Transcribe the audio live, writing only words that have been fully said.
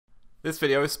This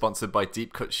video is sponsored by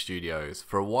Deep Cut Studios.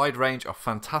 For a wide range of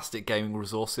fantastic gaming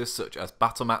resources such as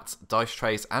battle mats, dice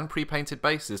trays and pre-painted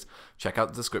bases, check out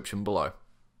the description below.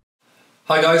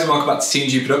 Hi guys and welcome back to Team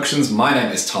G Productions. My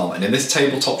name is Tom and in this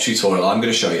tabletop tutorial I'm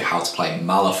going to show you how to play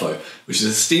Malifaux, which is a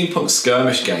steampunk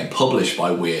skirmish game published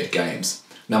by Wyrd Games.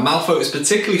 Now Malifaux is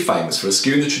particularly famous for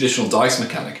eschewing the traditional dice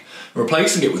mechanic and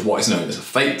replacing it with what is known as a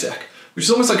fate deck, which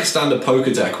is almost like a standard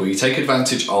poker deck where you take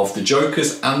advantage of the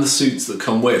jokers and the suits that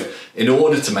come with in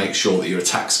order to make sure that your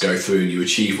attacks go through and you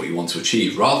achieve what you want to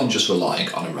achieve, rather than just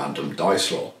relying on a random dice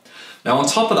roll. Now on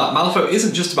top of that, Malifaux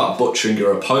isn't just about butchering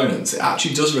your opponents, it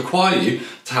actually does require you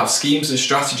to have schemes and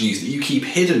strategies that you keep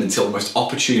hidden until the most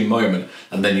opportune moment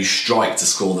and then you strike to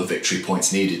score the victory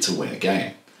points needed to win a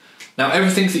game. Now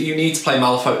everything that you need to play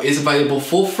Malifaux is available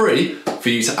for free for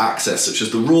you to access, such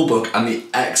as the rulebook and the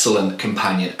excellent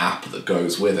companion app that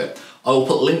goes with it. I will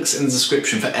put links in the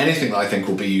description for anything that I think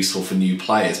will be useful for new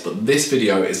players, but this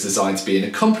video is designed to be an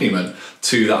accompaniment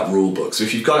to that rulebook. So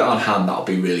if you've got it on hand, that'll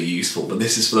be really useful, but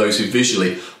this is for those who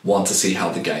visually want to see how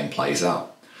the game plays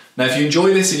out. Now if you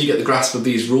enjoy this and you get the grasp of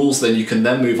these rules, then you can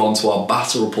then move on to our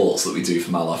battle reports that we do for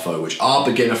Malifaux, which are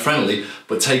beginner friendly,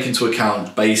 but take into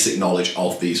account basic knowledge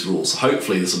of these rules. So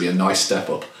hopefully this will be a nice step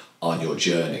up on your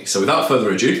journey. So without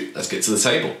further ado, let's get to the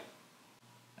table.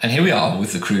 And here we are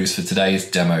with the crews for today's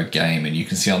demo game, and you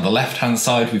can see on the left hand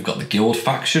side we've got the guild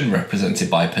faction represented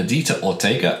by Perdita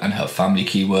Ortega and her family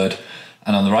keyword,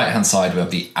 and on the right hand side we have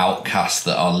the outcasts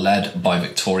that are led by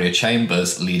Victoria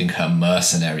Chambers leading her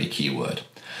mercenary keyword.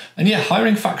 And yeah,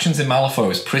 hiring factions in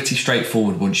Malifaux is pretty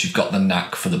straightforward once you've got the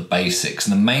knack for the basics,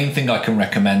 and the main thing I can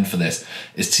recommend for this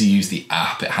is to use the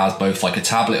app. It has both like a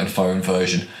tablet and phone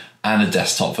version and a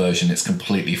desktop version. It's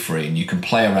completely free and you can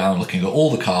play around looking at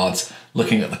all the cards,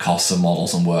 looking at the costs of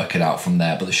models and work it out from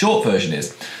there. But the short version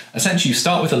is essentially you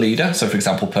start with a leader. So for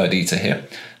example, Perdita here,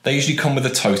 they usually come with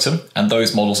a totem and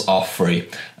those models are free.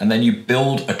 And then you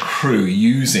build a crew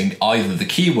using either the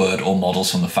keyword or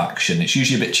models from the faction. It's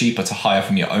usually a bit cheaper to hire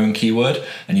from your own keyword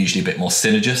and usually a bit more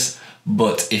synergist.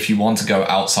 But if you want to go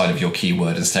outside of your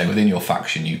keyword and stay within your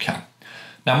faction, you can.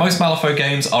 Now most Malifaux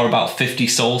games are about 50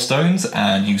 soul stones,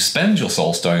 and you spend your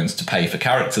soul stones to pay for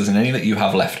characters, and any that you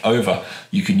have left over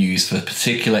you can use for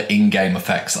particular in-game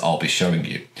effects that I'll be showing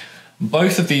you.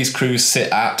 Both of these crews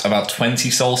sit at about 20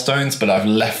 soul stones, but I've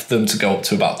left them to go up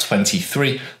to about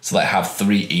 23, so they have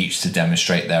 3 each to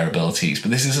demonstrate their abilities. But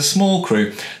this is a small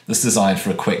crew that's designed for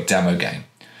a quick demo game.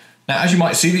 Now, as you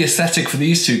might see, the aesthetic for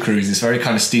these two crews is very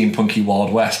kind of steampunky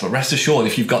Wild West, but rest assured,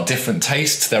 if you've got different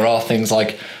tastes, there are things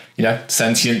like, you know,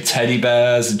 sentient teddy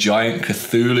bears, giant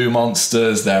Cthulhu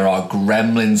monsters, there are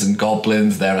gremlins and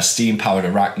goblins, there are steam-powered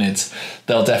arachnids.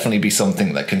 There'll definitely be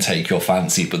something that can take your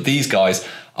fancy, but these guys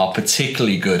are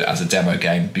particularly good as a demo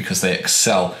game because they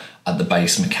excel at the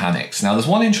base mechanics. Now, there's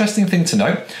one interesting thing to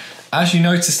note. As you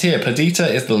noticed here, Perdita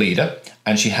is the leader,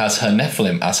 and she has her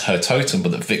Nephilim as her totem,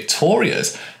 but the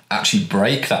Victorias actually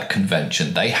break that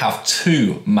convention. They have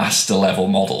 2 master level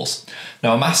models.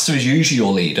 Now a master is usually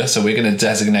your leader, so we're going to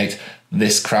designate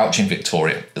this crouching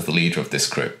Victoria as the leader of this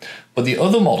crew. But the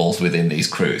other models within these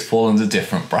crews fall under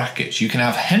different brackets. You can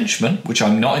have henchmen, which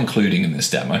I'm not including in this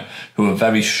demo, who are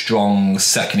very strong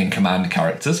second in command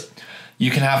characters.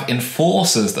 You can have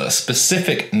enforcers that are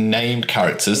specific named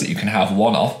characters that you can have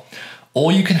one of,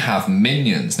 or you can have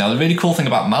minions. Now the really cool thing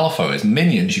about Malifaux is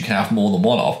minions you can have more than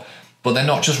one of, but they're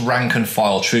not just rank and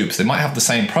file troops. They might have the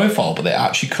same profile, but they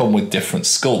actually come with different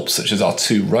sculpts, such as our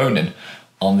 2 Ronin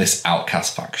on this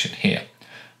outcast faction here.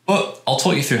 But I'll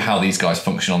talk you through how these guys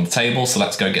function on the table, so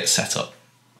let's go get set up.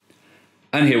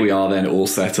 And here we are then all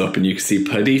set up, and you can see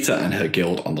Perdita and her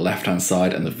guild on the left hand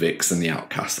side and the Vix and the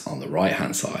Outcasts on the right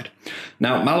hand side.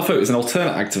 Now Malifaux is an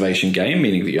alternate activation game,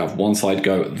 meaning that you have one side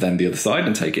go, then the other side,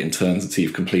 and take it in turns until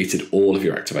you've completed all of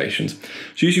your activations.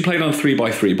 It's usually played on a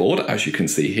 3x3 board, as you can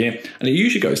see here, and it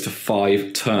usually goes to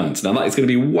 5 turns. Now that is going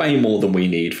to be way more than we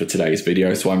need for today's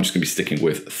video, so I'm just going to be sticking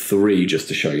with 3 just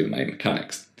to show you the main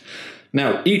mechanics.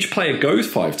 Now, each player goes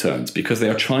 5 turns because they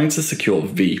are trying to secure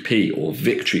VP or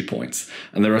victory points,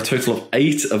 and there are a total of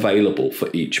 8 available for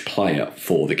each player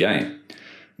for the game.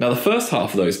 Now, the first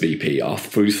half of those VP are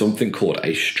through something called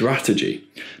a strategy.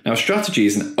 Now, a strategy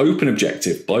is an open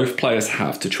objective both players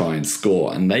have to try and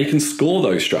score, and they can score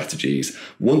those strategies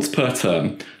once per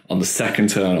turn on the second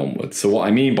turn onwards. So what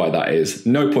I mean by that is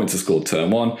no points are scored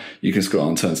turn 1, you can score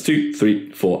on turns 2,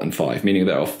 3, 4 and 5, meaning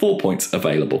there are 4 points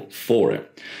available for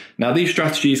it. Now these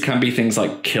strategies can be things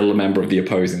like kill a member of the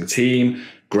opposing team,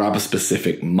 grab a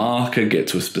specific marker, get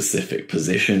to a specific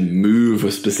position, move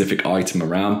a specific item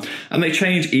around, and they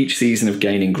change each season of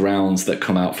gaining grounds that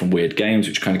come out from Wyrd Games,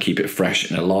 which kind of keep it fresh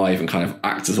and alive and kind of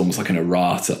act as almost like an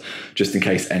errata, just in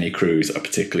case any crews are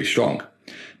particularly strong.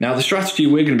 Now, the strategy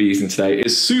we're going to be using today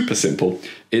is super simple.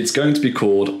 It's going to be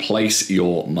called Place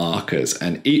Your Markers,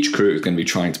 and each crew is going to be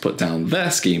trying to put down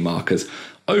their scheme markers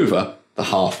over the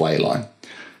halfway line.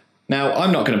 Now,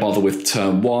 I'm not going to bother with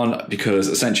turn one because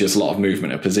essentially it's a lot of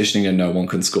movement and positioning and no one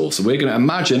can score. So we're going to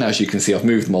imagine, as you can see, I've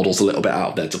moved the models a little bit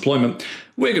out of their deployment.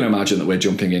 We're going to imagine that we're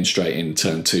jumping in straight in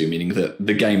turn two, meaning that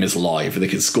the game is live. They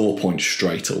can score points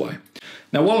straight away.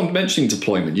 Now, while I'm mentioning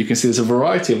deployment, you can see there's a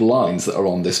variety of lines that are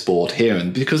on this board here,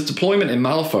 and because deployment in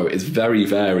Malifaux is very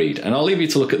varied, and I'll leave you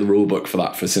to look at the rulebook for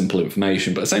that for simple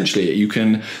information, but essentially you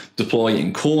can deploy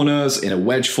in corners, in a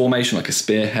wedge formation like a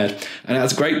spearhead, and it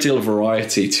adds a great deal of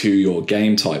variety to your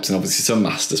game types, and obviously some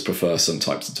masters prefer some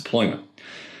types of deployment.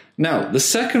 Now, the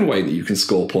second way that you can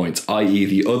score points, i.e.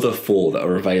 the other four that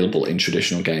are available in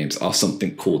traditional games, are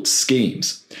something called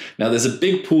schemes. Now, there's a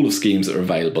big pool of schemes that are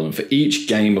available, and for each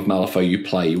game of Malifaux you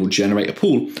play, you will generate a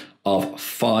pool of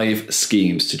 5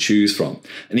 schemes to choose from,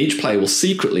 and each player will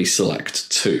secretly select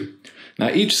 2. Now,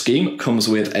 each scheme comes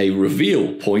with a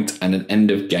reveal point and an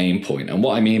end of game point. And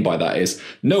what I mean by that is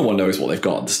no one knows what they've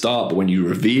got at the start, but when you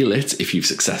reveal it, if you've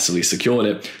successfully secured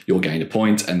it, you'll gain a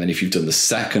point. And then if you've done the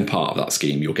second part of that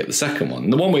scheme, you'll get the second one.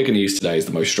 And the one we're going to use today is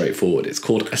the most straightforward. It's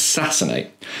called Assassinate.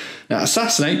 Now,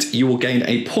 Assassinate, you will gain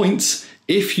a point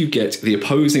if you get the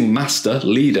opposing master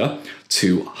leader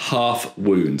to half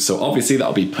wounds. So obviously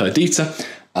that'll be Perdita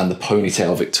and the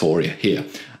ponytail Victoria here.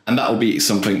 And that will be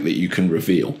something that you can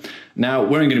reveal. Now,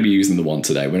 we're only going to be using the one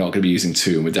today. We're not going to be using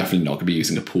 2, and we're definitely not going to be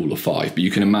using a pool of 5. But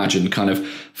you can imagine kind of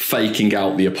faking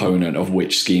out the opponent of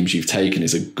which schemes you've taken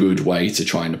is a good way to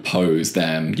try and oppose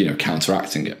them,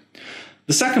 counteracting it.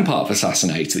 The second part of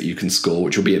Assassinate that you can score,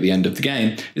 which will be at the end of the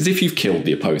game, is if you've killed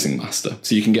the opposing master.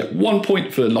 So you can get 1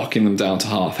 point for knocking them down to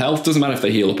half health. Doesn't matter if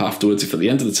they heal up afterwards. If at the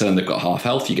end of the turn they've got half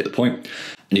health, you get the point.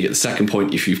 And you get the second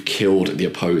point if you've killed the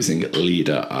opposing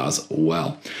leader as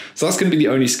well. So that's going to be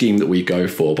the only scheme that we go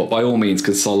for, but by all means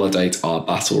consolidate our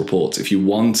battle reports if you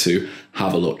want to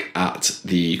have a look at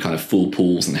the kind of full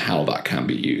pools and how that can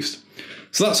be used.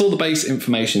 So that's all the base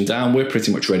information down. We're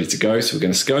pretty much ready to go, so we're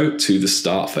going to go to the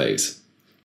start phase.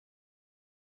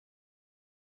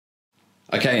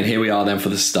 Okay, and here we are then for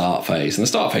the start phase. And the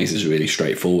start phase is really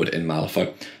straightforward in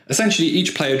Malifaux. Essentially,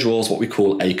 each player draws what we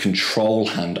call a control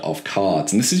hand of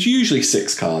cards. And this is usually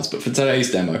 6 cards, but for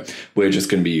today's demo, we're just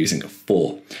going to be using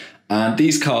 4. And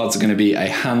these cards are going to be a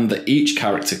hand that each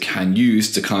character can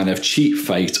use to kind of cheat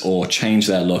fate or change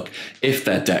their luck if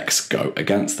their decks go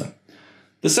against them.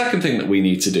 The second thing that we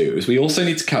need to do is we also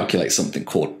need to calculate something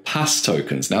called pass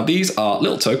tokens. Now, these are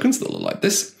little tokens that look like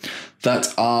this,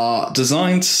 that are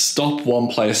designed to stop one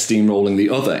player steamrolling the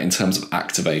other in terms of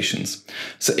activations.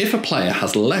 So if a player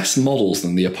has less models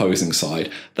than the opposing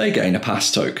side, they gain a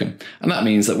pass token. And that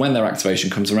means that when their activation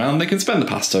comes around, they can spend the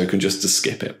pass token just to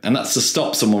skip it. And that's to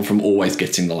stop someone from always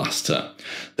getting the last turn.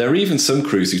 There are even some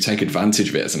crews who take advantage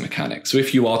of it as a mechanic. So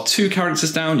if you are 2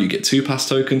 characters down, you get 2 pass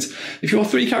tokens. If you are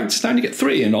 3 characters down, you get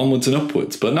 3, and onwards and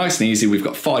upwards. But nice and easy, we've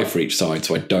got 5 for each side,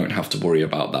 so I don't have to worry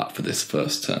about that for this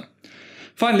first turn.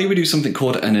 Finally, we do something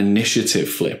called an initiative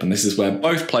flip, and this is where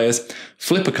both players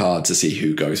flip a card to see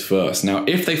who goes first. Now,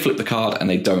 if they flip the card and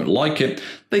they don't like it,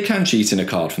 they can cheat in a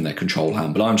card from their control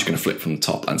hand, but I'm just going to flip from the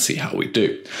top and see how we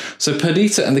do. So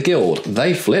Perdita and the Guild,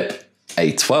 they flip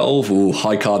a 12, ooh,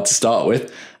 high card to start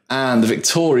with, and the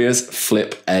Victorias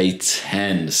flip a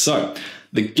 10. So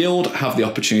the Guild have the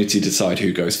opportunity to decide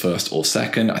who goes first or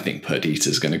second. I think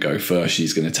Perdita's going to go first.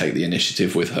 She's going to take the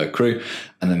initiative with her crew.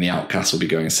 And then the Outcast will be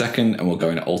going second. And we'll go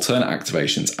into alternate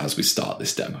activations as we start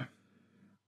this demo.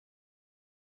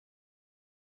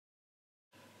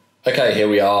 Okay, here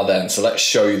we are then. So let's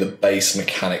show you the base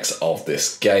mechanics of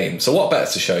this game. So what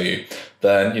better to show you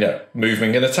than,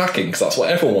 moving and attacking, because that's what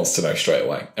everyone wants to know straight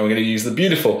away. And we're going to use the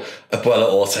beautiful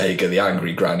Abuela Ortega, the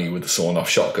angry granny with the sawn-off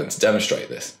shotgun, to demonstrate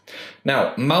this.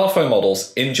 Now, Malifaux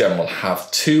models in general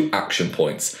have 2 action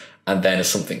points, and then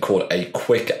something called a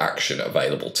quick action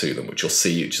available to them, which you'll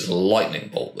see, which is a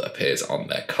lightning bolt that appears on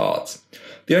their cards.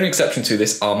 The only exception to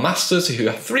this are masters who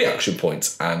have 3 action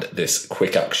points and this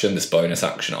quick action, this bonus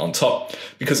action on top,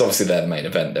 because obviously they're the main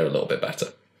event, they're a little bit better.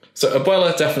 So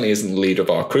Abuela definitely isn't the leader of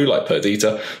our crew like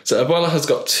Perdita, so Abuela has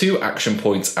got 2 action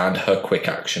points and her quick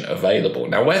action available.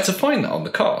 Now, where to find that on the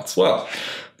cards? Well,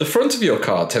 the front of your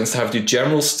card tends to have your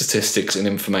general statistics and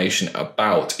information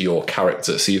about your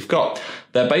character. So you've got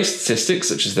their base statistics,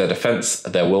 such as their defense,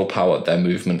 their willpower, their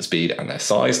movement speed, and their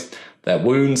size. their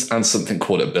wounds, and something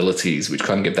called abilities, which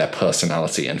kind of give their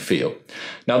personality and feel.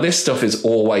 Now, this stuff is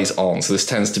always on, so this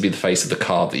tends to be the face of the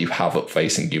card that you have up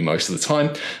facing you most of the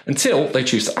time, until they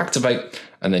choose to activate,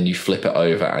 and then you flip it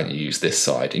over and you use this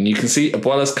side. And you can see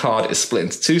Abuela's card is split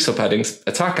into two subheadings,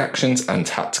 attack actions and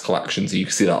tactical actions. You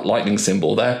can see that lightning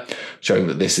symbol there, showing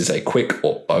that this is a quick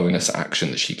or bonus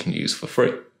action that she can use for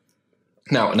free.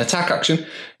 Now, an attack action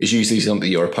is usually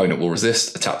something your opponent will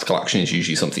resist. A tactical action is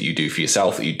usually something you do for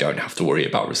yourself that you don't have to worry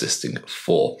about resisting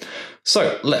for.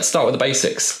 So let's start with the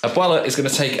basics. Abuela is going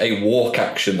to take a walk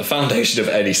action, the foundation of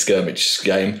any skirmish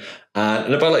game,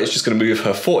 and Abuela is just going to move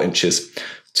her 4 inches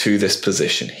to this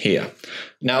position here.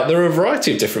 Now, there are a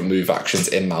variety of different move actions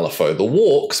in Malifaux. The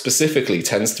walk specifically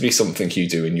tends to be something you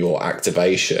do in your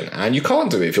activation, and you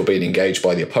can't do it if you're being engaged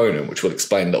by the opponent, which we'll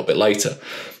explain a little bit later.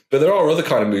 But there are other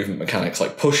kind of movement mechanics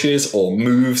like pushes or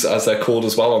moves, as they're called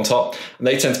as well, on top, and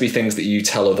they tend to be things that you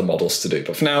tell other models to do.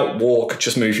 But for now, walk,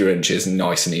 just move your inches,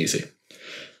 nice and easy.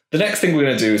 The next thing we're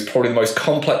going to do is probably the most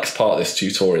complex part of this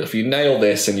tutorial. If you nail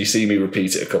this and you see me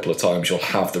repeat it a couple of times, you'll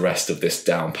have the rest of this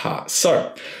down pat.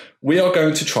 So we are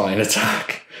going to try and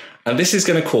attack. And this is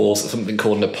going to cause something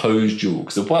called an opposed duel,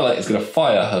 because Abuela is going to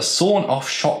fire her sawn-off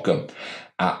shotgun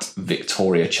at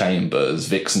Victoria Chambers,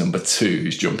 Vic's number 2,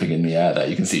 who's jumping in the air there.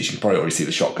 You can see, she can probably already see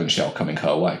the shotgun shell coming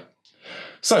her way.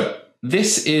 So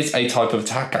this is a type of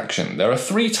attack action. There are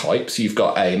 3 types. You've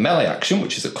got a melee action,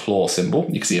 which is a claw symbol.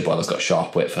 You can see Abuela's got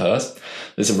sharp wit for hers.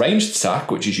 There's a ranged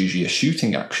attack, which is usually a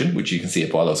shooting action, which you can see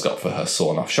Abuela's got for her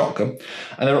sawn-off shotgun.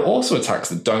 And there are also attacks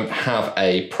that don't have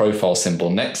a profile symbol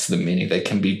next to them, meaning they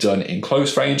can be done in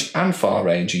close range and far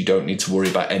range. You don't need to worry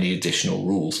about any additional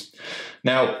rules.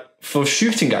 Now, for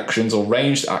shooting actions or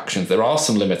ranged actions, there are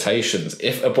some limitations.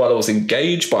 If Abuela was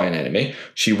engaged by an enemy,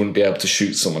 she wouldn't be able to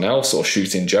shoot someone else or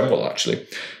shoot in general, actually.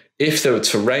 If there were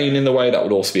terrain in the way, that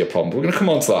would also be a problem. But we're going to come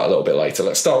on to that a little bit later.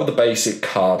 Let's start with the basic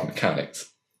card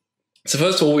mechanics. So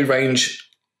first of all, we range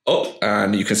up,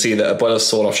 and you can see that Abuela's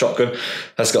sawn-off shotgun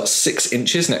has got 6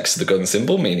 inches next to the gun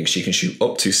symbol, meaning she can shoot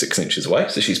up to 6 inches away,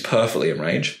 so she's perfectly in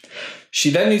range. She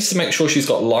then needs to make sure she's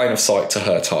got line of sight to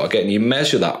her target, and you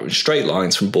measure that in straight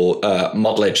lines from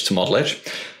model edge to model edge.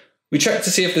 We check to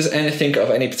see if there's anything of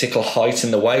any particular height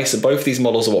in the way. So both these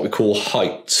models are what we call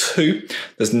height 2.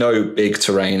 There's no big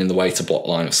terrain in the way to block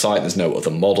line of sight. There's no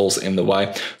other models in the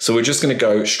way. So we're just going to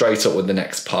go straight up with the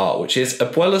next part, which is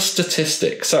Abuela's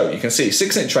statistics. So you can see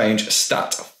 6-inch range,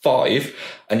 stat 5,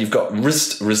 and you've got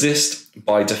resist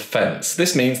by defense.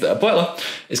 This means that Abuela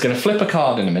is going to flip a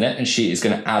card in a minute, and she is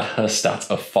going to add her stat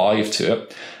of 5 to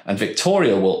it. And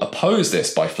Victoria will oppose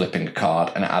this by flipping a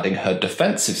card and adding her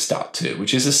defensive stat to it,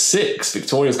 which is a 6.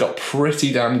 Victoria's got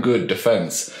pretty damn good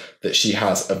defense that she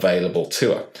has available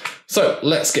to her. So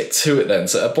let's get to it then.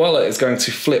 So Abuela is going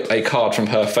to flip a card from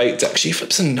her fate deck. She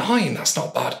flips a 9. That's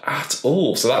not bad at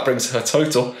all. So that brings her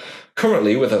total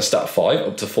currently with her stat 5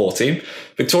 up to 14.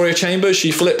 Victoria Chambers,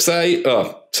 she flips a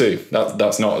 2.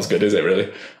 That's not as good, is it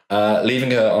really?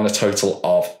 Leaving her on a total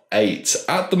of 8.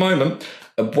 At the moment,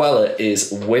 Abuela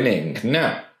is winning.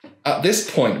 Now, at this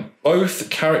point, both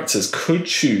characters could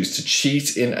choose to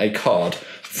cheat in a card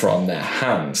from their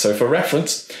hand. So for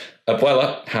reference,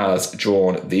 Abuela has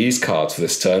drawn these cards for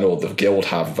this turn, or the guild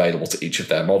have available to each of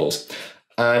their models.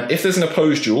 And if there's an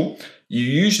opposed duel, you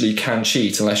usually can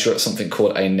cheat unless you're at something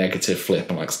called a negative flip,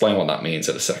 and I'll explain what that means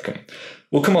in a second.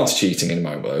 We'll come on to cheating in a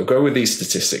moment. We'll go with these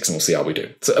statistics and we'll see how we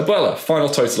do. So Abuela, final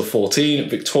total of 14.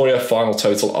 Victoria, final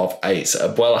total of 8. So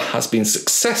Abuela has been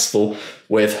successful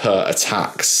with her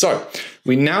attacks. So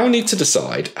we now need to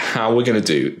decide how we're going to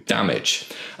do damage.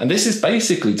 And this is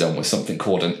basically done with something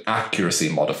called an accuracy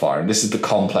modifier. And this is the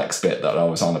complex bit that I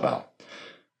was on about.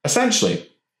 Essentially,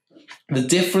 the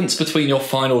difference between your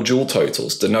final duel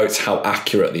totals denotes how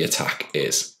accurate the attack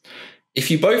is. If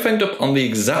you both end up on the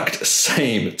exact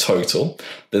same total,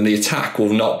 then the attack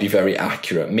will not be very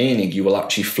accurate, meaning you will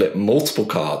actually flip multiple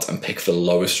cards and pick the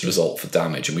lowest result for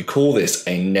damage. And we call this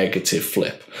a negative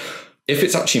flip. If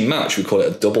it's actually matched, we call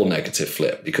it a double negative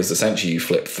flip, because essentially you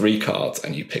flip 3 cards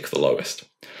and you pick the lowest.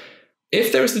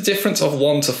 If there is the difference of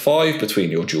 1 to 5 between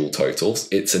your duel totals,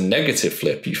 it's a negative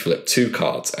flip. You flip 2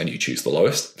 cards and you choose the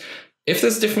lowest. If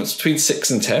there's a difference between 6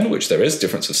 and 10, which there is,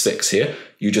 difference of 6 here,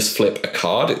 you just flip a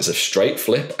card. It's a straight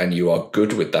flip and you are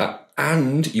good with that.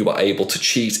 And you are able to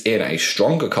cheat in a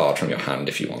stronger card from your hand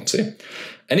if you want to.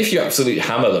 And if you absolutely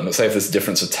hammer them, let's say if there's a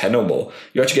difference of 10 or more,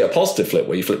 you actually get a positive flip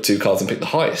where you flip 2 cards and pick the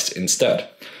highest instead.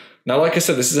 Now, like I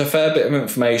said, this is a fair bit of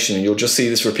information and you'll just see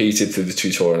this repeated through the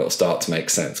tutorial and it'll start to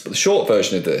make sense. But the short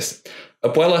version of this,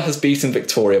 Abuela has beaten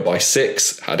Victoria by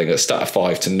 6, adding a stat of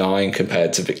 5 to 9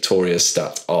 compared to Victoria's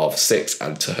stat of 6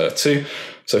 added to her 2.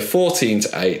 So 14 to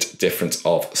 8, difference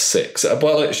of 6. So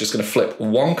Abuela is just going to flip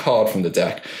one card from the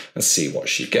deck and see what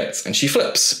she gets. And she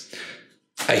flips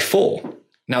a 4.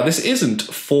 Now, this isn't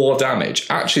 4 damage.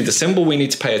 Actually, the symbol we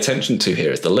need to pay attention to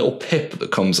here is the little pip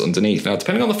that comes underneath. Now,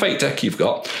 depending on the fate deck you've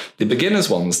got, the beginners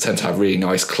ones tend to have really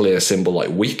nice, clear symbol like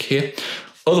weak here.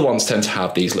 Other ones tend to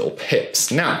have these little pips.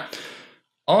 Now,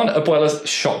 on Abuela's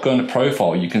shotgun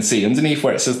profile, you can see underneath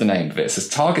where it says the name of it, it says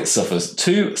target suffers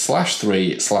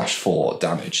 2/3/4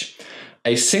 damage.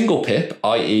 A single pip,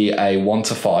 i.e. a 1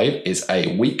 to 5, is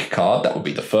a weak card. That would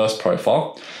be the first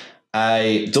profile.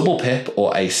 A double pip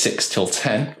or a 6 till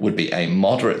 10 would be a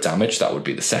moderate damage. That would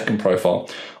be the second profile.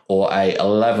 Or a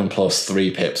 11 plus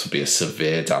 3 pips would be a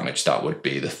severe damage. That would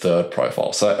be the third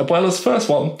profile. So Abuela's first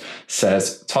one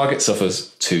says target suffers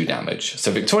 2 damage.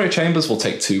 So Victoria Chambers will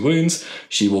take 2 wounds.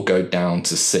 She will go down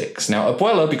to 6. Now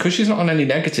Abuela, because she's not on any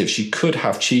negative, she could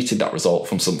have cheated that result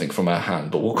from something from her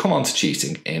hand, but we'll come on to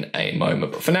cheating in a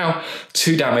moment. But for now,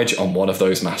 2 damage on one of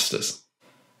those masters.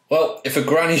 Well, if a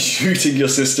granny shooting your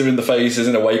sister in the face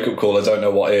isn't a wake-up call, I don't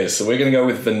know what is. So we're going to go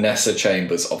with Vanessa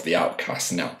Chambers of the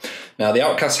Outcasts now. Now, the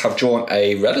Outcasts have drawn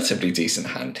a relatively decent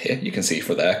hand here. You can see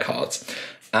for their cards.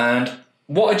 And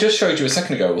what I just showed you a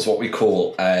second ago was what we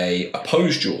call a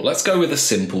opposed duel. Let's go with a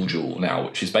simple duel now,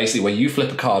 which is basically where you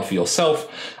flip a card for yourself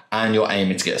and you're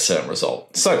aiming to get a certain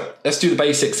result. So let's do the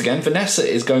basics again. Vanessa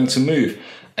is going to move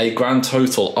a grand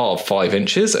total of 5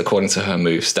 inches according to her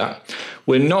move stat.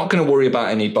 We're not going to worry about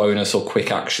any bonus or quick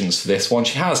actions for this one.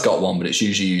 She has got one, but it's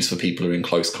usually used for people who are in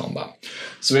close combat.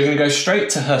 So we're going to go straight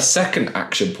to her second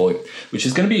action point, which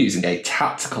is going to be using a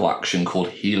tactical action called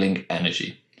Healing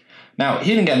Energy. Now,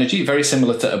 Healing Energy, very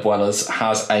similar to Abuela's,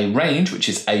 has a range, which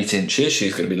is 8 inches.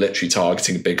 She's going to be literally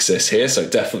targeting Big Sis here, so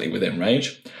definitely within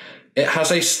range. It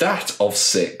has a stat of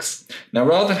 6. Now,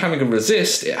 rather than having a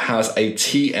resist, it has a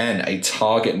TN, a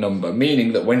target number,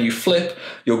 meaning that when you flip,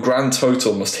 your grand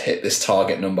total must hit this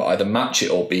target number, either match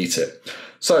it or beat it.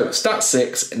 So, stat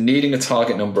 6, needing a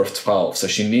target number of 12. So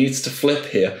she needs to flip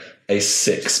here a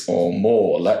 6 or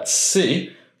more. Let's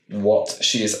see what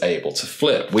she is able to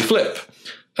flip. We flip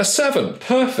a 7.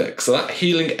 Perfect. So that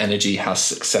Healing Energy has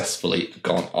successfully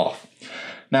gone off.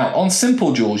 Now, on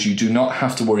simple duels, you do not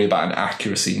have to worry about an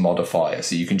accuracy modifier,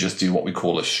 so you can just do what we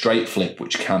call a straight flip,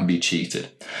 which can be cheated.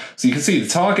 So you can see the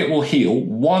target will heal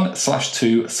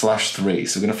 1/2/3.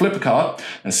 So we're going to flip a card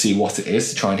and see what it is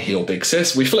to try and heal Big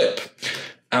Sis. We flip,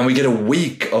 and we get a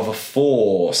weak of a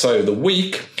 4. So the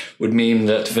weak would mean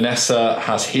that Vanessa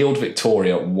has healed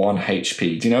Victoria 1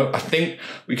 HP. Do you know, I think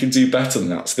we can do better than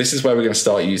that. So this is where we're going to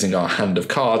start using our hand of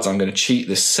cards. I'm going to cheat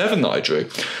this 7 that I drew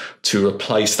to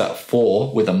replace that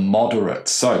 4 with a moderate.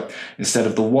 So instead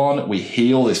of the 1, we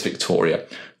heal this Victoria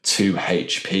 2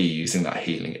 HP using that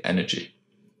Healing Energy.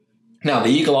 Now,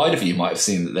 the eagle-eyed of you might have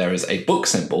seen that there is a book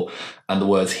symbol and the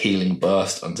words Healing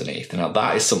Burst underneath. Now,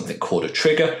 that is something called a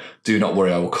trigger. Do not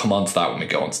worry, I will come on to that when we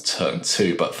go on to turn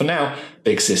 2. But for now,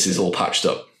 Big Sis is all patched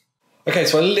up. Okay,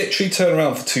 so I literally turn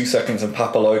around for 2 seconds and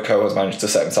Papa Loco has managed to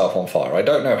set himself on fire. I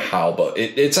don't know how, but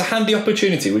it's a handy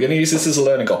opportunity. We're going to use this as a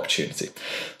learning opportunity.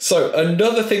 So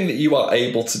another thing that you are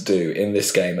able to do in this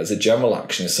game as a general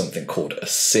action is something called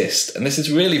assist. And this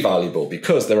is really valuable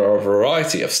because there are a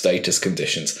variety of status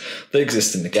conditions that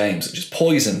exist in the game, such as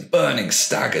poison, burning,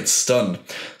 staggered, stunned.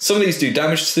 Some of these do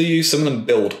damage to you, some of them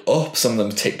build up, some of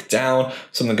them tick down,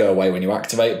 some of them go away when you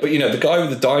activate. But you know, the guy with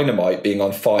the dynamite being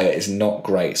on fire is not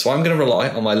great. So I'm going to rely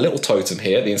on my little totem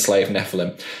here, the enslaved Nephilim,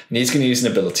 and he's going to use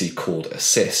an ability called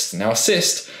Assist. Now,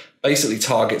 Assist basically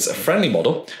targets a friendly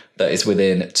model that is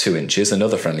within 2 inches,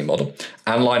 another friendly model,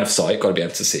 and line of sight, got to be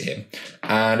able to see him.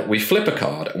 And we flip a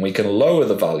card and we can lower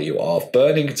the value of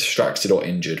burning, distracted, or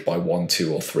injured by 1,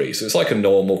 2, or 3. So it's like a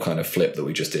normal kind of flip that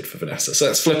we just did for Vanessa. So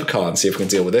let's flip a card and see if we can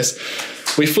deal with this.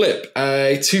 We flip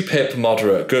a 2-pip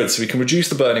moderate. Good. So we can reduce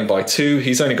the burning by 2.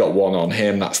 He's only got 1 on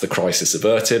him. That's the crisis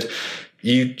averted.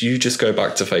 You just go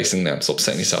back to facing them. Stop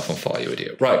setting yourself on fire, you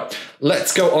idiot. Right,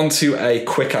 let's go on to a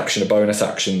quick action, a bonus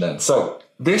action then. So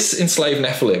this enslaved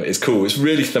Nephilim is cool. It's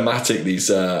really thematic, these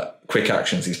quick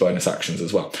actions, these bonus actions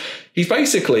as well. He's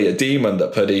basically a demon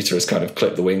that Perdita has kind of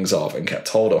clipped the wings of and kept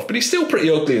hold of, but he's still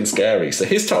pretty ugly and scary. So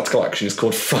his tactical action is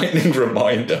called Frightening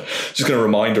Reminder. Just going to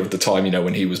remind her of the time, you know,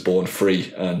 when he was born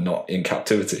free and not in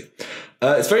captivity.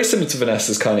 It's very similar to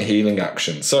Vanessa's kind of healing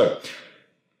action. So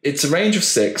it's a range of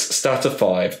 6, stat of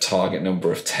 5, target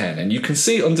number of 10. And you can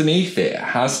see underneath it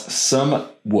has some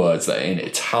words that are in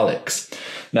italics.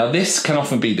 Now, this can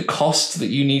often be the cost that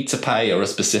you need to pay or a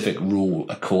specific rule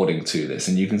according to this.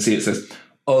 And you can see it says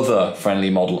other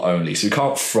friendly model only. So you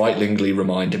can't frighteningly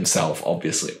remind himself,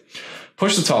 obviously.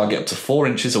 Push the target up to 4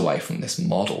 inches away from this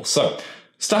model. So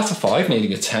Stat of 5,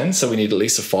 needing a 10, so we need at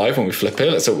least a 5 when we flip here.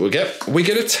 Let's see what we get. We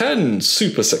get a 10.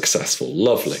 Super successful.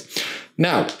 Lovely.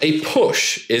 Now, a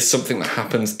push is something that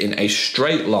happens in a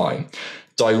straight line,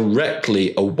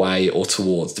 directly away or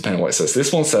towards, depending on what it says.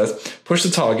 This one says, push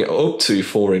the target up to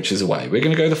 4 inches away. We're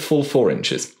going to go the full 4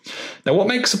 inches. Now, what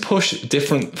makes a push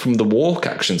different from the walk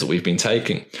actions that we've been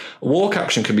taking? A walk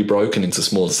action can be broken into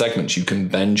smaller segments. You can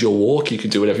bend your walk, you can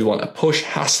do whatever you want. A push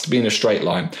has to be in a straight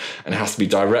line and it has to be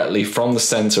directly from the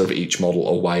center of each model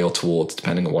away or towards,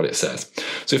 depending on what it says.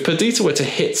 So if Perdita were to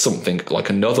hit something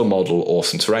like another model or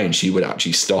some terrain, she would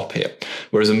actually stop here.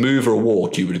 Whereas a move or a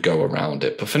walk, you would go around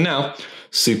it. But for now,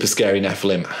 Super Scary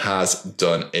Nephilim has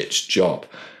done its job.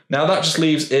 Now that just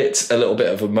leaves it a little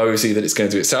bit of a mosey that it's going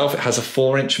to do itself. It has a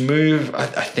 4-inch move. I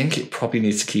think it probably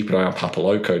needs to keep an eye on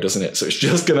Papaloco, doesn't it? So it's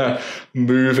just going to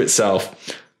move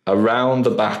itself around the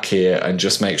back here and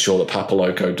just make sure that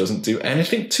Papaloco doesn't do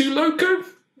anything too loco.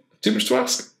 Too much to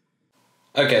ask.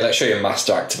 Okay, let's show you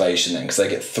master activation then, because they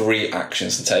get 3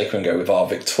 actions to take. We're going to go with our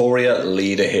Victoria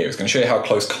leader here. It's going to show you how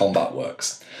close combat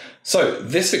works. So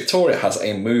this Victoria has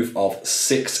a move of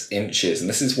 6 inches, and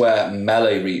this is where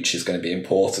melee reach is going to be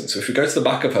important. So if we go to the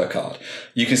back of her card,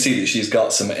 you can see that she's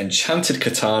got some enchanted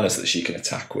katanas that she can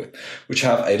attack with, which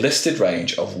have a listed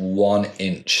range of 1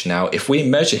 inch. Now, if we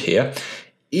measure here,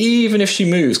 even if she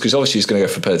moves, because obviously she's going to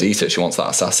go for Perdita, she wants that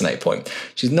assassinate point,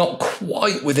 she's not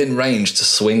quite within range to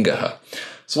swing at her.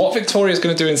 So what Victoria is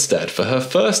going to do instead, for her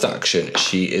first action,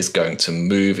 she is going to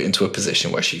move into a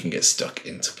position where she can get stuck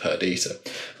into Perdita.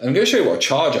 And I'm going to show you what a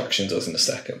charge action does in a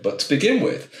second, but to begin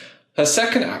with, her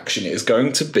second action is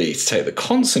going to be to take the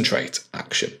concentrate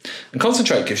action. And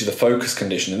concentrate gives you the focus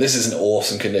condition, and this is an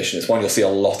awesome condition. It's one you'll see a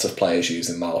lot of players use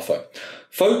in Malifaux.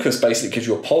 Focus basically gives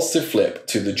you a positive flip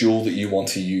to the duel that you want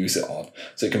to use it on.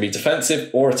 So it can be defensive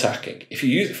or attacking. If you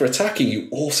use it for attacking, you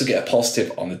also get a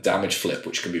positive on the damage flip,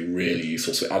 which can be really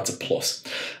useful, so it adds a plus.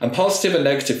 And positive and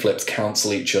negative flips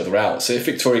cancel each other out. So if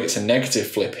Victoria gets a negative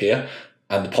flip here,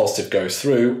 and the positive goes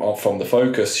through from the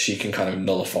focus, she can kind of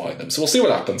nullify them. So we'll see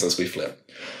what happens as we flip.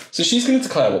 So she's going to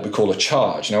declare what we call a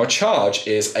charge. Now a charge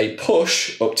is a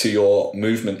push up to your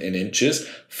movement in inches,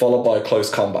 followed by a close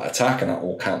combat attack, and that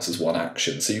all counts as 1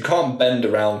 action. So you can't bend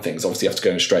around things, obviously you have to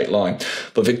go in a straight line,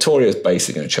 but Victoria is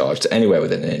basically going to charge to anywhere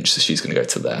within 1 inch, so she's going to go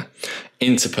to there,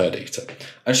 into Perdita.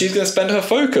 And she's going to spend her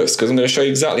focus, because I'm going to show you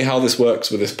exactly how this works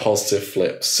with this positive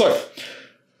flip. So,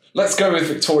 let's go with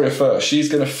Victoria first. She's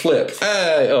going to flip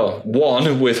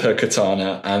 1 with her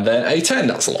katana and then a 10.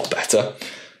 That's a lot better.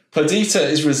 Perdita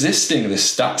is resisting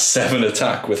this stat 7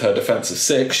 attack with her defense of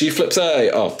 6. She flips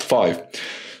 5.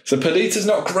 So Perdita's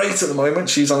not great at the moment.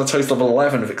 She's on a total of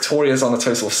 11. Victoria's on a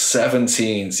total of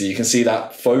 17. So you can see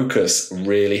that focus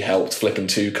really helped flipping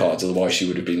 2 cards. Otherwise she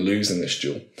would have been losing this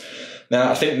duel. Now,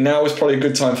 I think now is probably a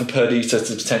good time for Perdita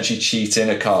to potentially cheat in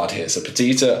a card here. So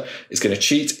Perdita is going to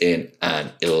cheat in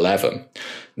an 11.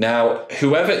 Now,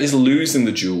 whoever is losing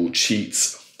the duel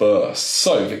cheats first.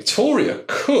 So Victoria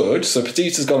could, so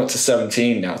Perdita's gone up to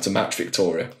 17 now to match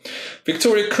Victoria.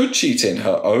 Victoria could cheat in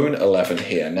her own 11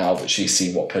 here now that she's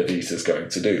seen what Perdita's going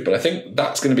to do. But I think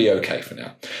that's going to be okay for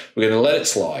now. We're going to let it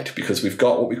slide because we've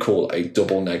got what we call a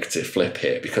double negative flip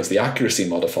here, because the accuracy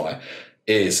modifier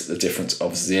is the difference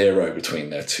of 0 between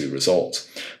their 2 results.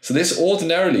 So this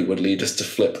ordinarily would lead us to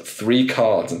flip 3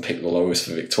 cards and pick the lowest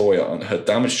for Victoria on her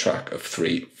damage track of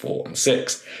 3, 4 and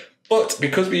 6. But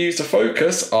because we used a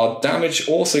focus, our damage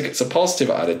also gets a positive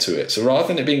added to it. So rather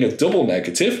than it being a double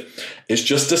negative, it's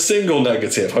just a single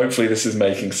negative. Hopefully this is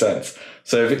making sense.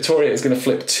 So Victoria is going to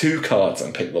flip 2 cards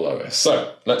and pick the lowest.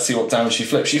 So let's see what damage she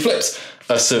flips. She flips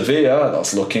a severe,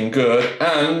 that's looking good,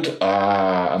 and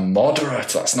a moderate,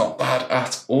 that's not bad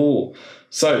at all.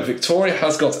 So Victoria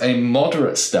has got a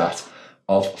moderate stat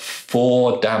of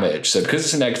 4 damage. So because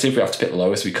it's a negative, we have to pick the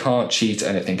lowest. We can't cheat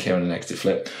anything here on a negative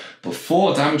flip. But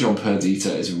 4 damage on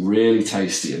Perdita is really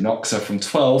tasty. It knocks her from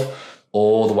 12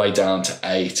 all the way down to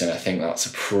 8, and I think that's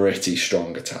a pretty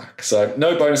strong attack. So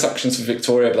no bonus actions for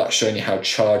Victoria, but that's showing you how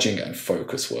charging and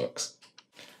focus works.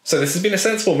 So this has been a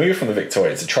sensible move from the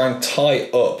Victoria to try and tie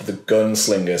up the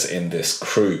gunslingers in this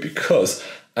crew, because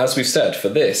as we've said, for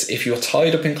this, if you're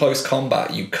tied up in close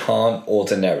combat, you can't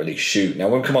ordinarily shoot. Now,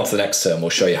 when we come on to the next turn, we'll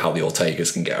show you how the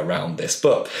Ortegas can get around this.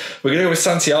 But we're going to go with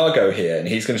Santiago here, and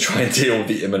he's going to try and deal with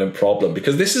the imminent problem,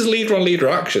 because this is leader-on-leader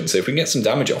action, so if we can get some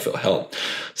damage off, it'll help.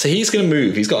 So he's going to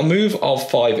move. He's got a move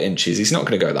of 5 inches. He's not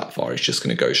going to go that far. He's just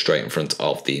going to go straight in front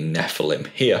of the Nephilim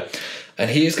here. And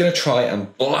he is going to try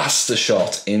and blast a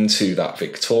shot into that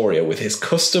Victoria with his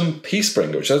custom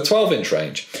Peacebringer, which has a 12-inch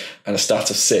range and a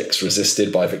stat of 6,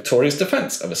 resisted by Victoria's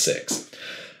defense of a 6.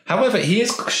 However, he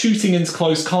is shooting into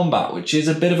close combat, which is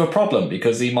a bit of a problem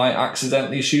because he might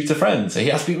accidentally shoot a friend. So he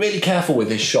has to be really careful with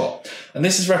his shot. And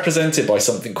this is represented by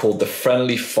something called the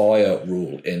friendly fire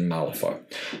rule in Malifaux.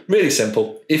 Really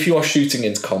simple. If you are shooting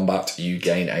into combat, you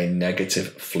gain a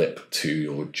negative flip to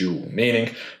your duel,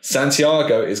 meaning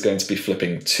Santiago is going to be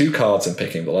flipping 2 cards and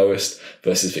picking the lowest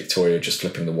versus Victoria just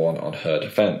flipping the 1 on her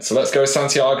defense. So let's go with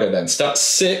Santiago then. Stat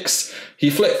 6, he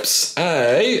flips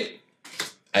a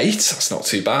 8, that's not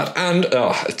too bad, and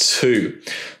a 2.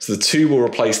 So the 2 will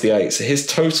replace the 8. So his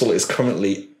total is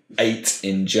currently 8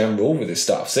 in general with his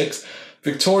stat of 6.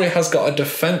 Victoria has got a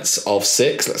defense of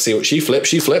 6. Let's see what she flips.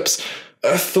 She flips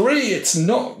a 3. It's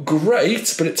not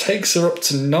great, but it takes her up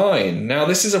to 9. Now,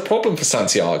 this is a problem for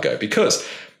Santiago because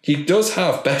he does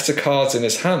have better cards in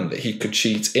his hand that he could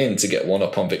cheat in to get 1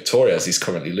 up on Victoria as he's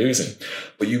currently losing.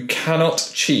 But you cannot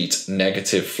cheat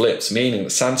negative flips, meaning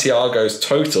that Santiago's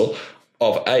total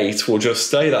of 8 will just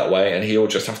stay that way and he'll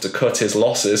just have to cut his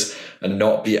losses and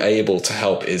not be able to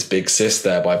help his big sis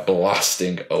there by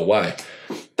blasting away.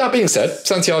 That being said,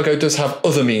 Santiago does have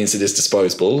other means at his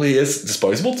disposal. He is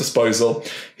disposal.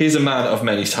 He's a man of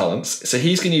many talents. So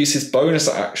he's going to use his bonus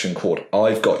action called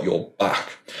I've Got Your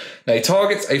Back. Now he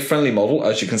targets a friendly model,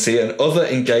 as you can see. An other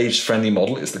engaged friendly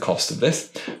model is the cost of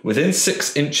this. Within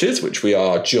 6 inches, which we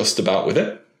are just about with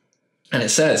it. And it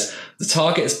says the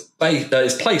target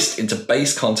is placed into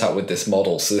base contact with this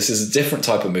model. So this is a different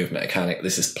type of movement mechanic.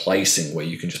 This is placing, where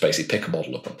you can just basically pick a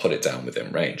model up and put it down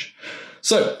within range.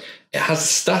 So it has a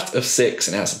stat of 6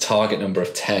 and it has a target number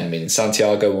of 10, meaning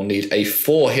Santiago will need a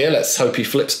 4 here. Let's hope he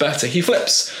flips better. He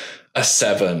flips a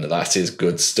 7. That is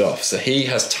good stuff. So he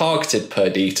has targeted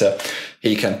Perdita.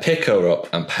 He can pick her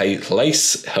up and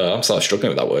place her, I'm sorry, struggling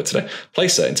with that word today,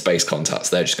 place her into base contacts.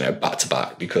 They're just going to go back to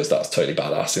back because that's totally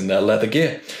badass in their leather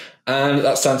gear. And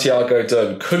that's Santiago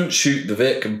done. Couldn't shoot the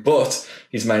Vic, but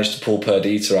he's managed to pull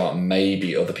Perdita out, and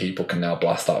maybe other people can now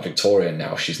blast out Victoria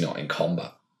now she's not in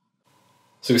combat.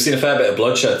 So we've seen a fair bit of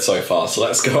bloodshed so far, so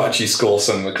let's go actually score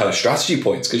some kind of strategy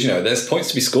points, because, you know, there's points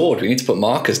to be scored. We need to put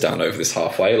markers down over this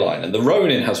halfway line, and the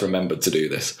Ronin has remembered to do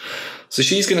this. So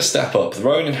she's going to step up. The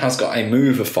Ronin has got a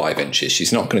move of 5 inches.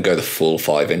 She's not going to go the full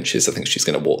 5 inches. I think she's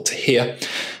going to walk to here,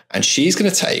 and she's going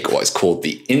to take what is called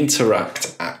the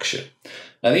interact action.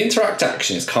 Now, the interact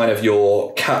action is kind of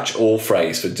your catch-all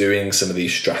phrase for doing some of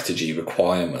these strategy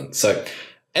requirements. So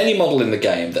any model in the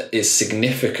game that is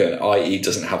significant, i.e.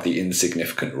 doesn't have the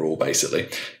insignificant rule, basically,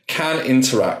 can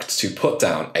interact to put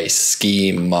down a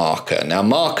scheme marker. Now,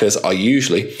 markers are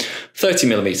usually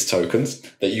 30mm tokens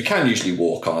that you can usually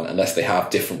walk on unless they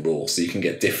have different rules. So you can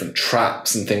get different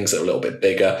traps and things that are a little bit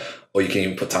bigger, or you can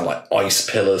even put down like ice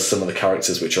pillars, some of the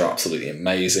characters, which are absolutely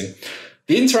amazing.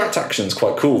 The interact action is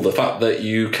quite cool. The fact that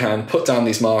you can put down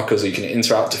these markers, or you can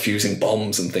interact defusing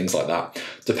bombs and things like that,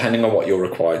 depending on what you're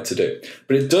required to do.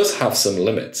 But it does have some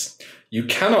limits. You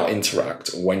cannot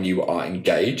interact when you are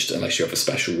engaged, unless you have a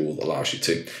special rule that allows you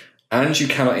to. And you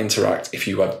cannot interact if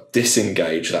you have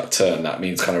disengaged that turn. That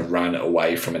means kind of ran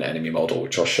away from an enemy model,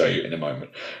 which I'll show you in a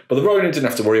moment. But the Ronin didn't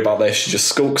have to worry about this. She just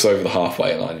skulks over the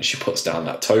halfway line and she puts down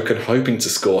that token, hoping to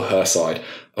score her side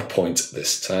a point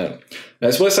this turn. Now,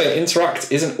 it's worth saying interact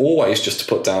isn't always just to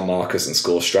put down markers and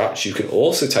score strats. You can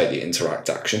also take the interact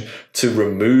action to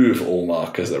remove all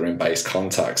markers that are in base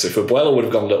contact. So if Abuela would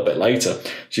have gone a little bit later,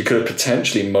 she could have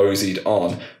potentially moseyed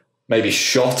on, maybe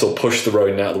shot or pushed the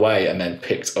Ronin out of the way and then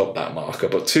picked up that marker.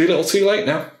 But too little too late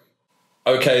now.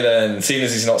 Okay then, seeing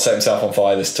as he's not set himself on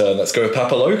fire this turn, let's go with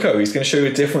Papa Loco. He's going to show you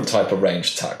a different type of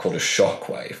ranged attack called a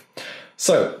shockwave.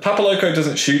 So, Papa Loco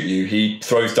doesn't shoot you, he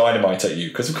throws dynamite at you,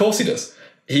 because of course he does.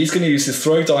 He's going to use his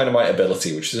throw dynamite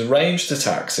ability, which is a ranged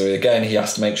attack, so again he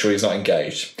has to make sure he's not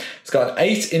engaged. It's got an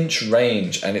 8-inch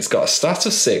range and it's got a stat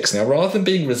of 6. Now, rather than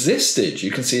being resisted, you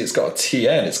can see it's got a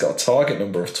TN, it's got a target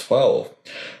number of 12.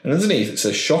 And underneath it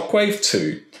says Shockwave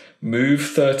 2, Move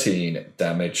 13,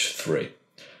 Damage 3.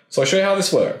 So I'll show you how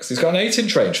this works. He's got an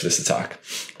 8-inch range for this attack,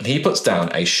 and he puts down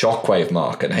a shockwave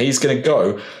marker. And he's going to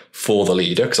go for the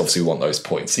leader, because obviously we want those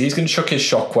points. So he's going to chuck his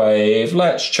shockwave.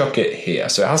 Let's chuck it here.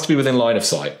 So it has to be within line of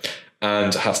sight,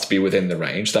 and has to be within the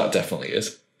range. That definitely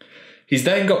is. He's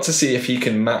then got to see if he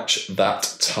can match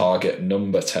that target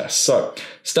number test. So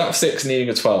stat of 6 needing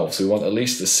a 12. So we want at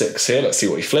least a 6 here. Let's see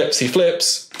what he flips. He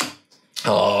flips.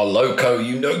 Oh, Loco,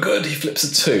 you no good. He flips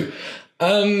a 2.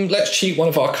 Let's cheat one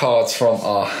of our cards from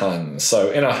our hand.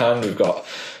 So in our hand, we've got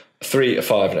 3, a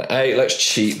 5, and an 8. Let's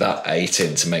cheat that 8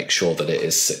 in to make sure that it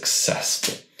is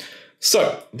successful.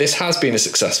 So this has been a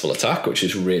successful attack, which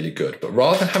is really good. But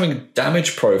rather than having a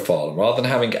damage profile, and rather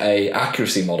than having a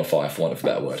accuracy modifier, for want of a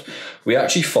better word, we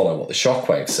actually follow what the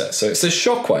shockwave says. So it says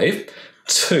shockwave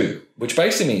 2, which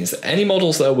basically means that any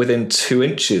models that are within 2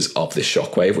 inches of this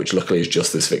shockwave, which luckily is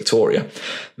just this Victoria,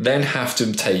 then have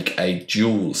to take a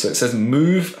duel. So it says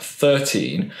move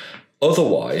 13,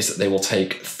 otherwise they will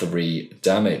take 3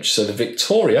 damage. So the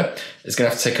Victoria is going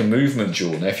to have to take a movement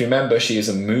duel. Now, if you remember, she is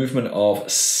a movement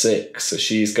of 6, so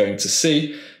she's going to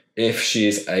see if she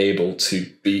is able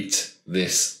to beat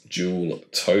this duel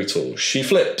total. She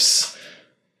flips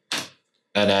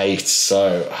an 8,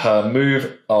 so her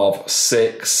move of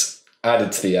 6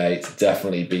 added to the 8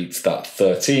 definitely beats that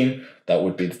 13. That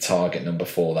would be the target number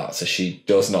for that, so she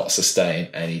does not sustain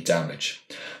any damage.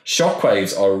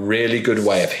 Shockwaves are a really good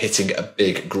way of hitting a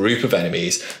big group of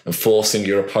enemies and forcing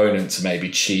your opponent to maybe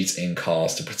cheat in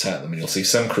cars to protect them, and you'll see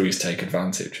some crews take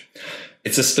advantage.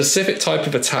 It's a specific type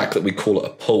of attack that we call a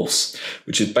pulse,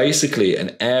 which is basically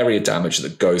an area damage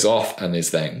that goes off and is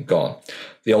then gone.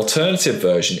 The alternative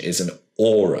version is an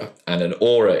aura, and an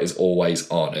aura is always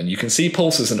on. And you can see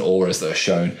pulses and auras that are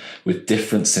shown with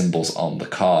different symbols on the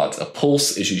cards. A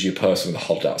pulse is usually a person with a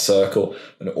hollowed out circle.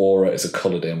 An aura is a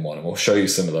coloured in one, and we'll show you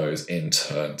some of those in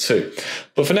turn 2.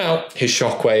 But for now, his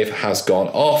shockwave has gone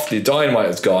off. The dynamite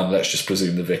has gone. Let's just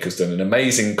presume the Vic has done an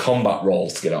amazing combat roll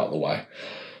to get out of the way.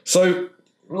 So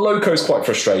Loco's quite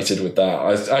frustrated with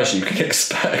that, as you can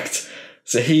expect.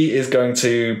 So he is going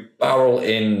to barrel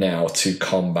in now to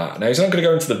combat. Now, he's not going to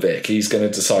go into the Vic. He's going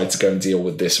to decide to go and deal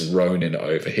with this Ronin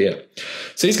over here.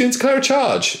 So he's going to declare a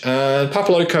charge. And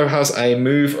Papaloco has a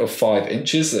move of 5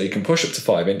 inches, so he can push up to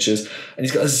 5 inches. And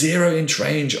he's got a 0-inch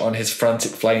range on his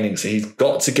frantic flailing, so he's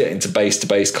got to get into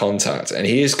base-to-base contact. And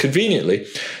he is conveniently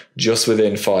just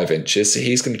within 5 inches. So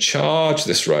he's going to charge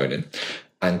this Ronin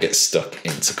and get stuck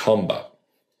into combat.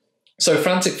 So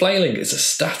Frantic Flailing is a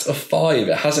stat of 5.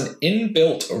 It has an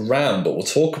inbuilt ram, but we'll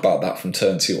talk about that from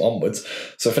turn 2 onwards.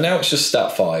 So for now, it's just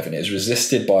stat 5, and it is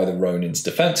resisted by the Ronin's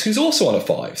defense, who's also on a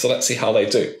 5. So let's see how they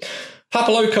do.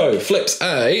 Papaloco flips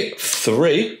a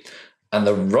 3, and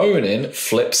the Ronin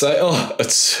flips a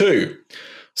 2.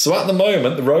 So at the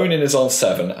moment, the Ronin is on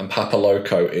 7 and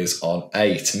Papaloco is on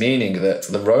 8, meaning that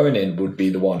the Ronin would be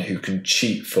the one who can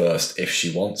cheat first if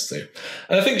she wants to.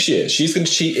 And I think she is. She's going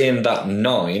to cheat in that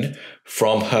 9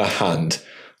 from her hand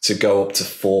to go up to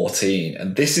 14.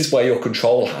 And this is where your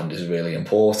control hand is really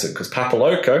important, because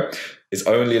Papaloco is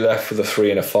only left with a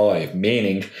 3 and a 5,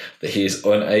 meaning that he is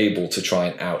unable to try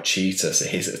and out-cheat her. So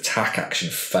his attack action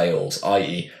fails,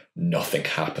 i.e. nothing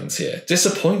happens here.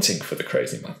 Disappointing for the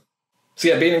Crazy Man. So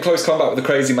yeah, being in close combat with the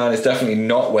Crazy Man is definitely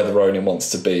not where the Ronin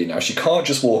wants to be. Now, she can't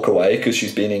just walk away because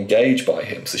she's being engaged by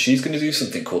him. So she's going to do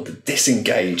something called the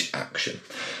disengage action.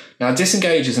 Now,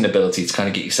 disengage is an ability to kind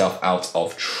of get yourself out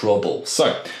of trouble.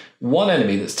 So one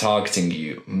enemy that's targeting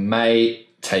you may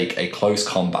take a close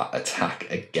combat attack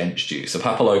against you. So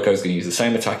Papaloco is going to use the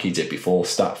same attack he did before,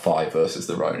 stat 5 versus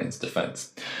the Ronin's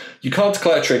defense. You can't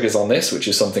declare triggers on this, which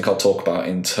is something I'll talk about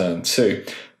in turn 2.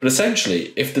 But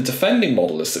essentially, if the defending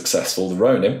model is successful, the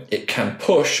Ronin, it can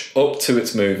push up to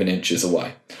its move in inches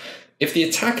away. If the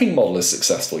attacking model is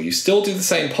successful, you still do the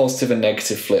same positive and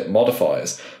negative flip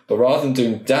modifiers, but rather than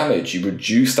doing damage, you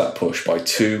reduce that push by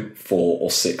 2, 4,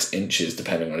 or 6 inches,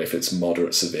 depending on if it's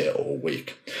moderate, severe, or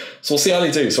weak. So we'll see how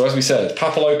they do. So as we said,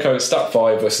 Papaloco, stat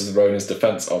 5 versus the Ronin's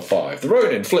defense of 5. The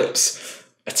Ronin flips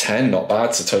a 10, not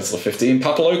bad, so total of 15.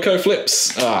 Papaloco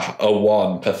flips a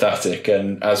 1, pathetic.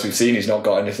 And as we've seen, he's not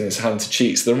got anything in his hand to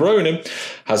cheat. So the Ronin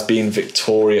has been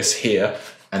victorious here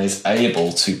and is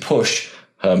able to push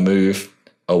her move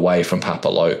away from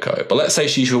Papaloco. But let's say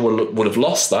she would have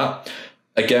lost that.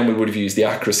 Again, we would have used the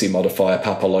accuracy modifier.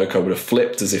 Papaloco would have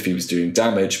flipped as if he was doing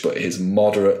damage, but his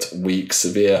moderate, weak,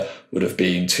 severe would have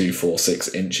been 2, 4, 6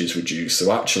 inches reduced.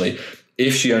 So actually,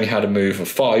 if she only had a move of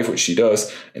 5, which she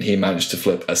does, and he managed to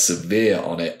flip a severe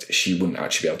on it, she wouldn't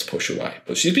actually be able to push away.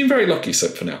 But she's been very lucky so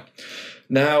for now.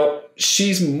 Now,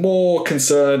 she's more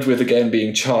concerned with, again,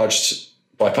 being charged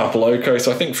by Papaloco.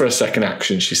 So I think for a second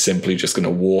action, she's simply just going to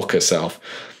walk herself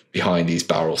behind these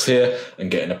barrels here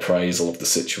and get an appraisal of the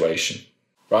situation.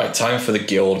 Right, time for the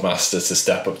Guildmaster to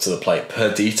step up to the plate.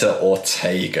 Perdita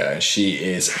Ortega, and she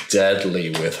is deadly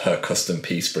with her custom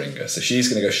Peacebringer. So she's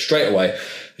going to go straight away, and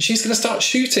she's going to start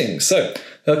shooting. So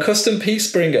her custom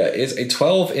Peacebringer is a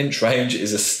 12-inch range,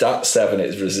 is a stat 7, it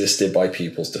is resisted by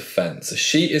people's defense. So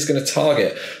she is going to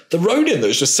target the Ronin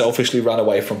that's just selfishly ran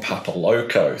away from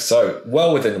Papaloco. So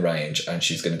well within range, and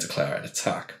she's going to declare an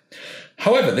attack.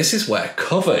 However, this is where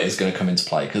cover is going to come into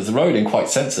play, because the Ronin quite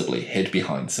sensibly hid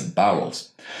behind some barrels.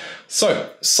 So,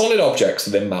 solid objects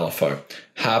within Malifaux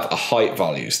have a height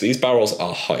value. So these barrels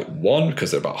are height 1,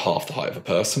 because they're about half the height of a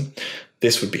person.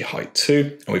 This would be height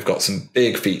 2, and we've got some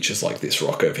big features like this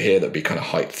rock over here that would be kind of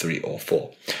height 3 or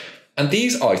 4. And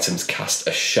these items cast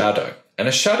a shadow. And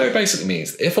a shadow basically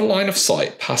means if a line of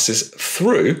sight passes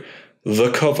through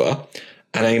the cover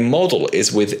and a model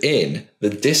is within the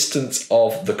distance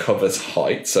of the cover's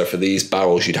height, so for these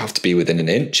barrels you'd have to be within 1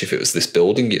 inch, if it was this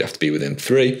building you'd have to be within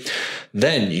 3,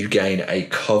 then you gain a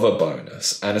cover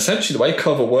bonus. And essentially the way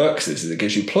cover works is it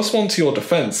gives you +1 to your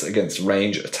defense against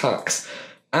range attacks,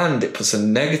 and it puts a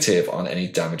negative on any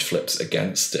damage flips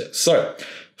against it. So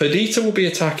Perdita will be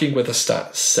attacking with a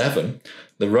stat 7.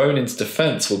 The Ronin's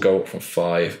defense will go up from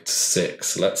 5 to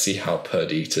 6. Let's see how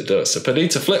Perdita does. So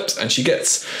Perdita flips and she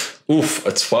gets,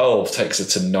 a 12, takes her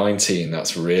to 19.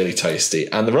 That's really tasty.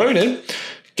 And the Ronin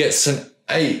gets an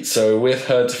 8. So with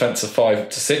her defense of 5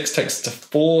 to 6, takes her to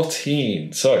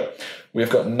 14. So we've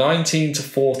got 19 to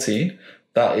 14.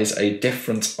 That is a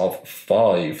difference of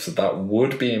 5. So that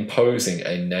would be imposing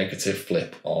a negative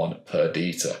flip on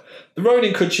Perdita. The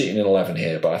Ronin could cheat in an 11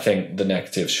 here, but I think the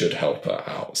negative should help her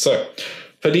out. So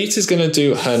Perdita's going to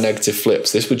do her negative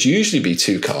flips. This would usually be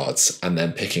 2 cards and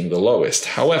then picking the lowest.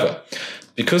 However,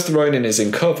 because the Ronin is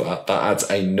in cover, that adds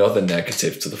another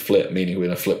negative to the flip, meaning we're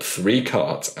going to flip 3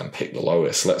 cards and pick the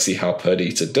lowest. Let's see how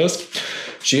Perdita does.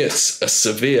 She gets a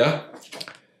severe,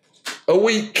 a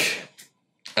weak,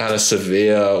 and a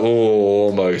severe,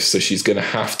 almost. So she's going to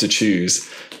have to choose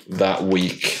that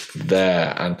weak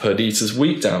there. And Perdita's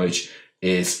weak damage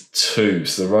is 2.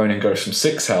 So the Ronin goes from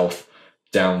 6 health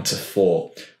down to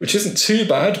 4, which isn't too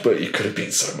bad, but it could have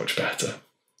been so much better.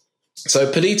 So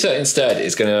Perdita instead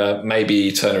is going to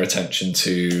maybe turn her attention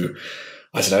to,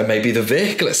 I don't know, maybe the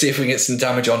Vic. Let's see if we can get some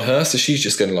damage on her. So she's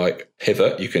just going to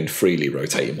pivot. You can freely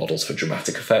rotate your models for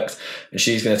dramatic effect. And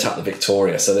she's going to attack the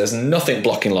Victoria. So there's nothing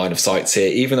blocking line of sights here.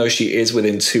 Even though she is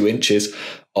within 2 inches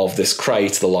of this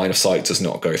crate, the line of sight does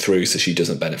not go through. So she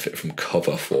doesn't benefit from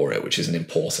cover for it, which is an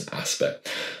important aspect.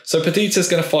 So Perdita's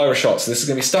going to fire a shot. So this is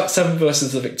going to be stat 7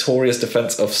 versus the Victoria's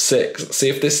defense of 6. Let's see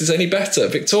if this is any better.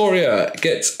 Victoria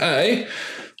gets a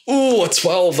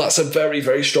 12. That's a very,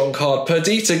 very strong card.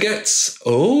 Perdita gets, I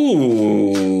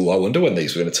wonder when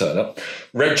these were going to turn up.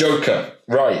 Red Joker.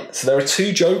 Right. So there are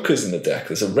 2 Jokers in the deck.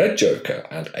 There's a red Joker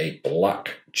and a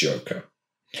black Joker.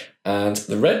 And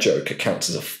the red Joker counts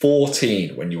as a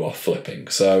 14 when you are flipping.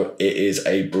 So it is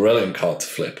a brilliant card to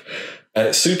flip. And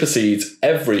it supersedes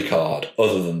every card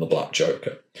other than the black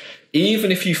Joker.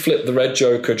 Even if you flip the red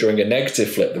Joker during a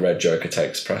negative flip, the red Joker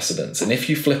takes precedence. And if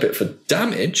you flip it for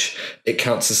damage, it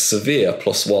counts as severe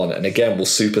 +1. And again, will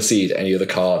supersede any other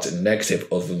cards in negative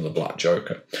other than the black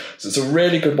Joker. So it's a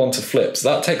really good one to flip.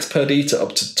 So that takes Perdita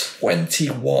up to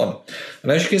 21.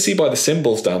 And as you can see by the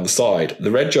symbols down the side,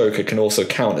 the red Joker can also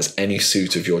count as any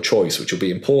suit of your choice, which will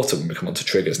be important when we come on to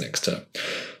triggers next turn.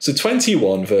 So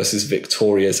 21 versus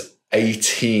Victoria's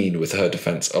 18 with her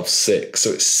defense of 6. So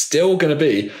it's still going to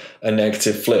be a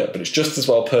negative flip, but it's just as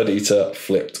well Perdita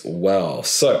flipped well.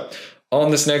 So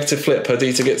on this negative flip,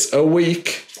 Perdita gets a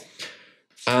weak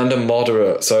and a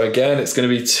moderate. So again, it's going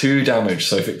to be 2 damage.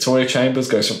 So Victoria Chambers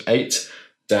goes from 8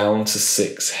 down to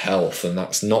 6 health, and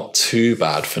that's not too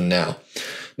bad for now.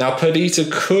 Now, Perdita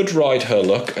could ride her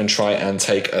luck and try and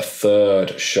take a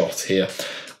 3rd shot here.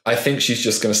 I think she's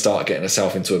just going to start getting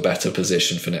herself into a better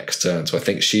position for next turn. So I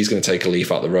think she's going to take a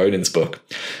leaf out the Ronin's book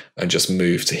and just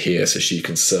move to here so she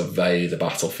can survey the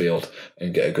battlefield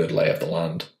and get a good lay of the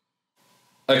land.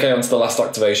 Okay, on to the last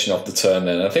activation of the turn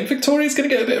then. I think Victoria's going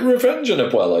to get a bit of revenge on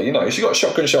Abuela. She got a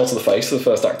shotgun shell to the face for the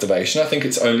first activation. I think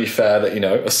it's only fair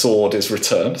that, a sword is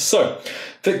returned. So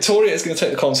Victoria is going to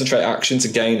take the concentrate action to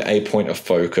gain a point of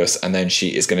focus, and then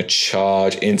she is going to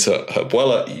charge into her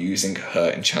Abuela using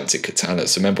her enchanted katana.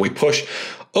 So remember, we push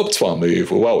up to our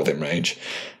move. We're well within range.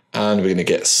 And we're going to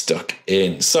get stuck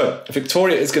in. So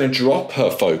Victoria is going to drop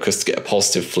her focus to get a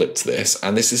positive flip to this.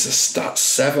 And this is a stat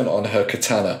 7 on her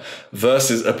katana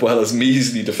versus Abuela's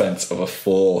measly defense of a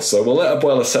 4. So we'll let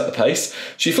Abuela set the pace.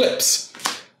 She flips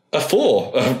a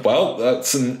 4. Well,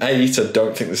 that's an 8. I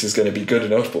don't think this is going to be good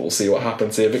enough, but we'll see what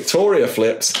happens here. Victoria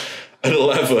flips an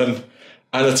 11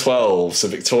 and a 12. So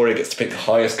Victoria gets to pick the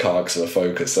highest card for her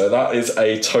focus. So that is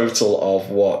a total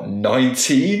of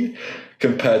 19?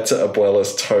 Compared to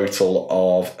Abuela's total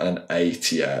of an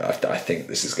 8. Yeah, I think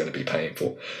this is going to be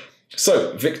painful.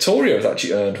 So Victoria has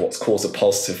actually earned what's caused a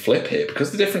positive flip here.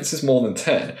 Because the difference is more than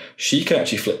 10, she can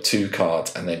actually flip 2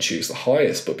 cards and then choose the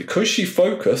highest. But because she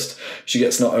focused, she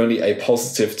gets not only a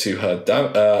positive to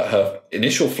her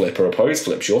initial flip or opposed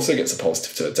flip, she also gets a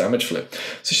positive to her damage flip.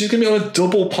 So she's going to be on a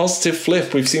double positive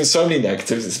flip. We've seen so many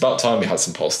negatives. It's about time we had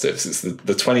some positives. It's the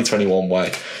 2021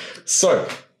 way. So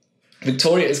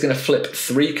Victoria is going to flip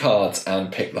 3 cards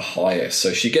and pick the highest.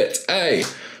 So she gets a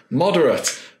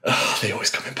moderate, they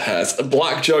always come in pairs, a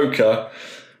black Joker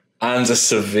and a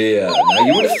severe. Now,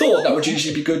 you would have thought that would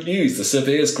usually be good news. The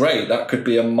severe is great. That could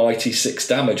be a mighty 6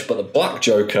 damage, but the black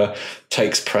joker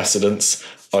takes precedence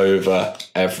over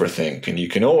everything. And you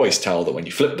can always tell that when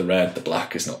you flip the red, the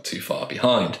black is not too far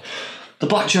behind. The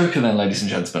black joker then, ladies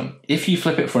and gentlemen, if you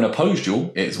flip it for an opposed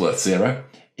duel, it is worth 0.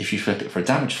 If you flip it for a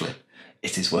damage flip,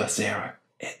 it is worth 0.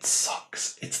 It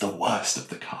sucks. It's the worst of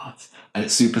the cards. And it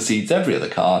supersedes every other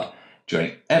card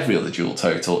during every other duel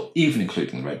total, even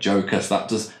including the red joker. So that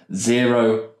does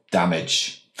 0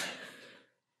 damage.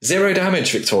 0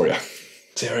 damage, Victoria.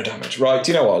 0 damage. Right,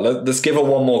 do you know what? Let's give her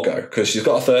one more go, because she's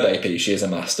got a 3rd AP. She is a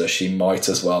master. She might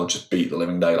as well just beat the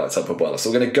living daylights out of Abuela. So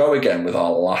we're going to go again with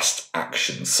our last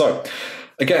action. So,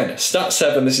 again, stat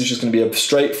 7. This is just going to be a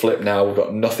straight flip now. We've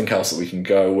got nothing else that we can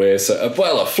go with. So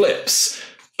Abuela flips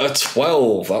a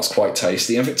 12. That's quite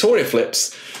tasty. And Victoria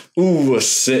flips, a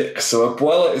 6. So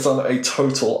Abuela is on a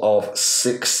total of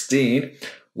 16,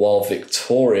 while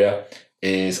Victoria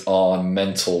is on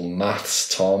mental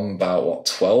maths, Tom, about what,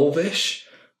 12-ish?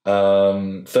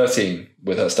 13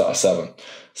 with her stat of 7.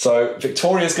 So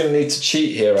Victoria's going to need to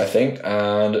cheat here, I think,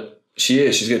 and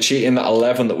she's going to cheat in that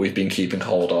 11 that we've been keeping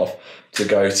hold of to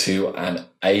go to an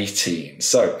 18.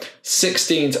 So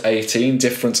 16 to 18,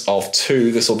 difference of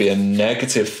 2. This will be a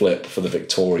negative flip for the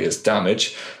Victoria's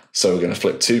damage. So we're going to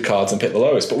flip 2 cards and pick the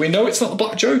lowest. But we know it's not the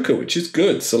black joker, which is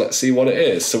good. So let's see what it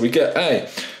is. So we get a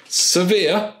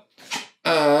severe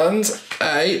and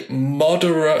a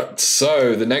moderate.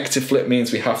 So the negative flip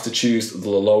means we have to choose the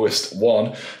lowest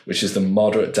one, which is the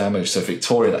moderate damage. So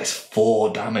Victoria, that's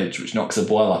 4 damage, which knocks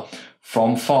Abuela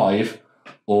from 5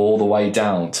 all the way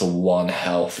down to 1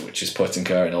 health, which is putting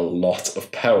her in a lot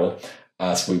of peril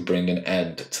as we bring an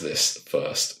end to this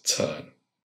first turn.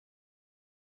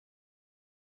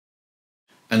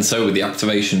 And so with the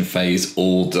activation phase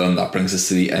all done, that brings us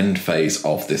to the end phase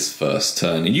of this first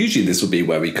turn. And usually this would be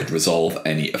where we could resolve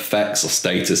any effects or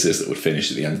statuses that would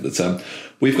finish at the end of the turn.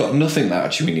 We've got nothing that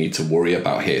actually we need to worry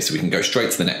about here, so we can go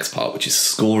straight to the next part, which is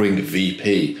scoring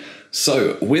VP.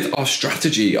 So with our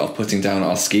strategy of putting down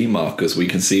our scheme markers, we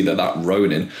can see that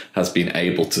Ronin has been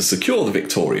able to secure the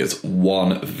Victoria's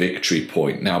 1 victory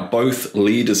point. Now, both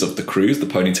leaders of the crews, the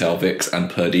Ponytail Vix and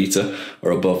Perdita,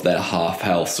 are above their half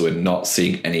health, so we're not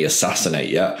seeing any assassinate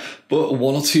yet. But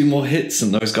 1 or 2 more hits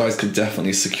and those guys could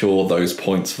definitely secure those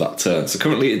points for that turn. So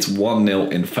currently it's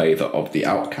 1-0 in favour of the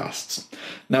Outcasts.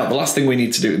 Now, the last thing we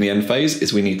need to do in the end phase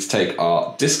is we need to take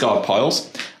our discard piles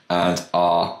and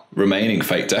our remaining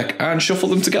fate deck and shuffle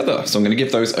them together. So I'm going to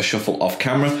give those a shuffle off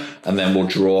camera, and then we'll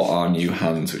draw our new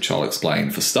hands, which I'll explain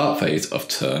for start phase of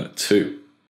turn 2.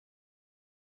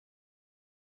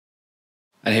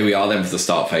 And here we are then for the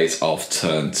start phase of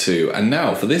turn 2. And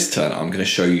now for this turn, I'm going to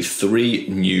show you 3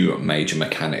 new major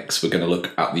mechanics. We're going to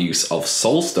look at the use of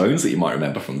soul stones that you might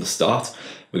remember from the start.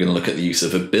 We're going to look at the use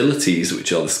of abilities,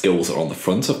 which are the skills that are on the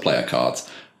front of player cards.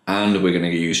 And we're going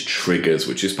to use triggers,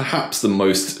 which is perhaps the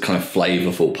most kind of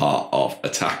flavourful part of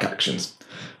attack actions.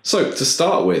 So to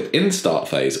start with, in start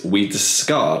phase, we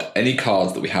discard any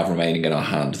cards that we have remaining in our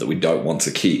hand that we don't want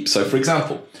to keep. So for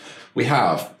example, we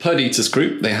have Perdita's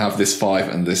crew, they have this 5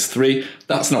 and this 3.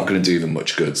 That's not going to do them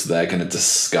much good, so they're going to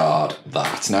discard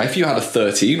that. Now, if you had a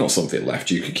 13 or something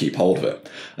left, you could keep hold of it.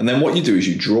 And then what you do is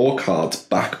you draw cards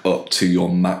back up to your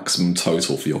maximum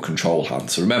total for your control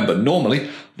hand. So remember, normally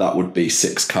that would be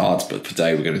 6 cards, but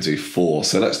today we're going to do 4.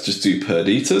 So let's just do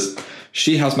Perdita's.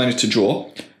 She has managed to draw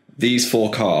these 4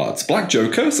 cards. Black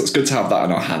Joker, so it's good to have that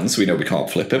in our hands so we know we can't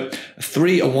flip it. A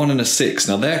 3, a 1 and a 6.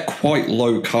 Now they're quite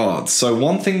low cards. So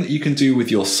one thing that you can do with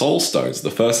your soul stones,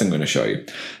 the first thing I'm going to show you,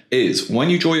 is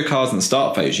when you draw your cards in the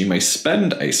start phase, you may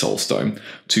spend a soul stone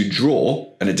to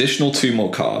draw an additional 2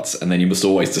 more cards, and then you must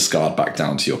always discard back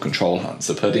down to your control hand.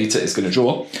 So Perdita is going to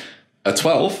draw a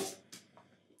 12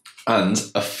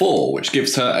 and a 4, which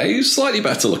gives her a slightly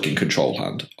better looking control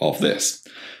hand of this.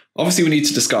 Obviously, we need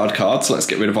to discard cards, so let's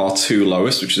get rid of our 2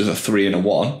 lowest, which is a 3 and a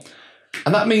 1.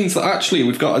 And that means that actually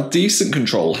we've got a decent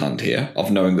control hand here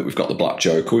of knowing that we've got the Black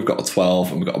Joker, we've got a 12,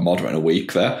 and we've got a moderate and a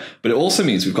weak there. But it also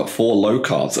means we've got 4 low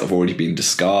cards that have already been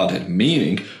discarded,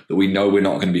 meaning that we know we're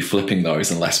not going to be flipping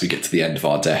those unless we get to the end of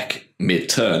our deck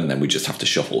mid-turn, and then we just have to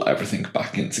shuffle everything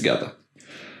back in together.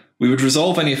 We would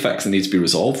resolve any effects that need to be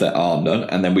resolved, there are none,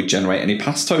 and then we generate any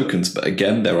pass tokens, but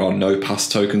again, there are no pass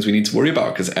tokens we need to worry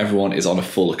about because everyone is on a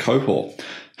full cohort.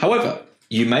 However,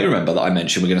 you may remember that I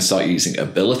mentioned we're going to start using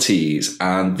abilities,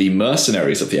 and the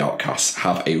mercenaries of the Outcasts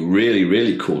have a really,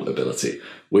 really cool ability,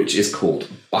 which is called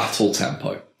Battle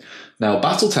Tempo. Now,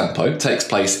 battle tempo takes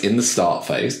place in the start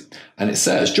phase, and it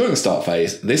says during the start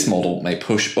phase, this model may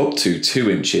push up to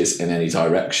 2 inches in any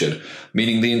direction,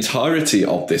 meaning the entirety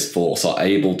of this force are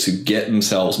able to get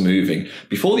themselves moving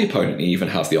before the opponent even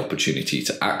has the opportunity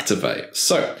to activate.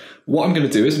 So, what I'm going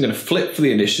to do is I'm going to flip for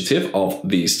the initiative of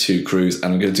these 2 crews,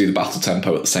 and I'm going to do the battle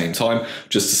tempo at the same time,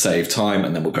 just to save time,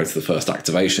 and then we'll go to the first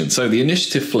activation. So the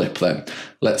initiative flip then.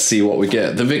 Let's see what we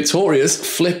get. The Victorias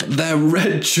flip their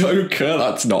red joker.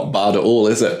 That's not bad at all,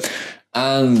 is it?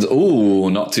 And, ooh,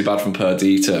 not too bad from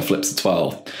Perdita, flips a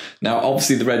 12. Now,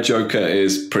 obviously the red joker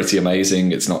is pretty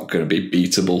amazing. It's not going to be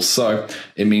beatable. So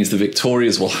it means the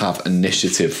Victorias will have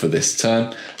initiative for this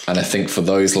turn. And I think for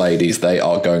those ladies, they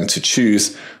are going to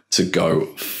choose to go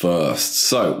first.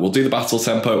 So we'll do the battle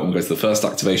tempo and we'll go to the first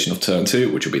activation of turn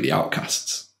 2, which will be the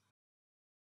outcasts.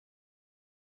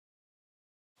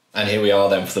 And here we are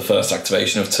then for the first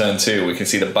activation of turn 2. We can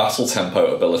see the battle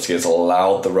tempo ability has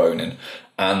allowed the Ronin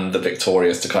and the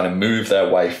Victorias to kind of move their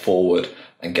way forward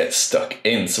and get stuck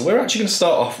in. So we're actually going to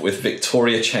start off with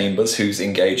Victoria Chambers, who's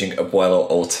engaging Abuela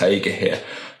Ortega here.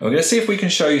 And we're going to see if we can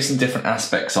show you some different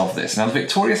aspects of this. Now, the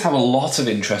Victorias have a lot of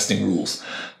interesting rules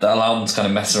that allow them to kind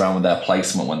of mess around with their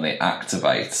placement when they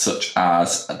activate, such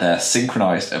as their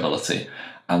synchronized ability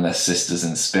and their Sisters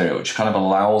in Spirit, which kind of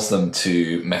allows them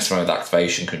to mess around with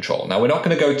activation control. Now, we're not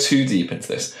going to go too deep into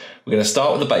this. We're going to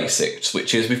start with the basics,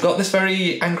 which is we've got this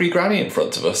very angry granny in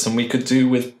front of us, and we could do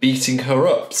with beating her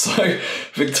up. So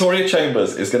Victoria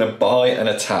Chambers is going to buy an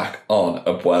attack on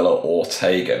Abuela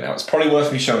Ortega. Now, it's probably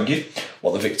worth me showing you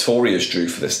what the Victorias drew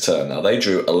for this turn. Now, they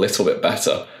drew a little bit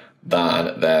better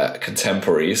than their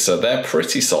contemporaries, so they're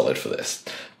pretty solid for this.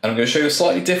 And I'm going to show you a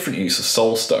slightly different use of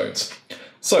Soul Stones.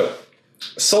 So,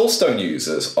 Soulstone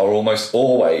users are almost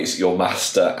always your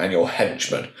master and your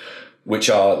henchman,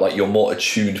 which are like your more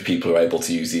attuned people who are able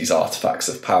to use these artifacts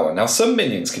of power. Now, some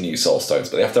minions can use Soulstones,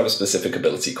 but they have to have a specific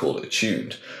ability called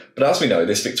attuned. But as we know,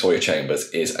 this Victoria Chambers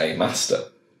is a master.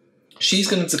 She's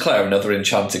going to declare another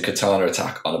enchanted katana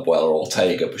attack on Abuela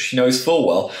Ortega, but she knows full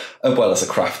well Abuela's a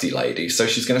crafty lady, so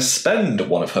she's going to spend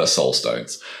one of her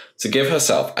Soulstones to give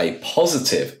herself a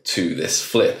positive to this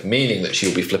flip, meaning that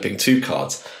she'll be flipping 2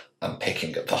 cards and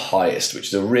picking up the highest, which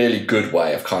is a really good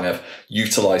way of kind of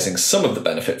utilising some of the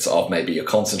benefits of maybe a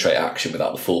concentrate action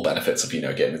without the full benefits of,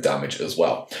 getting the damage as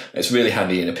well. It's really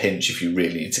handy in a pinch if you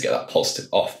really need to get that positive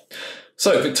off.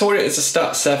 So Victoria is a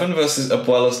stat 7 versus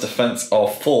Abuela's defence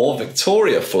of 4.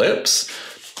 Victoria flips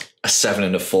a 7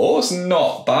 and a 4. It's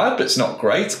not bad, but it's not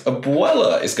great.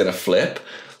 Abuela is going to flip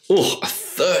a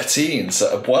 13.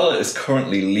 So Abuela is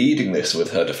currently leading this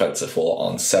with her defense of 4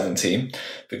 on 17.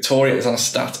 Victoria is on a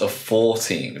stat of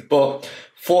 14. But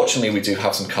fortunately, we do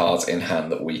have some cards in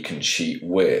hand that we can cheat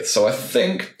with. So I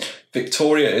think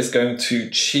Victoria is going to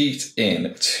cheat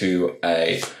in to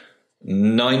a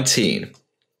 19.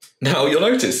 Now, you'll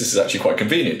notice this is actually quite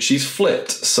convenient. She's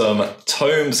flipped some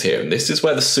tomes here, and this is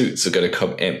where the suits are going to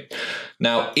come in.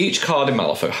 Now, each card in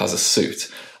Malifaux has a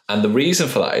suit. And the reason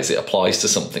for that is it applies to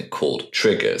something called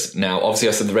triggers. Now, obviously,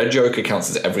 I said the red joker counts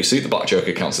as every suit, the black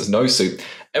joker counts as no suit.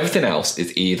 Everything else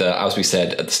is either, as we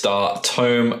said at the start, a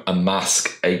tome, a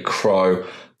mask, a crow,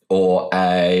 or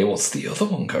a... what's the other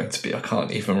one going to be? I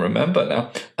can't even remember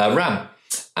now. A ram.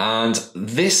 And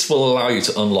this will allow you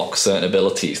to unlock certain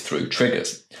abilities through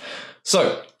triggers.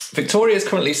 So, Victoria is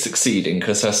currently succeeding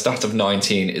because her stat of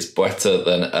 19 is better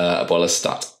than Abuela's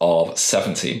stat of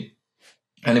 17.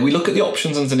 And if we look at the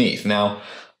options underneath, now,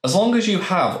 as long as you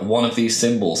have one of these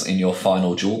symbols in your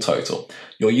final duel total,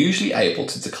 you're usually able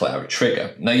to declare a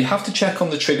trigger. Now, you have to check on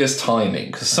the trigger's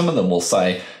timing, because some of them will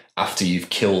say after you've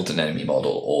killed an enemy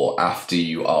model or after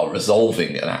you are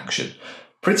resolving an action.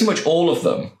 Pretty much all of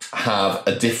them have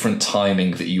a different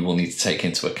timing that you will need to take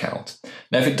into account.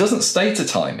 Now, if it doesn't state a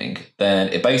timing, then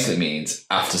it basically means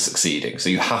after succeeding. So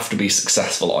you have to be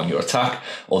successful on your attack,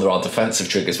 or there are defensive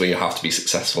triggers where you have to be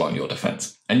successful on your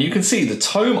defense. And you can see the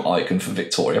tome icon for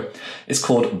Victoria is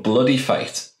called Bloody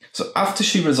Fate. So after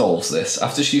she resolves this,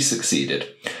 after she's succeeded,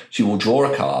 she will draw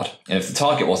a card, and if the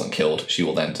target wasn't killed, she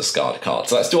will then discard a card.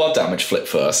 So let's do our damage flip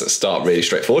first. Let's start really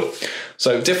straightforward.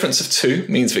 So difference of 2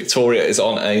 means Victoria is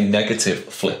on a negative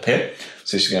flip here.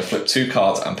 So she's going to flip 2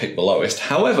 cards and pick the lowest.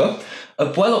 However,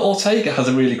 Abuela Ortega has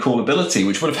a really cool ability,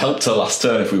 which would have helped her last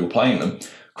turn if we were playing them,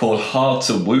 called Hard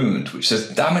to Wound, which says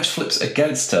damage flips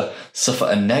against her suffer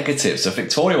a negative. So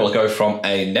Victoria will go from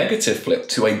a negative flip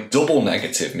to a double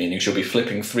negative, meaning she'll be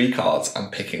flipping 3 cards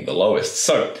and picking the lowest.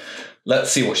 So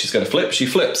let's see what she's going to flip. She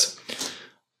flips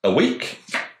a weak,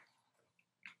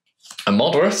 a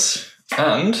moderate,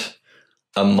 and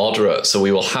a moderate. So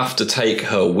we will have to take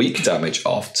her weak damage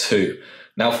off 2.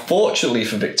 Now, fortunately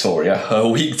for Victoria, her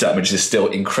weak damage is still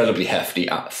incredibly hefty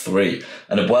at 3,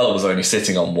 and Abuela was only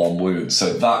sitting on 1 wound,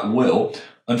 so that will,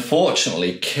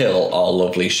 unfortunately, kill our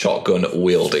lovely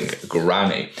shotgun-wielding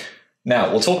granny. Now,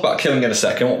 we'll talk about killing in a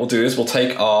second. What we'll do is we'll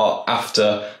take our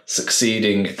after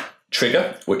succeeding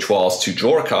trigger, which was to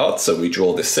draw a card, so we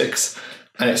draw this 6,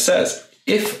 and it says,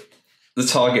 if the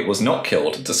target was not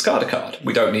killed, discard a card.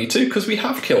 We don't need to, because we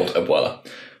have killed Abuela.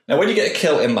 Now, when you get a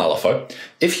kill in Malifaux,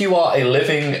 if you are a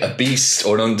living, a beast,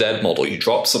 or an undead model, you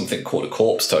drop something called a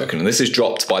corpse token, and this is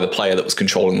dropped by the player that was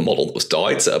controlling the model that was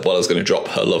died, so Abuela's going to drop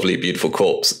her lovely, beautiful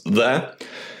corpse there.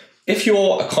 If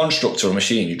you're a construct or a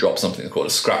machine, you drop something called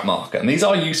a scrap marker, and these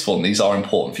are useful and these are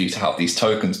important for you to have these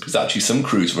tokens, because actually some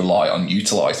crews rely on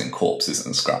utilising corpses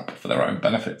and scrap for their own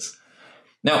benefits.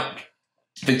 Now,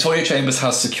 Victoria Chambers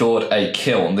has secured a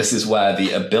kill, and this is where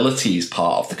the abilities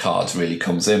part of the cards really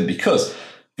comes in, because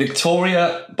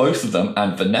Victoria, both of them,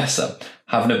 and Vanessa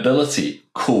have an ability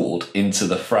called Into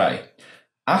the Fray.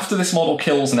 After this model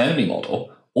kills an enemy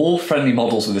model, all friendly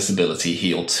models with this ability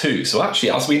heal 2. So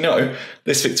actually, as we know,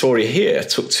 this Victoria here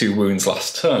took 2 wounds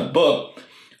last turn, but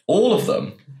all of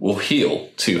them will heal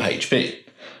 2 HP.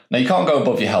 Now, you can't go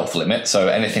above your health limit, so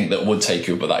anything that would take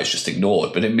you above that is just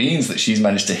ignored, but it means that she's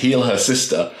managed to heal her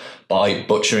sister by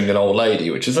butchering an old lady,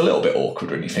 which is a little bit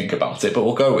awkward when you think about it, but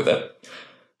we'll go with it.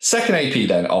 Second AP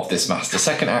then of this master,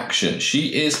 second action,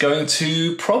 she is going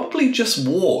to probably just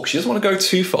walk. She doesn't want to go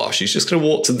too far. She's just going to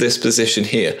walk to this position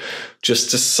here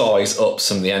just to size up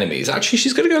some of the enemies. Actually,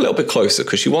 she's going to go a little bit closer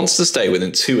because she wants to stay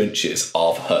within 2 inches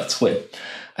of her twin.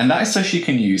 And that is so she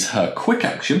can use her quick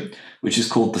action, which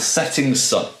is called the Setting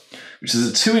Sun, which is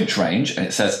a 2-inch range, and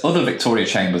it says other Victoria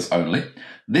Chambers only.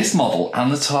 This model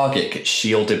and the target get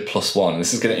shielded +1.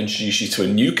 This is going to introduce you to a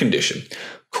new condition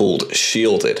called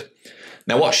Shielded.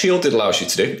 Now, what Shielded allows you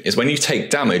to do is when you take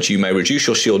damage, you may reduce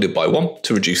your Shielded by 1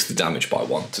 to reduce the damage by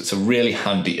 1. So it's a really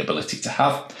handy ability to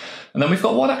have. And then we've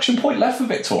got 1 action point left for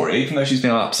Victoria, even though she's been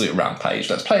on an absolute rampage.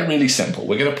 Let's play it really simple.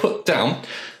 We're going to put down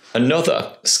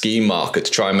another scheme marker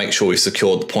to try and make sure we've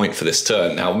secured the point for this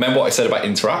turn. Now, remember what I said about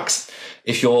interacts?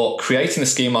 If you're creating a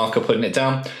scheme marker, putting it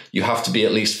down, you have to be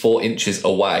at least 4 inches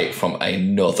away from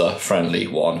another friendly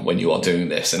one when you are doing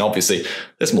this. And obviously,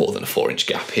 there's more than a 4-inch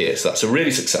gap here. So that's a really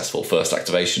successful first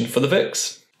activation for the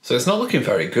Vics. So it's not looking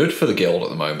very good for the guild at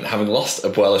the moment. Having lost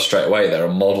Abuela straight away, they're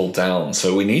a model down.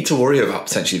 So we need to worry about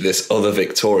potentially this other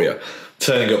Victoria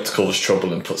turning up to cause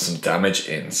trouble and put some damage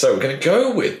in. So we're going to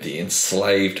go with the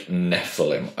Enslaved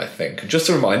Nephilim, I think. And just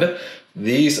a reminder,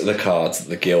 these are the cards that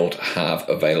the guild have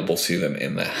available to them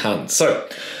in their hand. So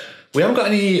we haven't got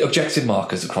any objective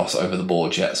markers across over the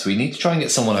board yet, so we need to try and get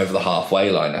someone over the halfway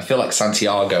line. I feel like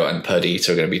Santiago and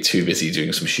Perdita are going to be too busy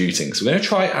doing some shooting, so we're going to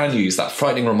try and use that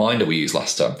frightening reminder we used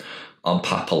last time on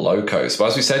Papa Loco. So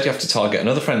as we said, you have to target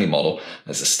another friendly model.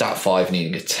 There's a stat 5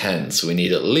 needing a 10, so we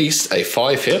need at least a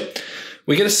 5 here.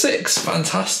 We get a 6,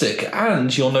 fantastic,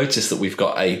 and you'll notice that we've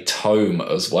got a tome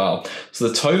as well. So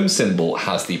the tome symbol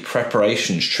has the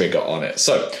preparations trigger on it.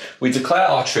 So we declare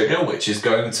our trigger, which is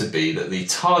going to be that the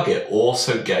target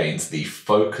also gains the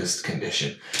focused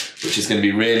condition, which is going to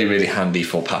be really, really handy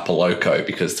for Papa Loco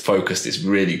because focused is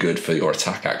really good for your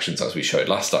attack actions as we showed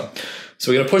last time.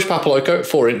 So we're going to push Papa Loco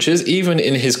 4 inches. Even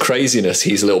in his craziness,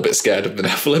 he's a little bit scared of the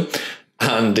Nephilim.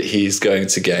 And he's going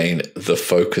to gain the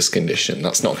focus condition.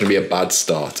 That's not going to be a bad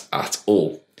start at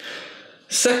all.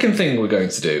 Second thing we're going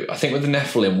to do, I think with the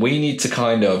Nephilim, we need to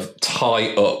kind of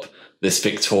tie up this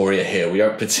Victoria here. We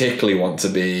don't particularly want to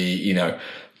be,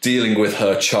 dealing with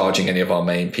her charging any of our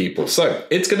main people. So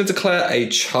it's going to declare a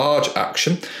charge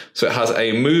action. So it has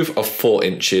a move of 4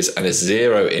 inches and a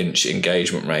 0-inch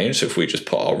engagement range. So if we just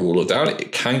put our ruler down,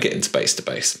 it can get into base to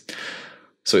base.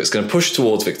 So it's going to push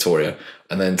towards Victoria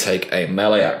and then take a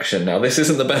melee action. Now, this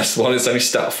isn't the best one. It's only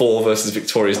stat 4 versus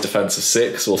Victoria's defense of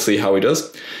 6. We'll see how he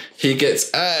does. He gets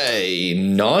a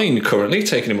 9 currently,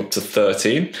 taking him up to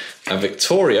 13. And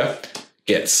Victoria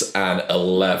gets an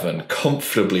 11,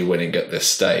 comfortably winning at this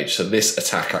stage. So this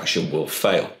attack action will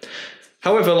fail.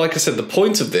 However, like I said, the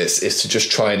point of this is to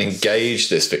just try and engage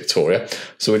this Victoria.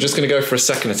 So we're just going to go for a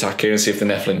second attack here and see if the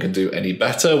Nephilim can do any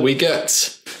better. We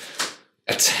get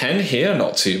a 10 here,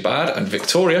 not too bad. And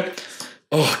Victoria,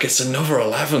 gets another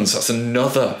 11. So that's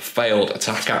another failed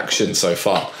attack action so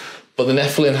far. But the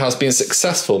Nephilim has been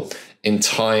successful in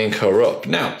tying her up.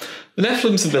 Now, the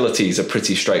Nephilim's abilities are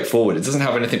pretty straightforward. It doesn't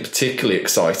have anything particularly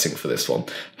exciting for this one.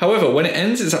 However, when it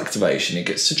ends its activation, it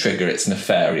gets to trigger its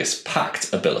Nefarious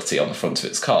Pact ability on the front of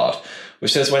its card,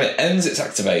 which says when it ends its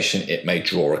activation, it may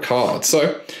draw a card.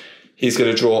 So he's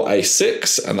going to draw a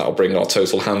 6, and that'll bring our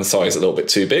total hand size a little bit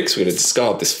too big. So we're going to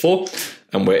discard this 4,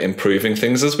 and we're improving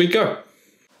things as we go.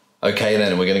 Okay,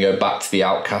 then we're going to go back to the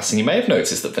Outcast, and you may have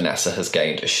noticed that Vanessa has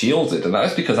gained a Shielded, and that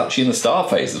is because actually in the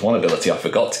start phase there's one ability I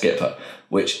forgot to give her,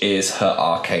 which is her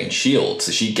Arcane Shield.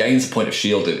 So she gains a point of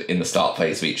Shielded in the start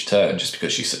phase of each turn just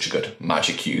because she's such a good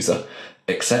magic user,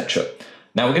 etc.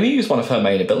 Now we're going to use one of her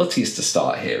main abilities to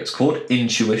start here. It's called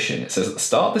Intuition. It says at the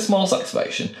start of this model's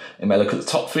activation, it may look at the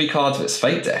top 3 cards of its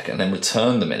fate deck and then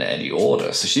return them in any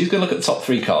order. So she's going to look at the top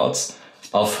 3 cards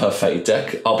of her fate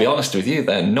deck. I'll be honest with you,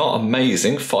 they're not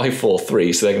amazing. 5, 4,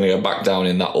 3, so they're going to go back down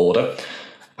in that order.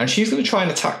 And she's going to try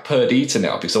and attack Perdita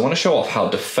now because I want to show off how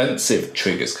defensive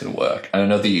triggers can work and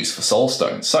another use for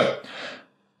Soulstone. So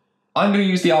I'm going to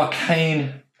use the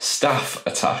Arcane Staff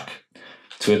attack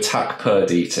to attack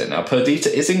Perdita. Now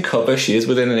Perdita is in cover, she is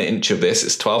within an inch of this,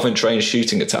 it's 12-inch range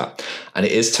shooting attack, and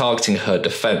it is targeting her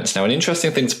defense. Now an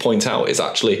interesting thing to point out is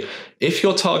actually, if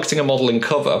you're targeting a model in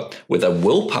cover with a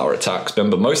willpower attack,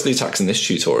 remember most of the attacks in this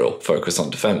tutorial focus on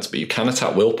defense, but you can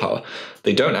attack willpower,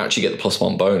 they don't actually get the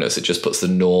 +1 bonus, it just puts the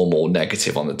normal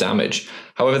negative on the damage.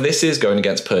 However, this is going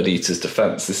against Perdita's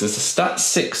defense. This is a stat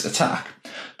 6 attack,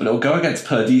 but it'll go against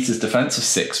Perdita's defense of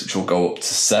 6, which will go up to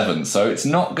 7. So it's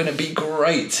not going to be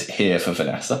great here for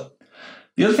Vanessa.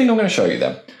 The other thing I'm going to show you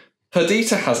then,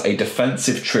 Perdita has a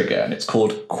defensive trigger and it's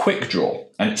called Quick Draw.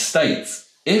 And it states,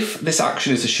 if this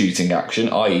action is a shooting action,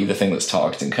 i.e. the thing that's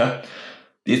targeting her,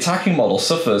 the attacking model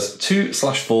suffers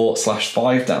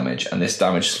 2/4/5 damage and this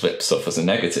damage slip suffers a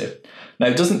negative. Now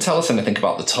it doesn't tell us anything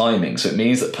about the timing, so it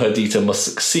means that Perdita must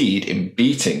succeed in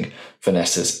beating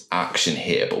Vanessa's action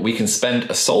here, but we can spend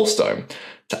a Soulstone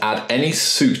to add any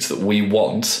suit that we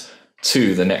want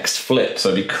to the next flip.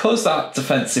 So because that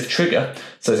defensive trigger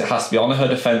says it has to be on her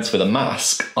defense with a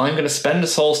mask, I'm going to spend a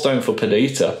Soulstone for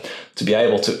Perdita to be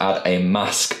able to add a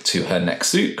mask to her next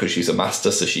suit because she's a master,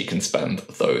 so she can spend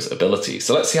those abilities.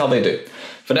 So let's see how they do.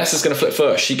 Vanessa's going to flip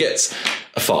first. She gets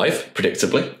a 5,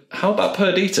 predictably. How about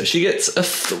Perdita? She gets a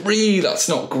 3. That's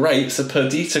not great. So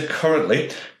Perdita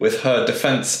currently, with her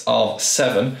defense of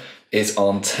 7, is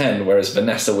on 10, whereas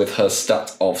Vanessa, with her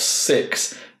stat of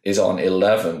 6, is on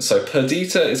 11. So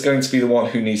Perdita is going to be the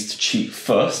one who needs to cheat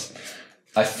first.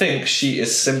 I think she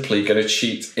is simply going to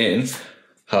cheat in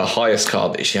her highest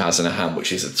card that she has in her hand,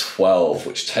 which is a 12,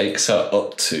 which takes her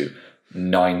up to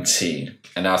 19.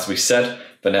 And as we said,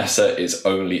 Vanessa is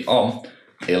only on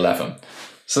 11.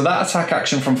 So that attack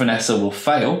action from Vanessa will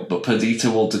fail, but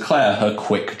Perdita will declare her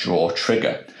Quick Draw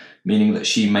trigger, meaning that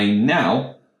she may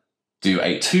now do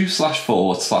a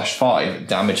 2/4/5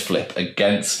 damage flip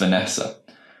against Vanessa.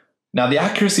 Now the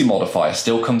accuracy modifier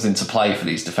still comes into play for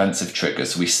these defensive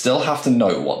triggers, so we still have to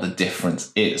know what the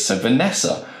difference is. So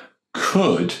Vanessa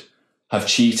could have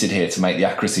cheated here to make the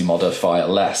accuracy modifier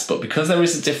less, but because there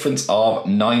is a difference of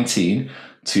 19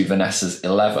 to Vanessa's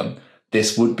 11,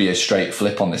 this would be a straight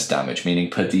flip on this damage, meaning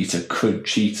Perdita could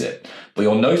cheat it. But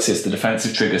you'll notice the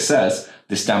defensive trigger says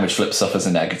this damage flip suffers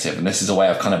a negative, and this is a way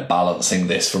of kind of balancing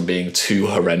this from being too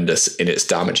horrendous in its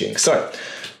damaging. So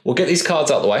we'll get these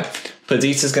cards out of the way.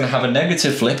 Perdita's going to have a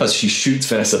negative flip as she shoots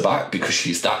Vanessa back because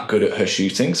she's that good at her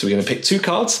shooting. So we're going to pick 2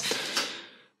 cards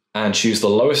and choose the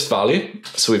lowest value.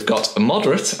 So we've got a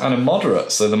moderate and a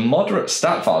moderate. So the moderate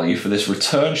stat value for this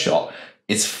return shot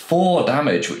is 4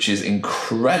 damage, which is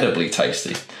incredibly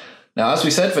tasty. Now, as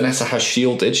we said, Vanessa has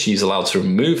shielded. She's allowed to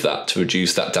remove that to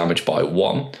reduce that damage by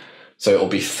 1. So it'll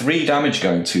be 3 damage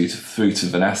going through to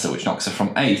Vanessa, which knocks her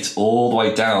from 8 all the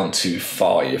way down to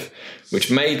 5,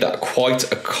 which made that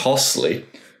quite a costly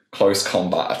close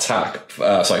combat attack,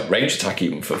 range attack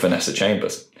even for Vanessa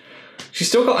Chambers. She's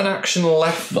still got an action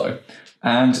left though,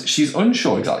 and she's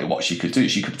unsure exactly what she could do.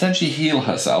 She could potentially heal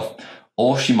herself,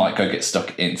 or she might go get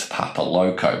stuck into Papa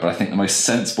Loco. But I think the most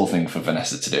sensible thing for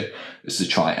Vanessa to do is to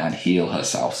try and heal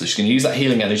herself. So she's going to use that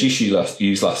healing energy she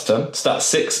used last turn. Stat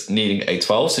 6, needing a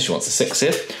 12, so she wants a 6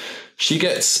 here. She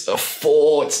gets a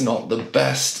 4, it's not the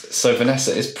best. So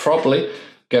Vanessa is probably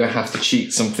going to have to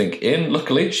cheat something in.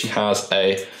 Luckily, she has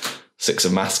a 6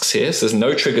 of masks here, so there's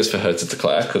no triggers for her to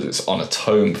declare because it's on a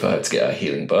tome for her to get a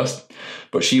healing burst.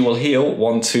 But she will heal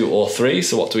 1, 2, or 3.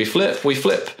 So what do we flip? We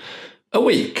flip a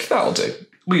weak. That'll do.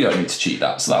 We don't need to cheat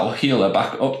that. So that will heal her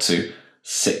back up to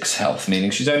 6 health,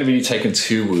 meaning she's only really taken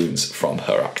 2 wounds from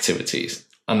her activities.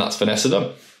 And that's Vanessa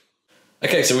done.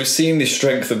 Okay, so we've seen the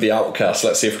strength of the Outcast.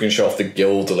 Let's see if we can show off the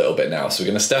guild a little bit now. So we're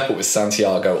going to step up with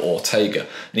Santiago Ortega,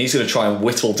 and he's going to try and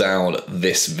whittle down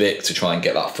this Vic to try and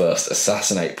get that first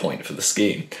assassinate point for the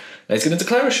scheme. Now he's going to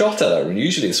declare a shot at her, and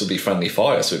usually this would be friendly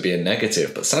fire, so it'd be a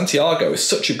negative, but Santiago is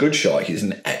such a good shot, he's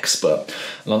an expert.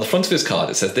 And on the front of his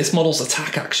card it says, this model's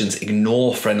attack actions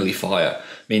ignore friendly fire,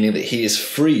 meaning that he is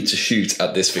free to shoot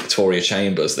at this Victoria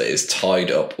Chambers that is tied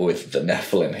up with the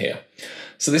Nephilim here.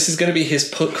 So this is going to be his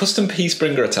custom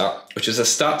Peacebringer attack, which is a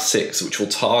stat 6, which will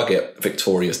target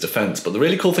Victoria's defense. But the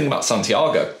really cool thing about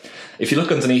Santiago, if you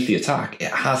look underneath the attack, it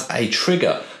has a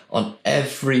trigger on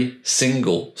every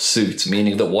single suit,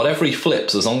 meaning that whatever he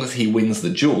flips, as long as he wins the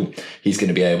duel, he's going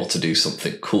to be able to do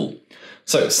something cool.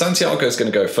 So Santiago is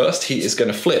going to go first. He is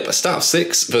going to flip a stat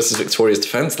 6 versus Victoria's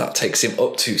defense. That takes him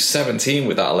up to 17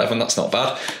 with that 11. That's not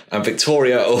bad. And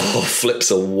Victoria, flips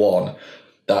a 1.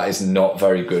 That is not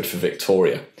very good for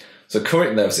Victoria. So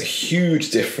currently there's a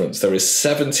huge difference. There is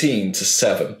 17 to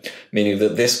 7, meaning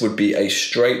that this would be a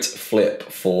straight flip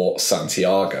for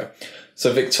Santiago.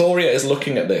 So Victoria is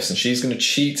looking at this and she's going to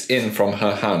cheat in from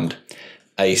her hand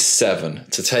a 7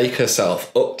 to take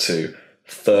herself up to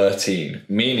 13,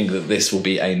 meaning that this will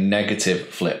be a negative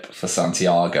flip for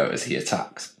Santiago as he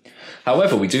attacks.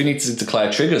 However, we do need to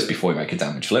declare triggers before we make a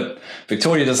damage flip.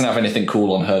 Victoria doesn't have anything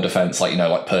cool on her defense like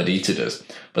Perdita does,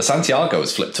 but Santiago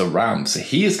has flipped a ram, so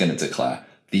he is going to declare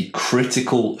the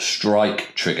critical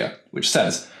strike trigger, which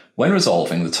says, when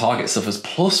resolving, the target suffers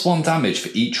 +1 damage for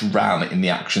each ram in the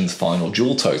action's final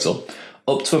duel total,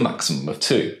 up to a maximum of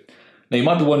 2. Now you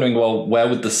might be wondering, well, where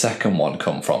would the second one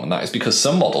come from? And that is because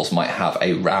some models might have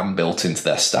a ram built into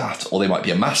their stat, or they might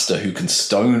be a master who can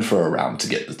stone for a ram to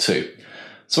get the 2.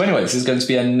 So anyway, this is going to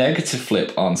be a negative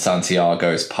flip on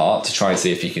Santiago's part to try and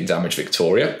see if he can damage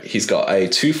Victoria. He's got a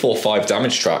 2-4-5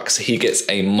 damage track, so he gets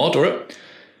a moderate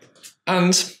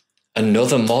and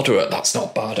another moderate. That's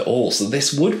not bad at all. So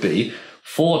this would be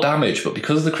 4 damage, but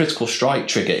because of the critical strike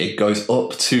trigger, it goes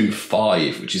up to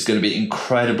 5, which is going to be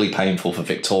incredibly painful for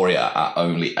Victoria at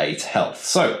only 8 health.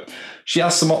 So she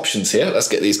has some options here. Let's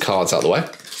get these cards out of the way.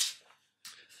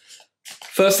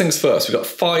 First things first, we've got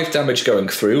 5 damage going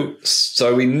through,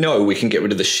 so we know we can get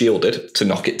rid of the shielded to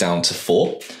knock it down to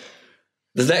 4.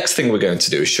 The next thing we're going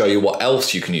to do is show you what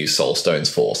else you can use Soul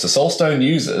Stones for. So Soul Stone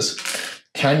users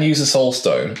can use a Soul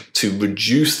Stone to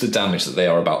reduce the damage that they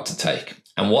are about to take.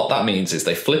 And what that means is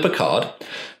they flip a card,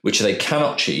 which they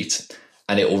cannot cheat,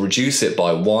 and it will reduce it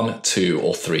by 1, 2,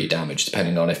 or 3 damage,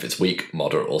 depending on if it's weak,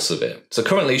 moderate, or severe. So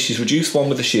currently she's reduced 1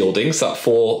 with the shielding, so that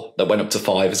 4 that went up to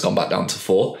 5 has gone back down to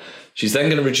 4. She's then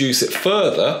going to reduce it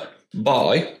further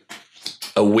by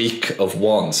a weak of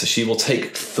 1. So she will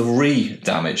take 3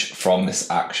 damage from this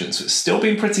action. So it's still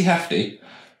been pretty hefty,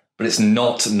 but it's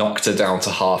not knocked her down to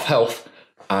half health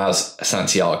as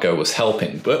Santiago was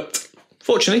helping. But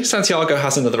fortunately, Santiago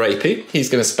has another AP. He's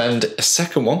going to spend a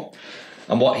second one.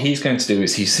 And what he's going to do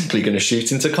is he's simply going to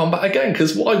shoot into combat again,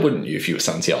 because why wouldn't you if you were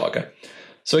Santiago?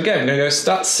 So again, we're going to go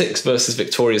stat 6 versus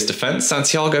Victoria's defense.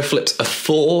 Santiago flips a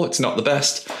 4. It's not the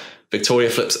best. Victoria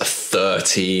flips a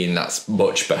 13, that's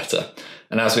much better.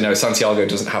 And as we know, Santiago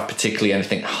doesn't have particularly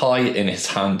anything high in his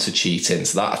hand to cheat in,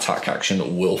 so that attack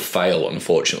action will fail,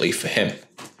 unfortunately, for him.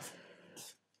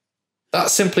 That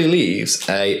simply leaves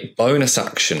a bonus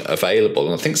action available,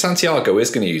 and I think Santiago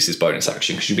is going to use his bonus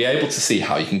action because you'll be able to see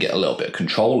how you can get a little bit of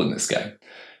control in this game.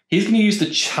 He's going to use the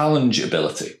challenge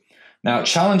ability. Now,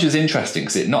 challenge is interesting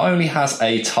because it not only has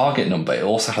a target number, it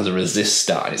also has a resist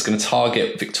stat, and it's going to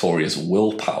target Victoria's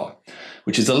willpower,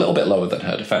 which is a little bit lower than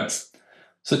her defense.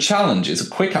 So challenge is a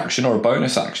quick action or a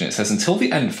bonus action. It says until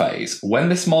the end phase, when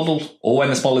this model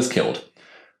is killed,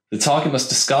 the target must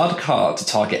discard a card to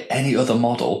target any other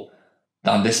model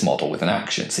than this model with an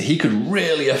action. So he could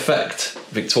really affect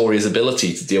Victoria's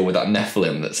ability to deal with that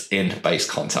Nephilim that's in base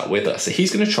contact with her. So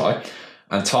he's going to try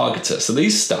and target her. So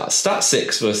these stats, stat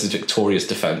 6 versus Victoria's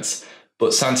defense,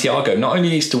 but Santiago not only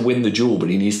needs to win the duel, but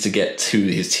he needs to get to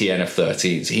his TN of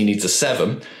 13. So he needs a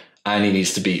 7 and he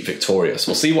needs to beat Victoria.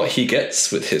 So we'll see what he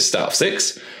gets with his stat of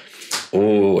 6.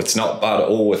 Oh, it's not bad at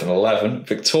all with an 11.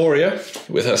 Victoria,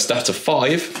 with her stat of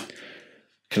 5,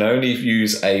 can only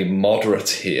use a moderate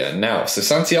here. Now, so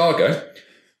Santiago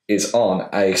is on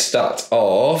a stat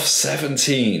of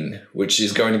 17, which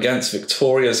is going against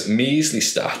Victoria's measly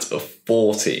stat of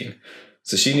 14.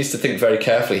 So she needs to think very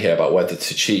carefully here about whether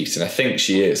to cheat, and I think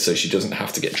she is, so she doesn't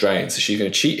have to get drained. So she's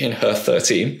going to cheat in her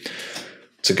 13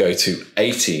 to go to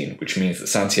 18, which means that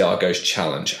Santiago's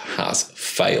challenge has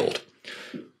failed.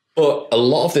 But a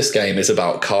lot of this game is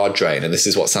about card drain, and this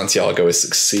is what Santiago is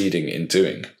succeeding in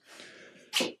doing.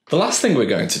 The last thing we're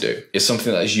going to do is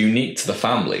something that is unique to the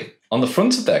family. On the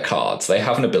front of their cards, they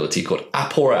have an ability called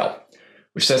Aporel,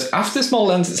 which says after this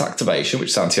model ends its activation,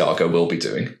 which Santiago will be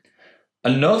doing,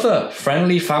 another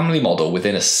friendly family model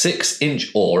within a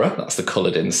 6-inch aura, that's the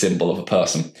coloured in symbol of a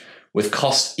person, with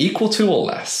cost equal to or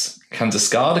less, can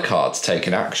discard a card to take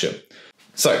an action.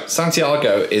 So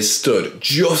Santiago is stood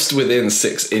just within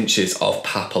 6 inches of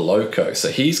Papaloco. So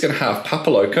he's going to have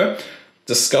Papaloco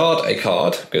discard a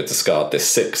card. I'm going to discard this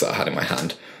 6 that I had in my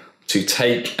hand to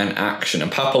take an action.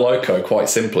 And Papaloco, quite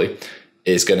simply,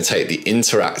 is going to take the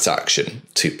interact action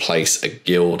to place a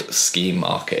guild scheme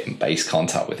marker in base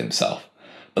contact with himself.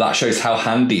 But that shows how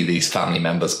handy these family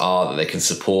members are, that they can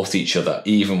support each other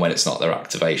even when it's not their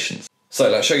activations. So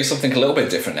let's show you something a little bit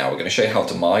different now. We're going to show you how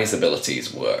demise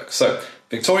abilities work. So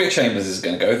Victoria Chambers is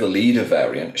going to go the leader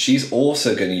variant. She's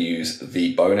also going to use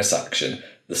the bonus action,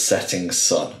 the setting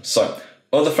sun. So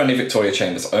other friendly Victoria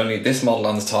Chambers only, this model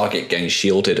and the target gains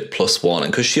shielded +1.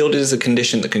 And because shielded is a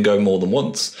condition that can go more than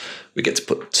once, we get to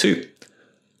put 2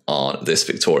 on this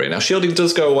Victoria. Now shielding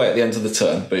does go away at the end of the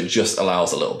turn, but it just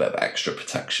allows a little bit of extra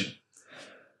protection.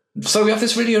 So we have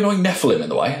this really annoying Nephilim in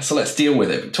the way, so let's deal with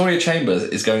it. Victoria Chambers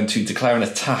is going to declare an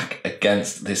attack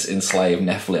against this enslaved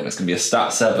Nephilim. It's going to be a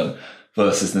stat 7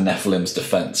 versus the Nephilim's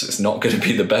defense. So it's not going to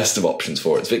be the best of options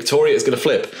for it. Victoria is going to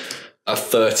flip a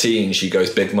 13. She goes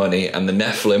big money, and the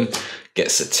Nephilim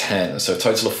gets a 10. So a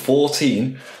total of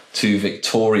 14 to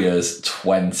Victoria's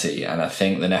 20. And I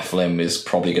think the Nephilim is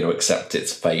probably going to accept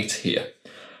its fate here.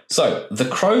 So the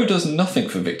Crow does nothing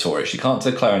for Victoria. She can't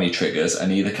declare any triggers,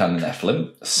 and neither can the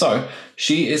Nephilim. So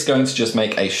she is going to just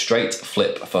make a straight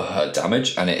flip for her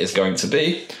damage, and it is going to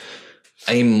be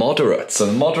a moderate. So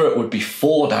the moderate would be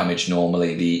 4 damage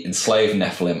normally. The enslaved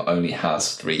Nephilim only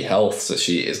has 3 health, so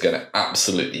she is going to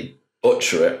absolutely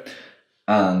butcher it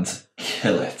and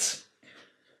kill it.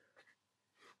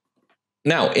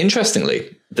 Now,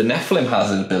 interestingly, the Nephilim has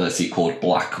an ability called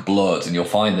Black Blood, and you'll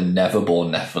find the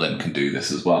Neverborn Nephilim can do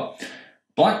this as well.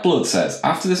 Black Blood says,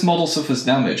 after this model suffers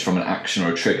damage from an action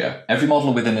or a trigger, every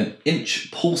model within an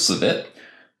inch pulse of it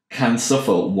can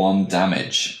suffer 1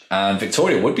 damage. And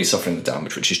Victoria would be suffering the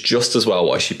damage, which is just as well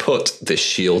why she put this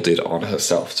shielded on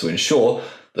herself, to ensure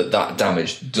that that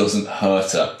damage doesn't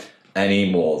hurt her any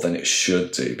more than it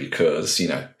should do, because, you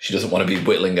know, she doesn't want to be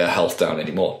whittling her health down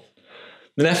anymore.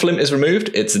 The Nephilim is removed.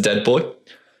 It's a dead boy.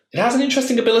 It has an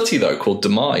interesting ability, though, called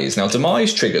Demise. Now,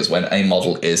 Demise triggers when a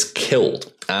model is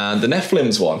killed. And the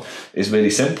Nephilim's one is really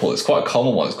simple. It's quite a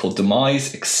common one. It's called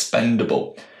Demise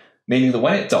Expendable, meaning that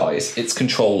when it dies, its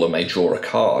controller may draw a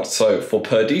card. So for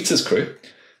Perdita's crew,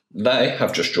 they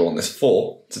have just drawn this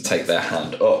 4 to take their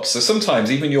hand up. So sometimes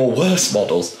even your worst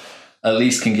models at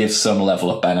least can give some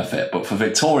level of benefit. But for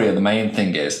Victoria, the main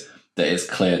thing is that it's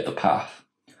cleared the path.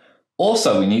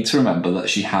 Also, we need to remember that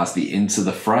she has the Into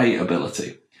the Fray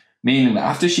ability, meaning that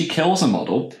after she kills a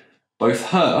model, both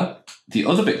her, the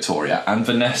other Victoria, and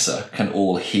Vanessa can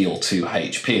all heal 2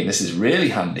 HP. And this is really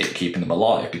handy at keeping them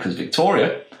alive, because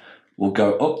Victoria will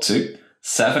go up to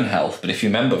 7 health. But if you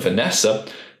remember, Vanessa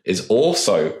is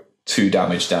also 2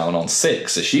 damage down on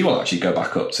 6, so she will actually go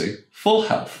back up to full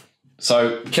health.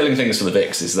 So killing things for the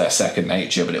Vics is their second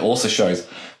nature, but it also shows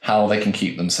how they can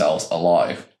keep themselves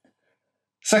alive.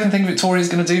 Second thing Victoria is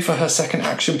going to do for her second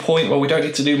action point, well, we don't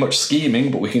need to do much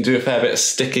scheming, but we can do a fair bit of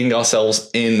sticking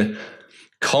ourselves in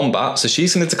combat. So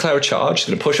she's going to declare a charge, she's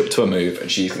going to push up to a move,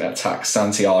 and she's going to attack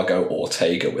Santiago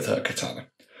Ortega with her katana.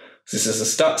 So this is a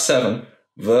stat 7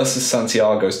 versus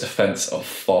Santiago's defense of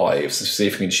 5. So see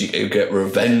if she can get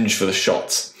revenge for the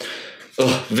shots.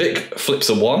 Vic flips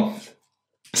a 1.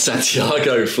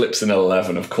 Santiago flips an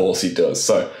 11, of course he does.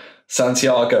 So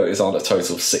Santiago is on a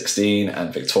total of 16,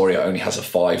 and Victoria only has a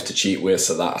 5 to cheat with,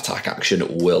 so that attack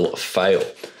action will fail.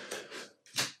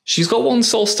 She's got 1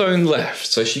 soulstone left,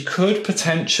 so she could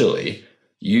potentially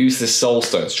use this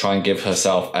soulstone to try and give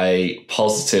herself a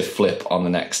positive flip on the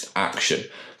next action.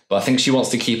 But I think she wants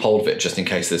to keep hold of it just in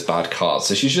case there's bad cards.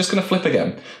 So she's just going to flip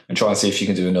again and try and see if she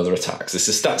can do another attack. So this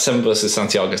is stat 7 versus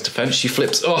Santiago's defense. She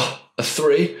flips a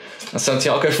 3, and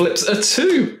Santiago flips a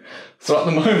 2. So at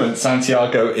the moment,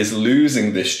 Santiago is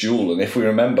losing this duel, and if we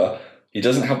remember, he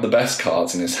doesn't have the best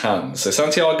cards in his hand. So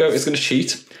Santiago is going to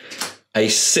cheat a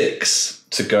 6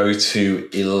 to go to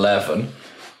 11,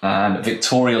 and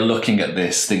Victoria, looking at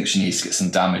this, thinks she needs to get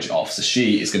some damage off, so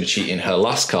she is going to cheat in her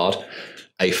last card,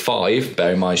 a 5,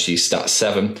 bear in mind she's stat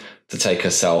 7, to take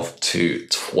herself to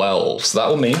 12. So that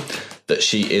will mean that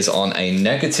she is on a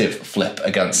negative flip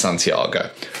against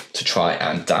Santiago to try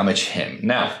and damage him.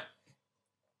 Now,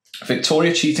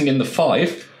 Victoria cheating in the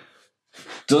 5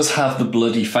 does have the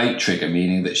Bloody Fate trigger,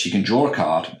 meaning that she can draw a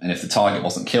card, and if the target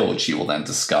wasn't killed, she will then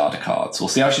discard a card. So we'll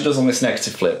see how she does on this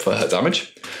negative flip for her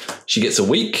damage. She gets a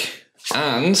weak,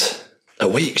 and a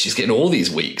weak. She's getting all these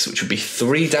weaks, which would be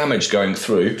 3 damage going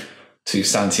through to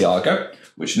Santiago,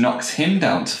 which knocks him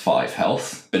down to 5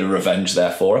 health. Bit of revenge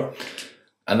there for her.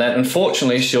 And then,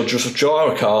 unfortunately, she'll just draw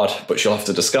a card, but she'll have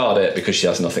to discard it because she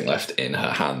has nothing left in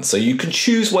her hand. So you can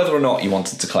choose whether or not you want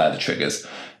to declare the triggers.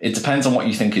 It depends on what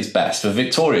you think is best. For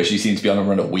Victoria, she seems to be on a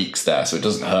run of weeks there, so it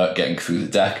doesn't hurt getting through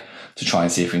the deck. to try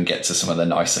and see if we can get to some of the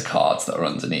nicer cards that are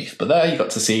underneath. But there you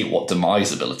got to see what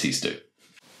Demise abilities do.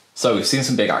 So we've seen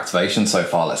some big activations so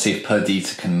far. Let's see if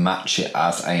Perdita can match it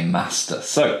as a master.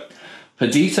 So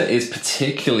Perdita is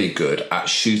particularly good at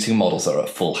shooting models that are at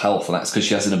full health, and that's because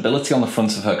she has an ability on the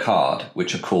front of her card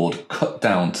which are called Cut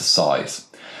Down to Size.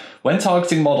 When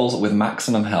targeting models with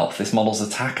maximum health, this model's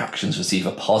attack actions receive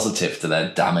a positive to their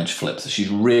damage flip, so she's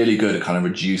really good at kind of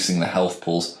reducing the health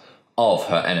pools of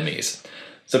her enemies.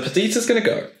 So Perdita's going to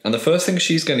go, and the first thing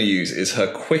she's going to use is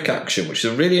her quick action, which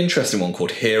is a really interesting one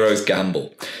called Hero's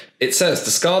Gamble. It says,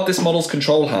 discard this model's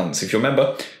control hands. If you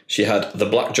remember, she had the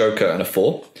Black Joker and a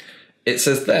 4. It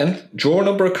says then, draw a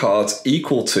number of cards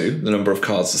equal to the number of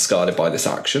cards discarded by this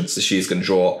action. So she's going to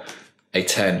draw a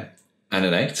 10 and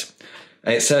an 8.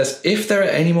 And it says, if there are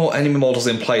any more enemy models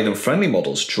in play than friendly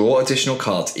models, draw additional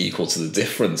cards equal to the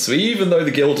difference. So even though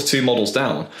the guild are 2 models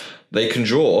down, they can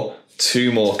draw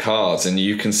 2 more cards. And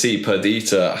you can see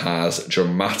Perdita has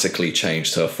dramatically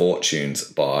changed her fortunes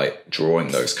by drawing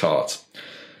those cards.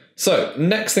 So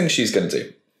next thing she's going to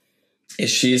do is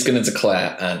she's going to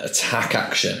declare an attack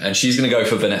action, and she's going to go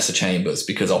for Vanessa Chambers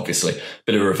because obviously a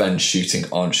bit of revenge shooting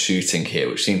on shooting here,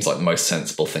 which seems like the most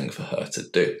sensible thing for her to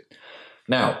do.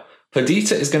 Now,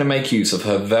 Perdita is going to make use of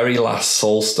her very last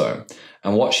Soul Stone,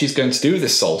 and what she's going to do with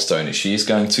this Soul Stone is she's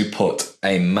going to put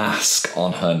a mask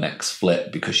on her next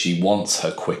flip because she wants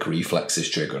her quick reflexes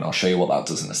trigger, and I'll show you what that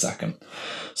does in a second.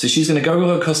 So she's going to go with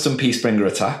her custom Peacebringer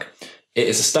attack. It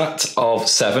is a stat of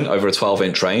 7 over a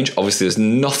 12-inch range. Obviously, there's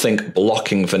nothing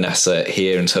blocking Vanessa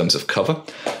here in terms of cover.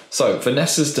 So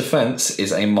Vanessa's defense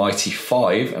is a mighty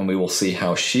 5, and we will see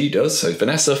how she does. So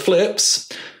Vanessa flips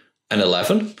an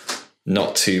 11.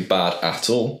 Not too bad at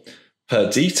all.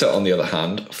 Perdita, on the other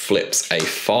hand, flips a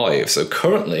 5. So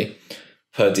currently,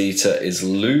 Perdita is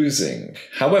losing.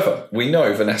 However, we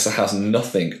know Vanessa has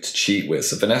nothing to cheat with.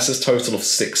 So Vanessa's total of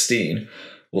 16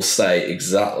 will say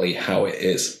exactly how it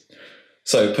is.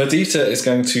 So Perdita is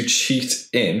going to cheat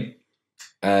in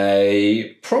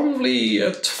probably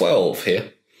a 12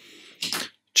 here,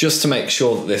 just to make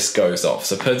sure that this goes off.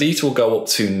 So Perdita will go up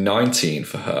to 19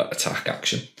 for her attack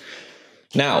action.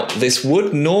 Now, this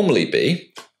would normally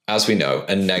be, as we know,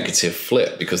 a negative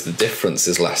flip because the difference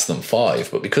is less than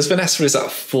 5. But because Vanessa is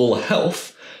at full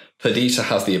health, Perdita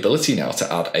has the ability now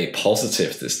to add a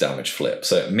positive to this damage flip.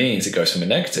 So it means it goes from a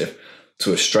negative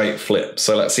to a straight flip.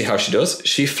 So let's see how she does.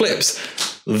 She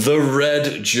flips the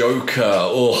Red Joker.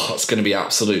 Oh, that's going to be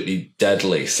absolutely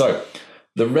deadly. So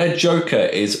the Red Joker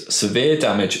is severe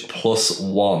damage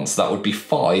 +1. So that would be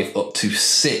 5 up to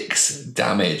 6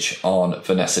 damage on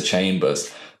Vanessa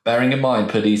Chambers. Bearing in mind,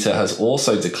 Perdita has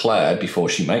also declared before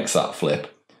she makes that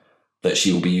flip that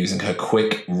she will be using her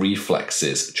quick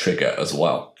reflexes trigger as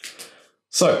well.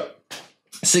 So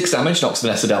 6 damage knocks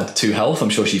Vanessa down to 2 health. I'm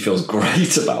sure she feels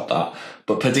great about that.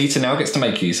 But Perdita now gets to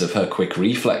make use of her quick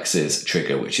reflexes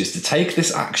trigger, which is to take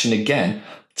this action again,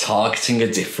 targeting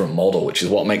a different model, which is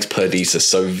what makes Perdita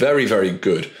so very, very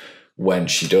good when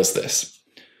she does this.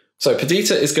 So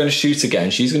Perdita is going to shoot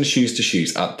again. She's going to choose to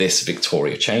shoot at this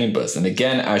Victoria Chambers. And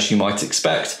again, as you might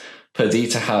expect,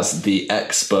 Perdita has the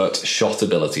expert shot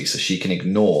ability, so she can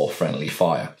ignore friendly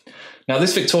fire. Now,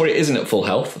 this Victoria isn't at full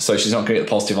health, so she's not going to get the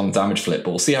positive on the damage flip, but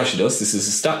we'll see how she does. This is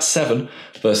a stat 7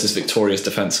 versus Victoria's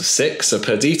defense of 6. So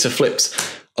Perdita flips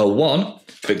a 1.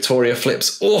 Victoria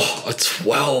flips, a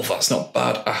 12. That's not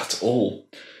bad at all.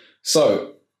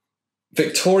 So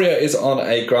Victoria is on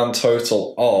a grand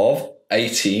total of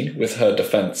 18 with her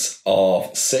defense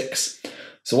of 6.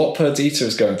 So what Perdita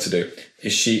is going to do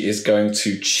is she is going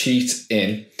to cheat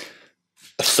in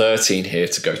a 13 here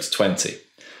to go to 20.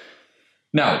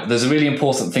 Now, there's a really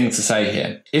important thing to say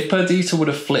here. If Perdita would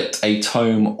have flipped a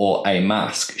tome or a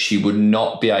mask, she would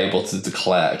not be able to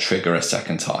declare a trigger a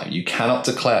second time. You cannot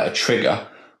declare a trigger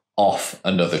off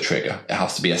another trigger. It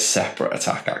has to be a separate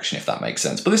attack action, if that makes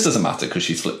sense. But this doesn't matter because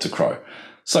she's flipped a crow.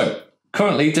 So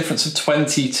currently, difference of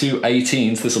 20 to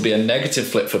 18. So this will be a negative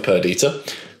flip for Perdita.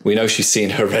 We know she's seen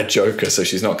her Red Joker, so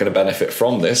she's not going to benefit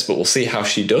from this, but we'll see how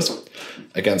she does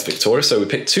against Victoria. So we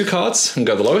pick 2 cards and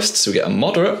go the lowest. So we get a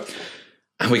moderate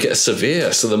and we get a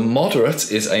severe. So the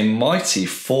moderate is a mighty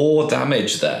 4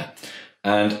 damage there.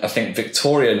 And I think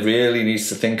Victoria really needs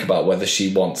to think about whether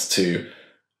she wants to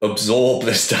absorb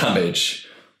this damage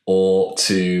or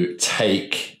to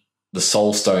take the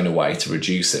Soul Stone away to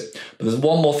reduce it. But there's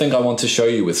one more thing I want to show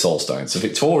you with Soul Stone. So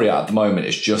Victoria at the moment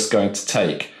is just going to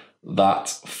take that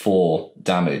 4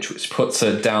 damage, which puts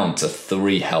her down to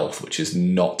 3 health, which is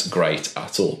not great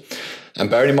at all. And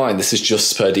bearing in mind, this is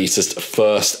just Perdita's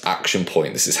first action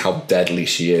point. This is how deadly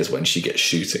she is when she gets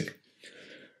shooting.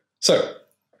 So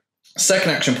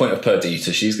Second action point of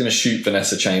Perdita, she's going to shoot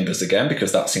Vanessa Chambers again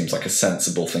because that seems like a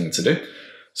sensible thing to do.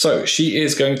 So she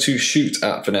is going to shoot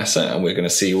at Vanessa and we're going to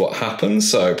see what happens.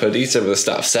 So Perdita with a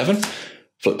stat of 7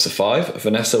 flips a 5.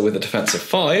 Vanessa with a defense of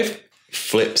 5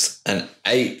 flips an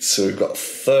 8. So we've got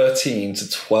 13 to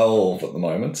 12 at the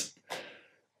moment.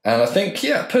 And I think,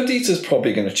 yeah, Perdita's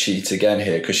probably going to cheat again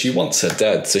here because she wants her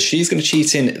dead. So she's going to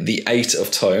cheat in the 8 of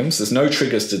tomes. There's no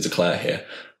triggers to declare here,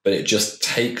 but it just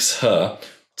takes her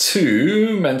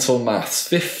to mental maths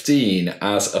 15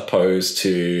 as opposed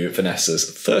to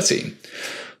Vanessa's 13.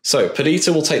 So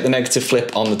Perdita will take the negative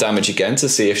flip on the damage again to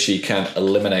see if she can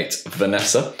eliminate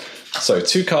Vanessa. So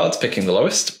 2 cards, picking the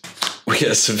lowest. We get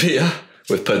a severe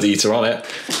with Perdita on it,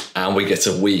 and we get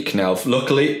a weak. Now,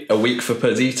 luckily, a weak for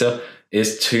Perdita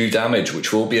is 2 damage,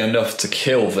 which will be enough to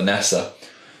kill Vanessa.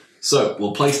 So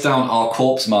we'll place down our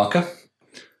corpse marker,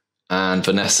 and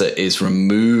Vanessa is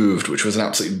removed, which was an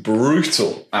absolutely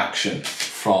brutal action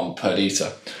from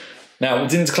Perdita. Now, we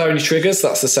didn't declare any triggers.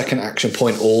 That's the second action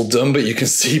point all done, but you can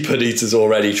see Perdita's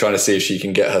already trying to see if she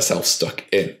can get herself stuck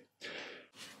in.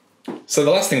 So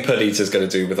the last thing Perdita's going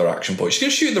to do with her action point, she's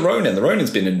going to shoot the Ronin. The Ronin's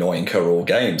been annoying her all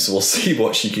game, so we'll see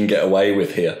what she can get away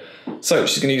with here. So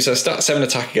she's going to use her stat 7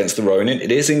 attack against the Ronin.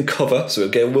 It is in cover, so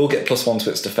it will get +1 to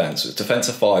its defense. So its defense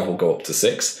of 5 will go up to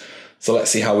 6. So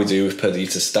let's see how we do with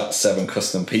Perdita's stat 7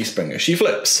 custom Peacebringer. She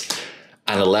flips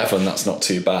an 11, that's not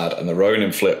too bad, and the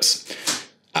Ronin flips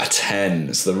a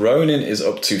 10. So the Ronin is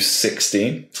up to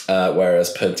 16, whereas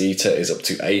Perdita is up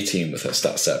to 18 with her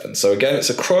stat 7. So again,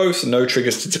 it's a crow, so no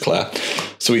triggers to declare.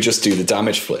 So we just do the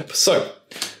damage flip. So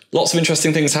lots of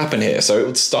interesting things happen here. So it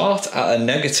would start at a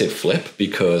negative flip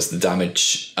because the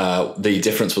damage, the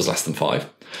difference was less than 5.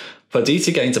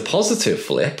 Perdita gains a positive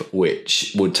flip,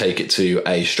 which would take it to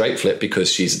a straight flip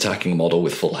because she's attacking a model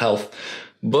with full health.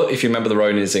 But if you remember, the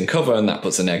Ronin is in cover and that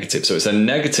puts a negative. So it's a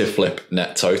negative flip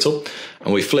net total.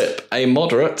 And we flip a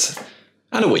moderate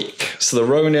and a weak. So the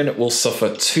Ronin will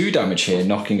suffer 2 damage here,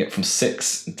 knocking it from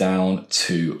 6 down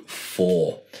to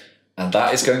 4. And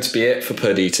that is going to be it for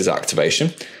Perdita's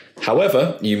activation.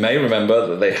 However, you may remember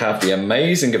that they have the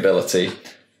amazing ability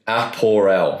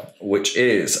Apporel, which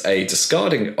is a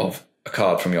discarding of a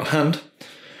card from your hand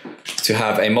to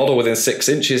have a model within 6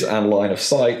 inches and line of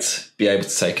sight be able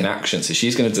to take an action. So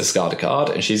she's going to discard a card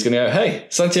and she's going to go, hey,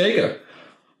 Santiago,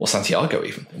 or Santiago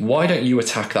even, why don't you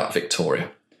attack that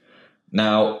Victoria?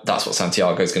 Now, that's what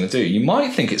Santiago is going to do. You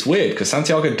might think it's weird because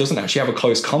Santiago doesn't actually have a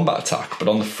close combat attack, but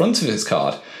on the front of his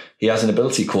card, he has an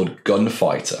ability called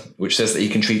Gunfighter, which says that he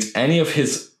can treat any of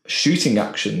his shooting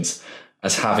actions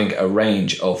as having a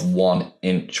range of 1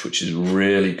 inch, which is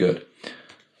really good.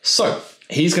 So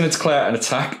he's going to declare an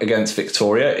attack against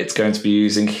Victoria. It's going to be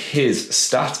using his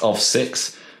stat of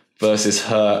 6 versus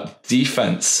her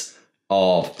defense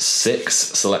of 6.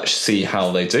 So let's see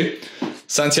how they do.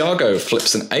 Santiago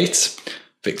flips an 8.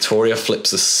 Victoria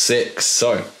flips a 6.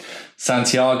 So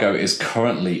Santiago is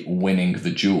currently winning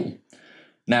the duel.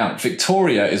 Now,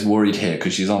 Victoria is worried here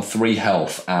because she's on 3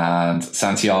 health and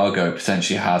Santiago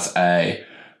potentially has a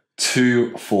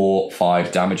 2, 4,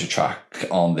 5 damage attack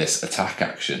on this attack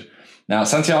action. Now,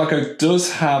 Santiago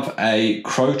does have a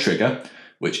crow trigger,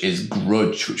 which is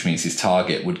grudge, which means his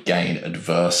target would gain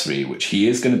adversary, which he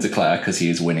is going to declare because he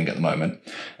is winning at the moment.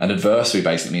 And adversary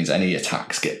basically means any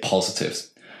attacks get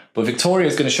positives. But Victoria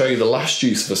is going to show you the last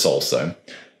use of a soul stone.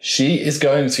 She is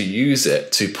going to use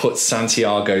it to put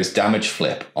Santiago's damage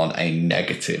flip on a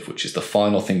negative, which is the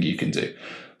final thing you can do.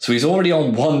 So he's already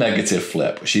on 1 negative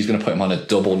flip. She's going to put him on a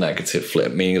double negative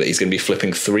flip, meaning that he's going to be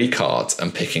flipping 3 cards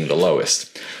and picking the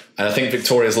lowest. And I think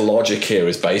Victoria's logic here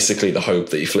is basically the hope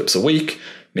that he flips a weak,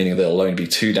 meaning that it'll only be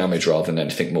 2 damage rather than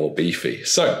anything more beefy.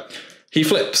 So he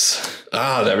flips.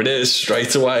 There it is,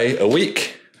 straight away. A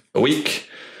weak,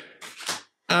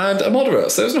 and a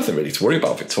moderate. So there's nothing really to worry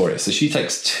about Victoria. So she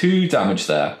takes 2 damage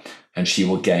there, and she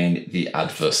will gain the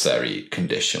adversary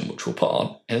condition, which we'll put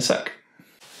on in a sec.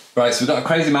 Right, so we've got a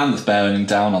crazy man that's bearing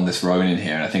down on this Ronin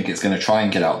here, and I think it's going to try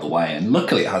and get out of the way, and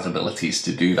luckily it has abilities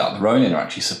to do that. The Ronin are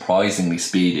actually surprisingly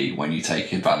speedy when you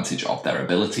take advantage of their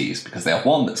abilities, because they have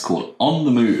one that's called On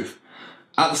the Move.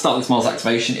 At the start of this model's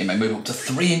activation, it may move up to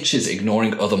 3 inches,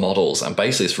 ignoring other models, and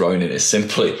basically this Ronin is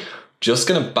simply just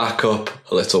going to back up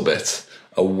a little bit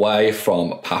away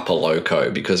from Papa Loco,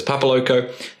 because Papa Loco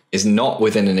is not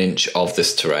within 1 inch of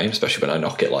this terrain, especially when I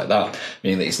knock it like that,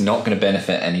 meaning that he's not going to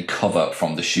benefit any cover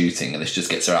from the shooting, and this just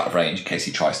gets her out of range in case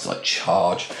he tries to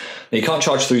charge. Now, you can't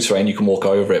charge through terrain, you can walk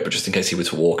over it, but just in case he were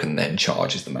to walk and then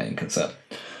charge is the main concern.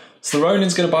 So the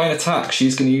Ronin's going to buy an attack.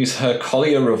 She's going to use her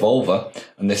Collier Revolver,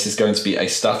 and this is going to be a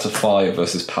stat of 5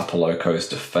 versus Papa Loco's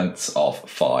defense of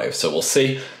 5. So we'll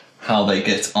see how they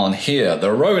get on here.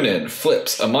 The Ronin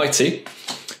flips a mighty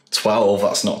 12,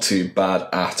 that's not too bad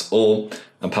at all.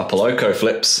 And Papaloco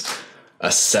flips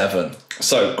a 7.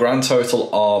 So grand total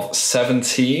of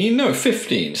 17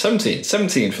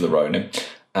 for the Ronin.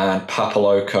 And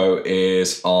Papaloco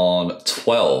is on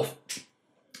 12.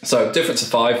 So difference of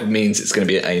 5 means it's going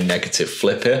to be a negative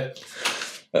flip here.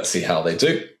 Let's see how they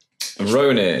do.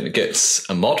 Ronin gets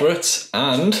a moderate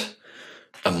and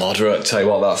a moderate. Tell you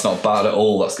what, that's not bad at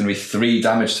all. That's going to be 3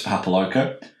 damage to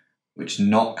Papaloco, which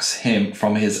knocks him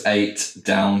from his 8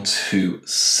 down to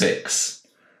 6.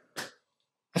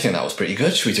 I think that was pretty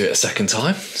good. Should we do it a second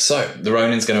time? So the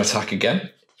Ronin's going to attack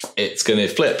again. It's going to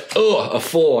flip. Oh, a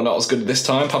 4, not as good this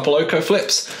time. Papaloco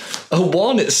flips a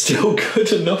 1. It's still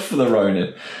good enough for the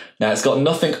Ronin. Now it's got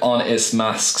nothing on its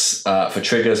masks for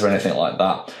triggers or anything like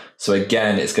that. So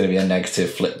again, it's going to be a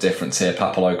negative flip difference here.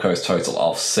 Papaloco's total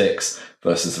of 6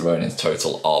 versus the Ronin's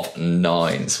total of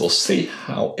 9. So we'll see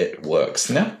how it works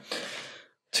now.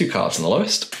 2 cards on the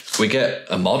lowest. We get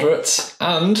a moderate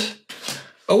and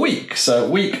a weak. So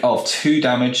weak of 2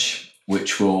 damage,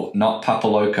 which will knock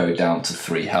Papaloco down to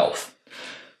 3 health.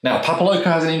 Now, Papaloco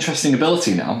has an interesting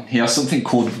ability now. He has something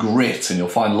called Grit, and you'll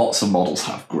find lots of models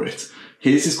have Grit.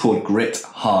 His is called Grit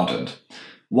Hardened.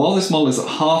 While this model is at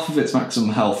half of its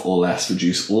maximum health or less,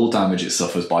 reduce all damage it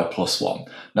suffers by +1.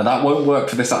 Now that won't work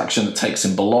for this action that takes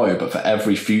him below, but for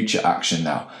every future action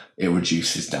now, it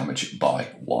reduces damage by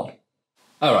 1.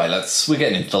 All right, we're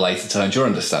getting into the later turns. You're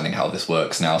understanding how this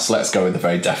works now, so let's go with the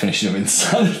very definition of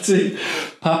insanity.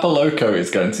 Papaloco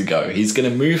is going to go. He's going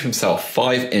to move himself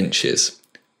 5 inches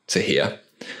to here,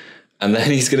 and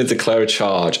then he's going to declare a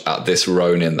charge at this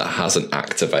Ronin that hasn't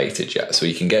activated yet. So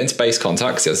he can get into base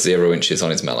contact because he has 0 inches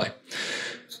on his melee.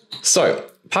 So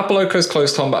Papaloco's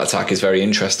close combat attack is very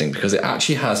interesting because it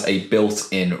actually has a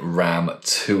built-in ram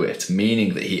to it,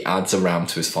 meaning that he adds a ram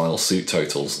to his final suit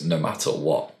totals no matter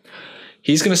what.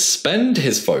 He's going to spend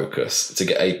his focus to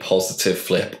get a positive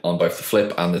flip on both the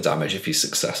flip and the damage if he's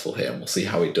successful here, and we'll see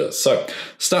how he does. So,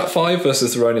 stat 5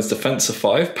 versus the Ronin's defense of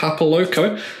 5.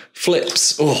 Papaloco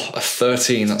flips, a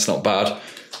 13, that's not bad,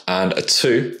 and a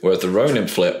 2, whereas the Ronin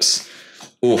flips,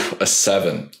 a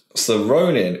 7. So the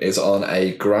Ronin is on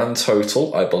a grand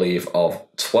total, I believe, of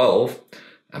 12,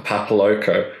 and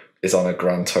Papaloco is on a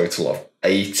grand total of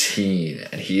 18,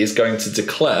 and he is going to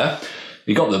declare...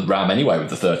 He got the ram anyway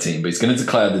with the 13, but he's going to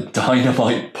declare the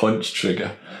dynamite punch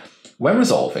trigger. When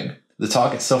resolving, the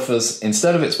target suffers,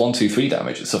 instead of its 1, 2, 3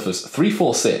 damage, it suffers 3,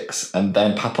 4, 6, and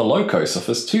then Papaloco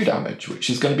suffers 2 damage, which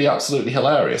is going to be absolutely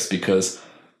hilarious because,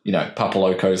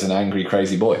 Papaloco is an angry,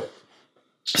 crazy boy.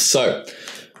 So,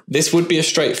 this would be a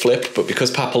straight flip, but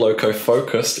because Papaloco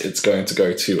focused, it's going to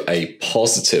go to a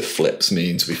positive flips,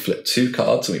 means we flip 2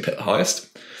 cards and we pick the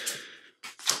highest.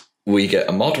 We get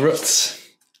a moderate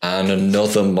and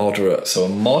another moderate. So a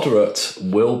moderate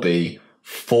will be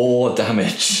 4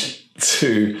 damage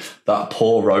to that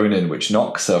poor Ronin, which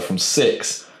knocks her from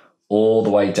 6 all the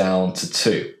way down to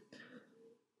 2.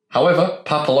 However,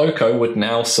 Papaloco would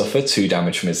now suffer 2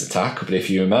 damage from his attack, but if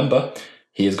you remember,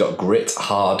 he has got Grit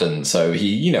Hardened, so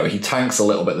he tanks a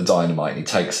little bit of the dynamite and he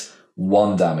takes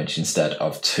 1 damage instead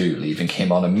of 2, leaving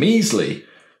him on a measly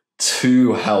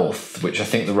 2 health, which I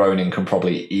think the Ronin can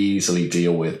probably easily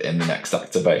deal with in the next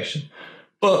activation.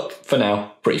 But for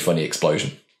now, pretty funny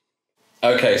explosion.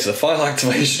 Okay, so the final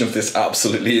activation of this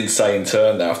absolutely insane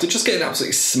turn now, after just getting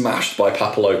absolutely smashed by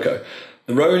Papaloco,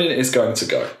 the Ronin is going to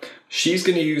go. She's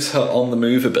going to use her on the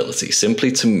move ability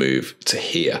simply to move to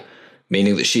here,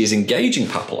 meaning that she is engaging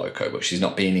Papaloco, but she's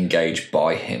not being engaged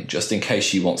by him, just in case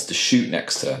she wants to shoot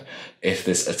next turn if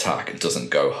this attack doesn't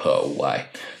go her way.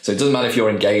 So it doesn't matter if you're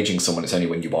engaging someone, it's only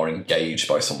when you are engaged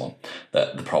by someone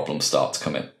that the problems start to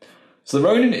come in. So the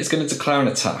Ronin is going to declare an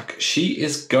attack. She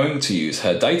is going to use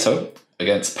her Dato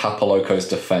against Papaloco's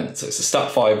defense. So it's a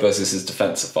stat 5 versus his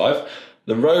defense of 5.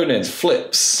 The Ronin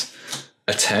flips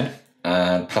a 10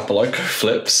 and Papaloco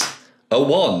flips a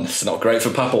 1. It's not great for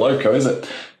Papaloco, is it?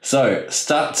 So,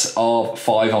 stat of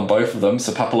 5 on both of them.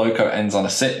 So Papaloco ends on a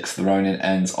 6, the Ronin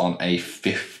ends on a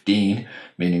 15,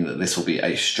 meaning that this will be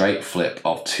a straight flip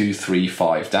of 2, 3,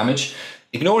 5 damage.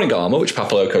 Ignoring armor, which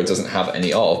Papaloco doesn't have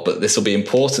any of, but this will be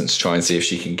important to try and see if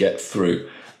she can get through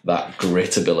that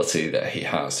grit ability that he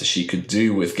has. So she could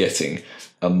do with getting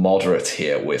a moderate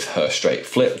here with her straight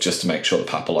flip, just to make sure that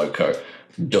Papaloco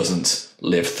doesn't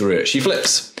live through it. She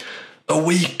flips. A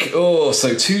weak.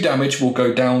 So 2 damage will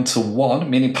go down to 1,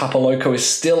 meaning Papaloco is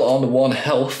still on 1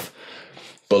 health.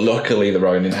 But luckily the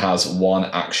Ronin has 1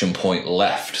 action point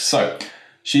left. So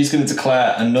she's going to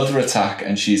declare another attack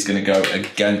and she's going to go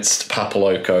against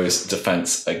Papaloco's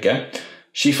defense again.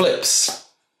 She flips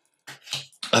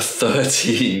A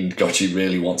 13. God, she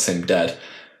really wants him dead.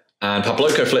 And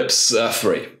Papaloco flips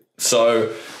 3.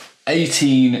 So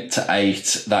 18 to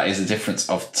 8, that is a difference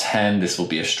of 10. This will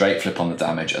be a straight flip on the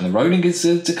damage. And the Ronin gets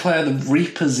to declare the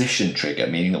reposition trigger,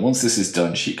 meaning that once this is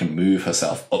done, she can move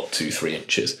herself up to 3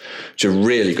 inches, which is a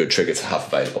really good trigger to have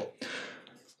available.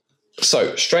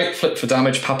 So straight flip for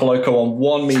damage, Papaloco on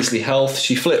 1 measly health.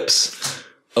 She flips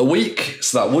a weak,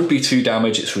 so that would be 2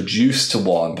 damage. It's reduced to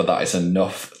 1, but that is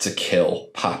enough to kill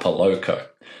Papaloco.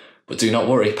 But do not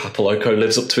worry, Papaloco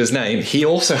lives up to his name. He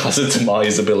also has a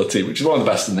demise ability, which is one of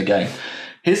the best in the game.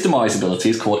 His demise ability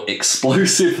is called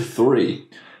Explosive 3.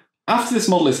 After this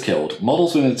model is killed,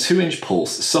 models within a 2-inch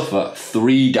pulse suffer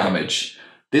 3 damage.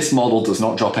 This model does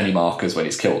not drop any markers when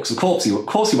he's killed, because of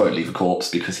course he won't leave a corpse,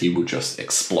 because he will just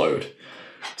explode.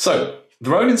 So, the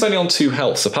Ronin's only on 2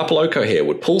 health, so Papaloco here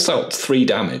would pulse out 3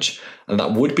 damage, and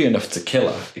that would be enough to kill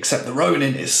her. Except the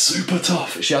Ronin is super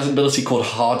tough. She has an ability called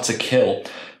Hard to Kill.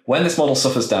 When this model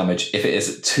suffers damage, if it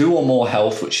is at 2 or more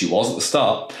health, which she was at the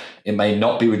start, it may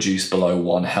not be reduced below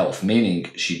 1 health, meaning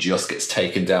she just gets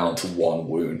taken down to 1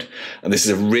 wound. And this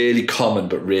is a really common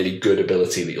but really good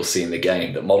ability that you'll see in the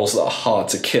game, that models that are hard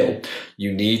to kill,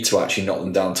 you need to actually knock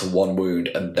them down to 1 wound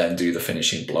and then do the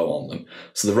finishing blow on them.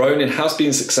 So the Ronin has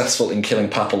been successful in killing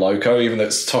Papaloco, even though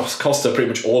it's cost her pretty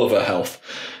much all of her health.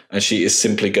 And she is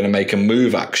simply going to make a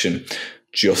move action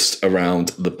just around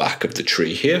the back of the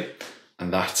tree here.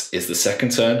 And that is the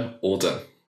second turn, all done.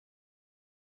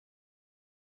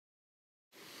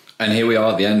 And here we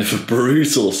are at the end of a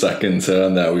brutal second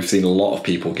turn there. We've seen a lot of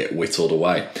people get whittled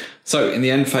away. So in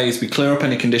the end phase, we clear up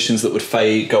any conditions that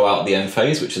would go out the end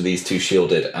phase, which are these 2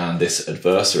 shielded and this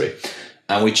adversary.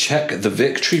 And we check the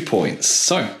victory points.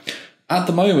 So at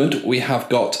the moment, we have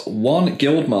got 1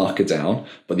 guild marker down,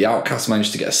 but the outcast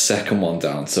managed to get a second one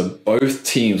down. So both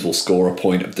teams will score a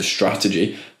point of the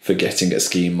strategy for getting a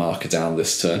scheme marker down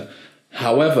this turn.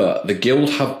 However, the guild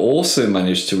have also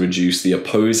managed to reduce the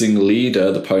opposing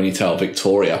leader, the Ponytail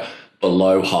Victoria,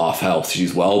 below half health.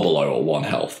 She's well below 1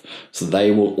 health. So they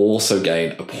will also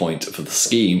gain a point for the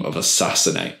scheme of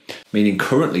Assassinate, meaning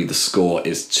currently the score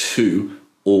is 2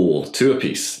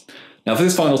 apiece. Now for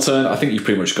this final turn, I think you've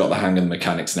pretty much got the hang of the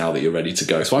mechanics now that you're ready to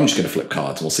go. So I'm just going to flip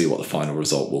cards and we'll see what the final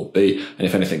result will be. And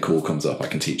if anything cool comes up, I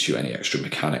can teach you any extra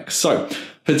mechanics. So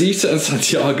Perdita and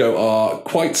Santiago are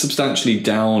quite substantially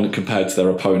down compared to their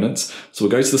opponents. So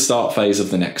we'll go to the start phase of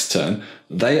the next turn.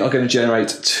 They are going to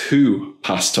generate 2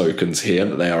 pass tokens here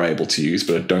that they are able to use,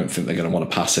 but I don't think they're going to want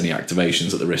to pass any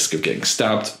activations at the risk of getting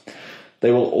stabbed.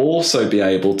 They will also be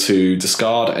able to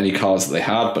discard any cards that they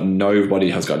had, but nobody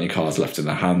has got any cards left in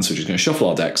their hands. So we're just going to shuffle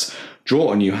our decks,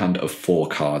 draw a new hand of 4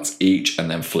 cards each,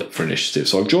 and then flip for initiative.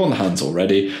 So I've drawn the hands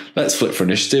already. Let's flip for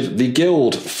initiative. The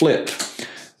guild flip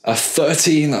a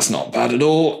 13. That's not bad at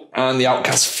all. And the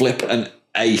outcast flip an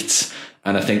 8.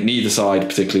 And I think neither side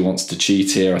particularly wants to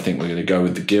cheat here. I think we're going to go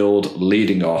with the guild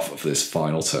leading off for this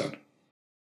final turn.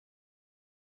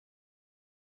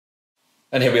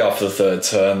 And here we are for the third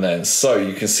turn then. So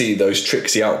you can see those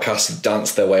tricksy outcasts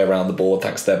dance their way around the board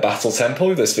thanks to their battle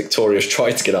tempo. This Victoria's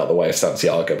tried to get out of the way of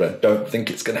Santiago, but I don't think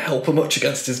it's going to help her much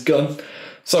against his gun.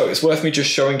 So it's worth me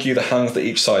just showing you the hands that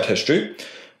each side has drew.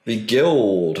 The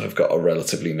guild have got a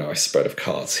relatively nice spread of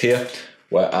cards here,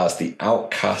 whereas the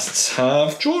outcasts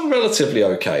have drawn relatively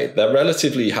okay. They're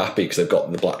relatively happy because they've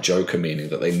got the Black Joker, meaning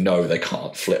that they know they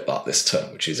can't flip that this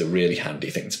turn, which is a really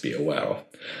handy thing to be aware of.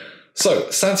 So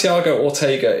Santiago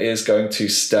Ortega is going to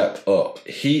step up.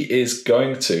 He is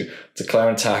going to declare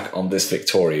an attack on this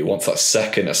Victoria. He wants that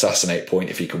second assassinate point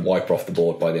if he can wipe her off the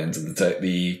board by the end of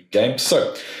the game.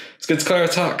 So it's going to declare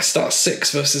attack. Start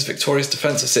 6 versus Victoria's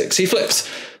defense of 6. He flips.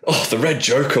 Oh, the red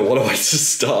Joker. What a way to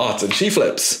start. And she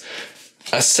flips.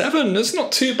 A 7 is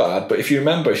not too bad, but if you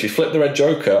remember, if you flip the red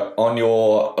Joker on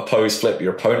your opposed flip,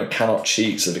 your opponent cannot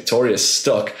cheat. So Victoria's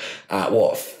stuck at,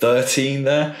 13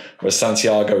 there? Whereas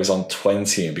Santiago is on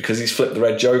 20. And because he's flipped the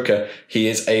red Joker, he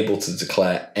is able to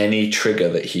declare any trigger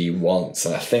that he wants.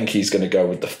 And I think he's going to go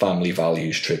with the family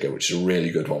values trigger, which is a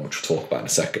really good one, which we'll talk about in a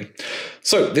second.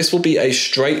 So this will be a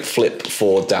straight flip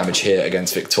for damage here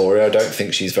against Victoria. I don't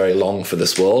think she's very long for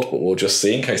this world, but we'll just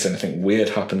see in case anything weird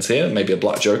happens here. Maybe a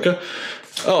Black Joker.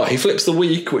 Oh, he flips the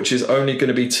weak, which is only going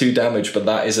to be 2 damage, but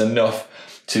that is enough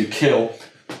to kill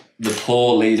the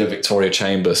poor leader, Victoria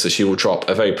Chambers. So she will drop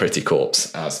a very pretty corpse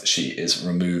as she is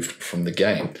removed from the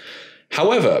game.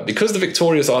 However, because the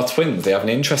Victorias are twins, they have an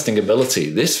interesting ability.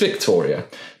 This Victoria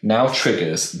now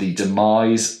triggers the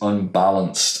Demise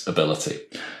Unbalanced ability.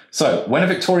 So when a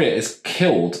Victoria is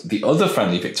killed, the other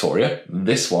friendly Victoria,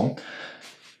 this one,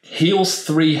 heals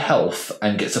 3 health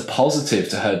and gets a positive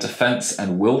to her defense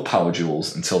and willpower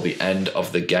jewels until the end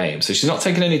of the game. So she's not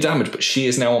taking any damage, but she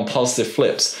is now on positive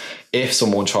flips if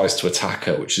someone tries to attack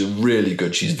her, which is really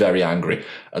good. She's very angry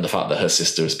at the fact that her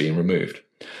sister is being removed.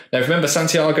 Now, remember,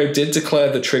 Santiago did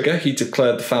declare the trigger. He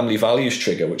declared the family values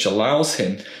trigger, which allows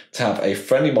him to have a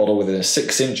friendly model within a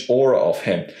 6-inch aura of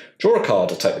him draw a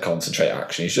card or take the concentrate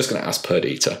action. He's just going to ask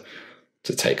Perdita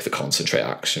to take the concentrate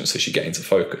action so she gains a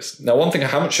focus. Now, one thing I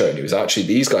haven't shown you is actually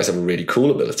these guys have a really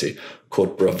cool ability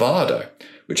called Bravado,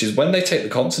 which is when they take the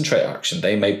concentrate action,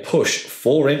 they may push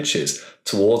 4 inches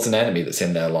towards an enemy that's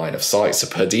in their line of sight. So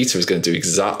Perdita is going to do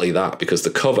exactly that because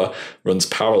the cover runs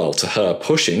parallel to her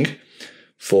pushing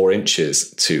 4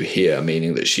 inches to here,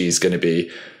 meaning that she's going to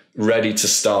be ready to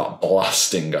start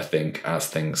blasting, I think, as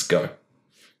things go.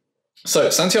 So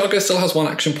Santiago still has 1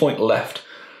 action point left.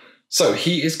 So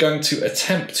he is going to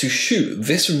attempt to shoot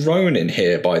this Ronin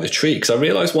here by the tree, because I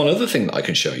realised one other thing that I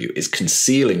can show you is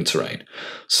concealing terrain.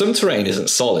 Some terrain isn't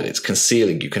solid, it's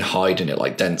concealing. You can hide in it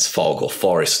like dense fog or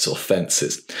forests or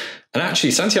fences. And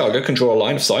actually Santiago can draw a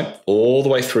line of sight all the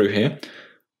way through here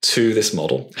to this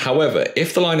model. However,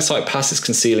 if the line of sight passes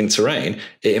concealing terrain,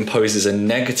 it imposes a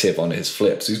negative on his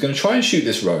flip. So he's going to try and shoot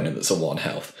this Ronin that's at 1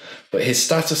 health, but his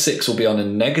stat of 6 will be on a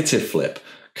negative flip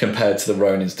compared to the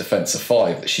Ronin's defense of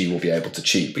 5 that she will be able to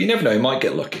cheat. But you never know, he might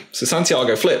get lucky. So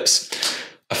Santiago flips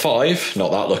a 5,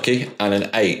 not that lucky, and an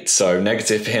 8. So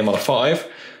negative for him on a 5,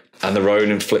 and the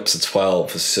Ronin flips a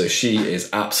 12. So she is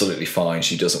absolutely fine.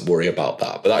 She doesn't worry about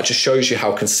that. But that just shows you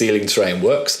how concealing terrain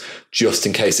works, just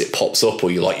in case it pops up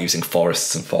or you like using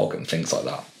forests and fog and things like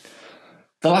that.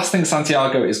 The last thing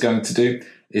Santiago is going to do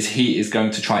is he is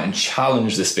going to try and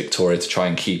challenge this Victoria to try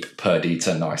and keep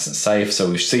Perdita nice and safe. So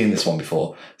we've seen this one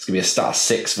before. It's going to be a stat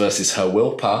 6 versus her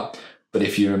willpower. But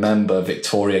if you remember,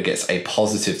 Victoria gets a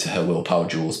positive to her willpower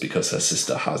jewels because her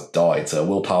sister has died. So her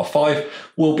willpower 5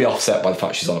 will be offset by the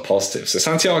fact she's on a positive. So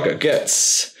Santiago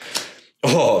gets,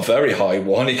 a very high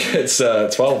one. He gets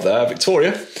 12 there.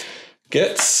 Victoria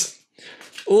gets,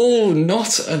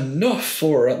 not enough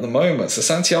for her at the moment. So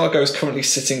Santiago is currently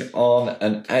sitting on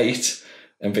an 8.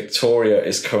 And Victoria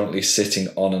is currently sitting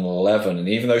on an 11. And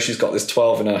even though she's got this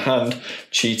 12 in her hand,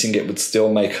 cheating it would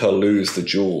still make her lose the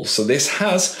jewel. So this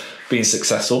has been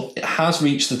successful. It has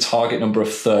reached the target number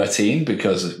of 13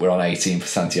 because we're on 18 for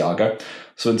Santiago.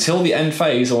 So until the end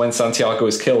phase or when Santiago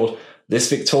is killed, this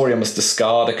Victoria must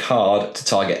discard a card to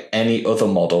target any other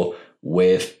model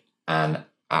with an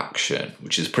action,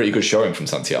 which is pretty good showing from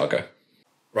Santiago.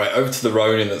 Right, over to the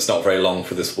Ronin that's not very long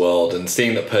for this world, and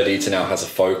seeing that Perdita now has a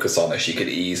focus on her, she could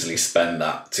easily spend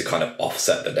that to kind of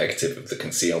offset the negative of the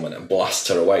concealment and blast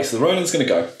her away. So the Ronin's going to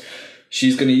go.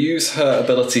 She's going to use her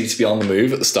ability to be on the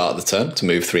move at the start of the turn to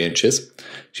move 3 inches.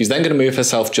 She's then going to move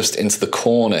herself just into the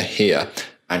corner here,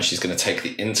 and she's going to take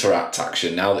the interact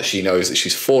action now that she knows that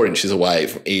she's 4 inches away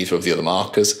from either of the other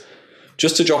markers,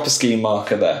 just to drop a scheme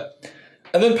marker there.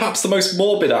 And then perhaps the most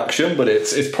morbid action, but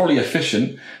it's probably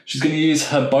efficient, she's going to use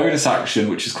her bonus action,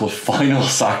 which is called Final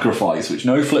Sacrifice, which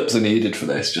no flips are needed for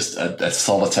this, just a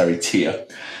solitary tier.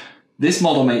 This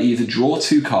model may either draw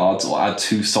 2 cards or add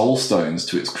 2 soul stones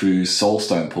to its crew's soul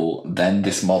stone pool, then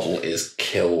this model is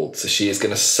killed. So she is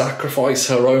going to sacrifice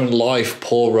her own life,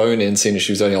 poor Ronin, seeing as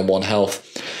she was only on 1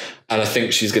 health. And I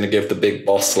think she's going to give the big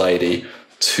boss lady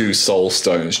 2 soul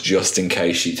stones just in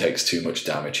case she takes too much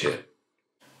damage here.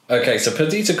 Okay, so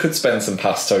Perdita could spend some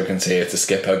pass tokens here to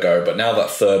skip her go, but now that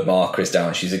 3rd marker is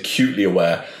down, she's acutely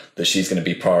aware that she's going to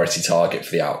be priority target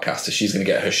for the outcast, so she's going to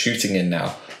get her shooting in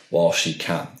now while she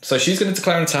can. So she's going to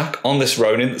declare an attack on this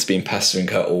Ronin that's been pestering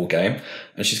her all game,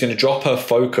 and she's going to drop her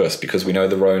focus because we know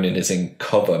the Ronin is in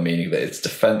cover, meaning that its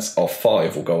defense of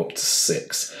 5 will go up to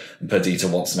 6. And Perdita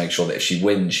wants to make sure that if she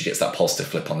wins, she gets that positive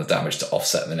flip on the damage to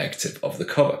offset the negative of the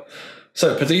cover.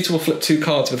 So Perdita will flip 2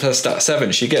 cards with her stat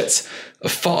 7. She gets a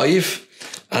 5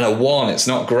 and a 1. It's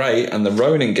not great. And the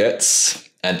Ronin gets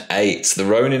an 8. The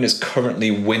Ronin is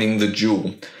currently winning the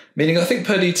duel, meaning I think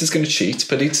Perdita's going to cheat.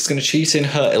 Perdita's going to cheat in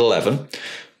her 11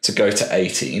 to go to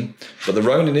 18. But the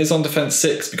Ronin is on defense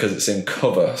 6 because it's in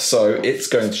cover. So it's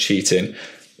going to cheat in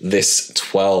this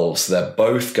 12. So they're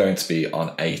both going to be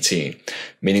on 18,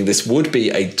 meaning this would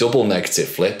be a double negative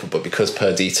flip, but because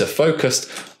Perdita focused,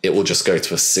 it will just go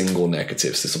to a single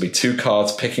negative. So this will be 2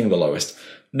 cards picking the lowest.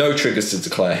 No triggers to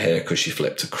declare here because she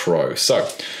flipped a crow. So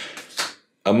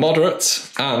a moderate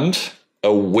and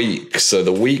a weak. So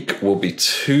the weak will be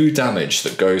 2 damage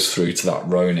that goes through to that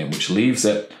Ronin, which leaves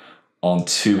it on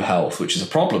 2 health, which is a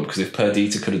problem because if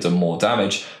Perdita could have done more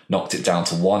damage, knocked it down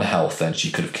to 1 health, then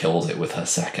she could have killed it with her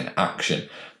second action.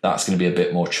 That's going to be a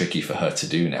bit more tricky for her to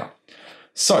do now.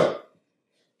 So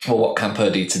Well, what can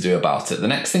Perdita do about it? The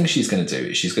next thing she's going to do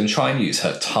is she's going to try and use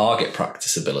her target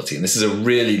practice ability. And this is a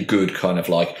really good kind of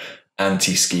like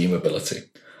anti-scheme ability.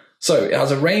 So it has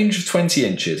a range of 20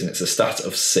 inches and it's a stat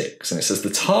of 6. And it says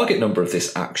the target number of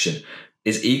this action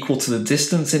is equal to the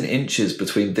distance in inches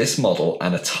between this model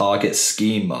and a target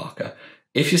scheme marker.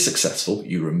 If you're successful,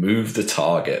 you remove the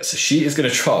target. So she is going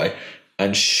to try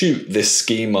and shoot this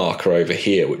scheme marker over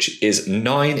here, which is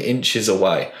 9 inches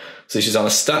away. So she's on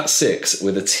a stat 6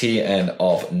 with a TN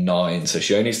of 9. So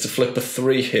she only needs to flip a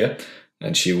 3 here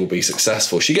and she will be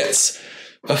successful. She gets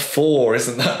a 4,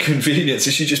 isn't that convenient?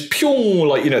 So she just, pew,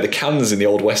 like, you know, the cannons in the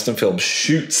old Western films,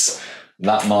 shoots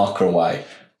that marker away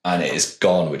and it is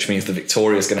gone, which means the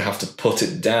Victoria is going to have to put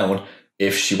it down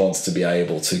if she wants to be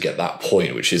able to get that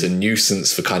point, which is a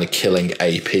nuisance for kind of killing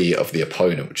AP of the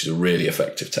opponent, which is a really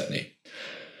effective technique.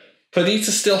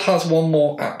 Perdita still has one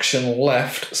more action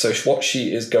left, so what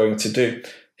she is going to do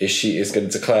is she is going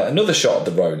to declare another shot at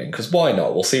the Ronin, because why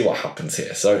not? We'll see what happens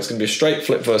here. So it's going to be a straight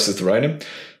flip versus the Ronin.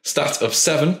 Stat of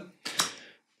 7.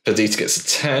 Perdita gets a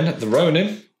 10. The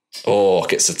Ronin,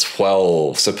 gets a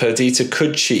 12. So Perdita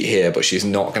could cheat here, but she's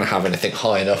not going to have anything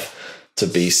high enough to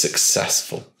be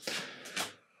successful.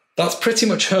 That's pretty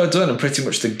much her done and pretty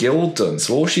much the guild done.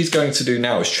 So all she's going to do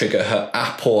now is trigger her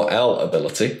App or L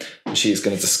ability. And she's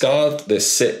going to discard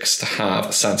this 6 to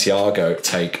have Santiago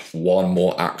take one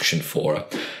more action for her.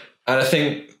 And I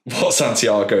think what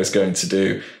Santiago is going to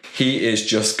do, he is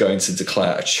just going to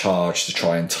declare a charge to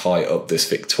try and tie up this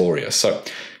Victoria. So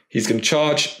he's going to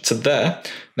charge to there.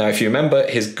 Now, if you remember,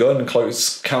 his gun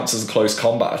counts as a close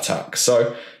combat attack.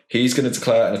 So he's going to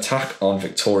declare an attack on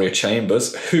Victoria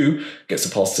Chambers, who gets a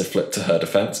positive flip to her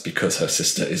defense because her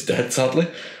sister is dead, sadly.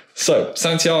 So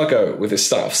Santiago, with his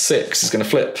stat of 6, is going to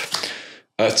flip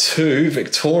a 2.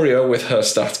 Victoria, with her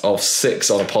stat of 6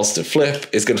 on a positive flip,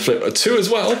 is going to flip a 2 as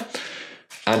well,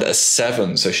 and a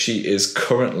 7. So she is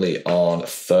currently on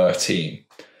 13.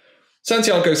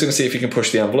 Santiago's going to see if he can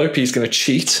push the envelope. He's going to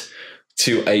cheat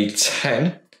to a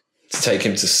 10 to take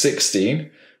him to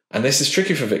 16. And this is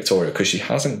tricky for Victoria because she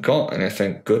hasn't got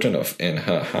anything good enough in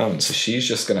her hand. So she's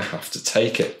just going to have to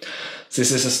take it. So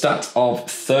this is a stat of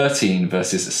 13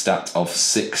 versus a stat of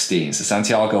 16. So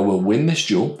Santiago will win this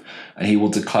duel and he will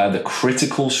declare the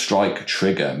critical strike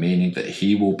trigger, meaning that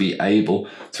he will be able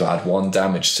to add 1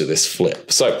 damage to this flip.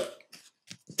 So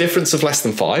difference of less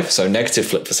than 5. So negative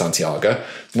flip for Santiago.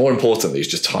 More importantly, he's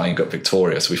just tying up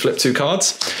Victoria. So we flip 2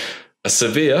 cards. A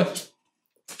severe.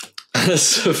 And a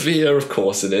severe, of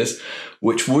course it is,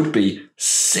 which would be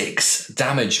 6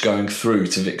 damage going through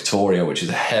to Victoria, which is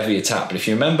a heavy attack. But if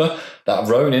you remember, that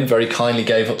Ronin very kindly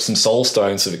gave up some soul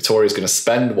stones, so Victoria's going to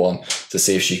spend 1 to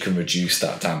see if she can reduce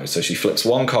that damage. So she flips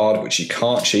 1 card, which she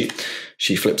can't cheat.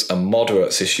 She flips a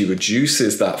moderate, so she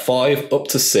reduces that 5 up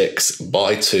to 6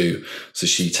 by 2. So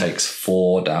she takes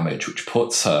 4 damage, which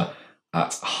puts her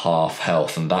at half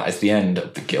health. And that is the end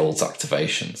of the guild's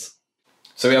activations.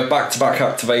 So we have back-to-back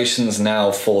activations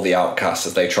now for the Outcasts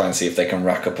as they try and see if they can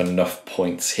rack up enough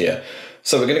points here.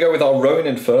 So we're going to go with our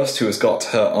Ronin first, who has got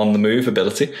her on the move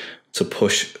ability to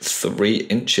push 3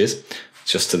 inches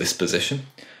just to this position.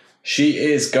 She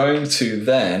is going to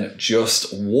then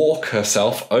just walk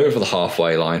herself over the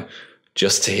halfway line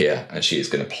just to here, and she is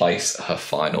going to place her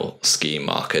final scheme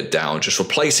marker down, just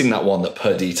replacing that one that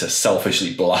Perdita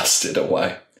selfishly blasted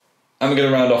away. And we're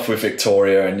going to round off with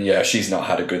Victoria, and yeah, she's not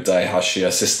had a good day, has she? Her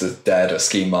sister's dead, her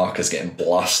scheme marker's getting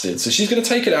blasted. So she's going to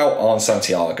take it out on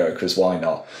Santiago, because why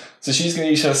not? So she's going to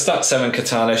use her stat 7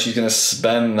 katana. She's going to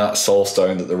spend that soul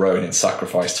stone that the Ronin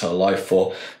sacrificed her life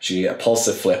for. She get a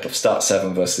positive flip of stat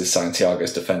 7 versus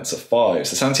Santiago's defense of 5.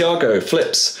 So Santiago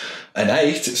flips an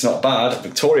 8, it's not bad.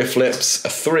 Victoria flips a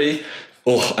 3.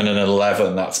 Oh, and an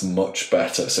 11, that's much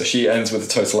better. So she ends with a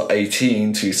total of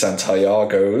 18 to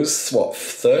Santiago's,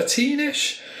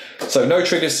 13-ish? So no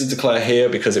triggers to declare here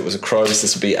because it was a crows.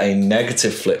 This would be a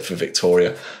negative flip for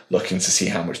Victoria, looking to see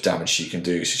how much damage she can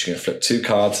do. So she's going to flip 2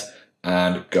 cards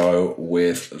and go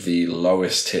with the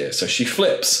lowest here. So she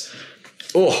flips,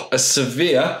 a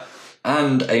severe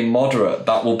and a moderate.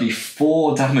 That will be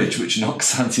 4 damage, which knocks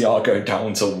Santiago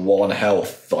down to 1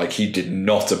 health. Like, he did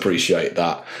not appreciate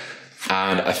that.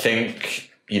 And I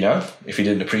think, if he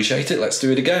didn't appreciate it, let's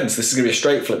do it again. So this is going to be a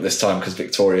straight flip this time because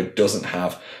Victoria doesn't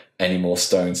have any more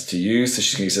stones to use. So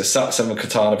she's going to use a stat 7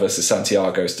 katana versus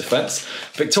Santiago's defense.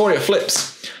 Victoria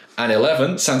flips an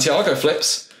 11. Santiago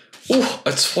flips,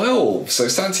 a 12. So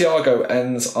Santiago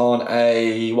ends on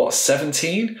a,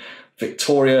 17?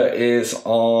 Victoria is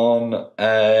on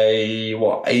a,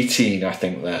 18, I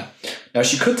think there. Now,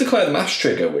 she could declare the mass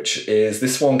trigger, which is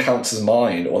this one counts as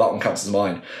mine, or that one counts as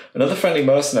mine. Another friendly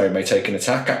mercenary may take an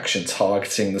attack action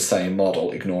targeting the same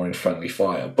model, ignoring friendly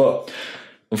fire. But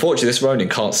unfortunately, this Ronin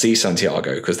can't see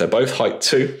Santiago because they're both height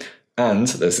 2, and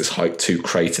there's this height 2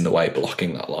 crate in the way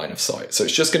blocking that line of sight. So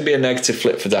it's just going to be a negative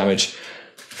flip for damage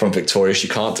from Victoria. She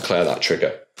can't declare that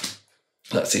trigger.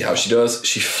 Let's see how she does.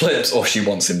 She flips, or she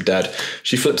wants him dead.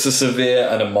 She flips a severe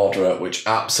and a moderate, which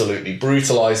absolutely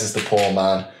brutalizes the poor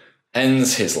man,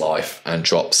 ends his life, and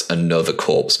drops another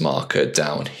corpse marker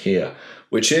down here,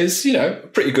 which is, you know,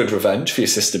 pretty good revenge for your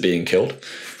sister being killed.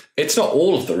 It's not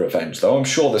all of the revenge, though. I'm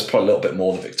sure there's probably a little bit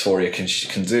more that Victoria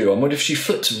can do. I wonder if she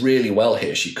flips really well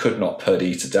here, she could knock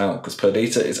Perdita down, because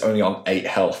Perdita is only on 8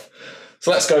 health. So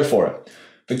let's go for it.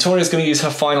 Victoria's going to use her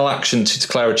final action to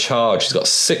declare a charge. She's got a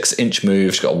 6-inch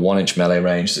move. She's got a 1-inch melee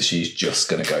range, so she's just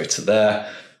going to go to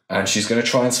there. And she's going to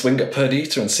try and swing at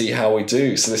Perdita and see how we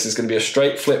do. So this is going to be a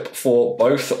straight flip for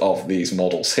both of these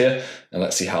models here. And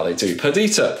let's see how they do.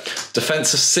 Perdita,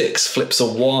 defense of 6, flips a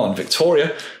 1.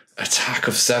 Victoria, attack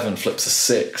of 7, flips a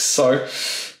 6. So,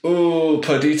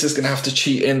 Perdita's going to have to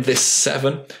cheat in this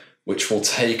 7, which will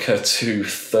take her to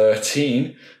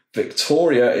 13.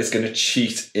 Victoria is going to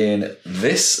cheat in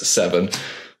this 7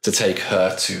 to take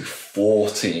her to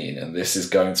 14. And this is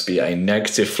going to be a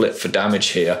negative flip for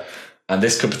damage here. And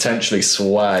this could potentially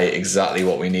sway exactly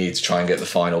what we need to try and get the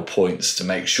final points to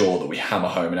make sure that we hammer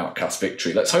home an outcast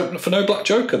victory. Let's hope for no Black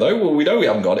Joker, though. Well, we know we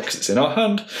haven't got it because it's in our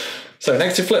hand. So,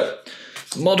 negative flip.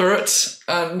 Moderate.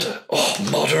 And,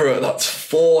 moderate. That's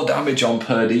 4 damage on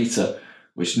Perdita,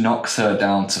 which knocks her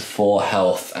down to 4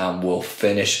 health and will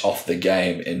finish off the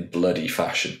game in bloody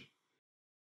fashion.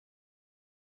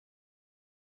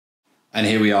 And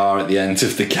here we are at the end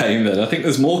of the game then. I think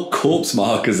there's more corpse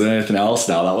markers than anything else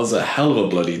now. That was a hell of a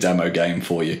bloody demo game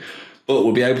for you. But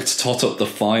we'll be able to tot up the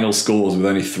final scores with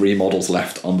only 3 models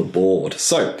left on the board.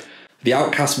 So, the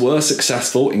Outcasts were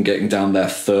successful in getting down their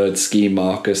 3rd scheme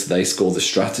marker, so they scored the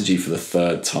strategy for the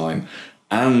 3rd time.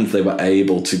 And they were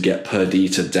able to get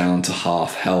Perdita down to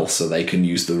half health so they can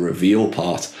use the reveal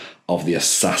part of the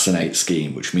assassinate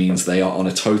scheme, which means they are on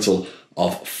a total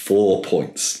of 4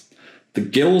 points. The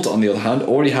guild, on the other hand,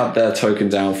 already had their token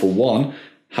down for 1.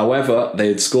 However, they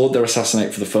had scored their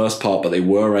assassinate for the first part, but they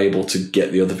were able to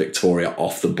get the other Victoria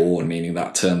off the board, meaning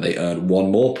that turn they earned 1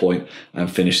 more point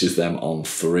and finishes them on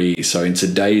 3. So in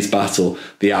today's battle,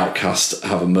 the Outcasts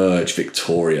have emerged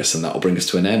victorious, and that will bring us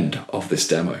to an end of this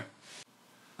demo.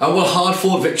 Well,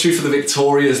 hard-fought victory for the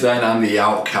Victorias then and the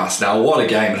Outcasts. Now, what a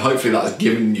game, and hopefully that has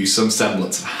given you some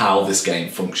semblance of how this game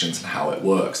functions and how it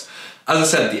works. As I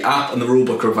said, the app and the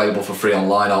rulebook are available for free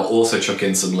online. I'll also chuck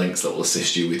in some links that will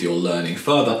assist you with your learning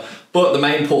further. But the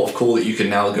main port of call that you can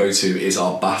now go to is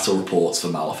our battle reports for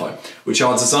Malifaux, which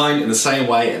are designed in the same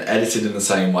way and edited in the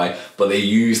same way, but they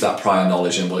use that prior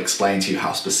knowledge and will explain to you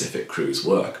how specific crews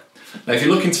work. Now, if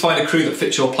you're looking to find a crew that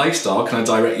fits your playstyle, can I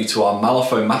direct you to our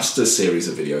Malifaux Masters series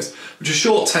of videos, which are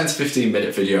short 10 to 15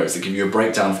 minute videos that give you a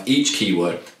breakdown of each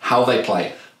keyword, how they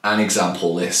play, and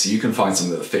example lists, so you can find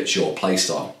something that fits your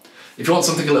playstyle. If you want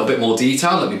something a little bit more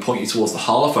detailed, let me point you towards the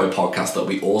Malifaux podcast that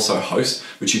we also host,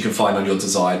 which you can find on your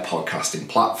desired podcasting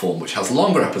platform, which has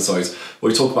longer episodes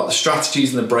where we talk about the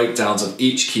strategies and the breakdowns of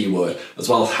each keyword, as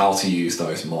well as how to use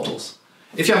those models.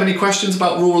 If you have any questions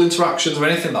about rule interactions or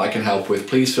anything that I can help with,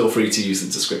 please feel free to use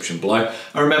the description below.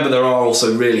 And remember, there are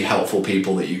also really helpful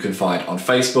people that you can find on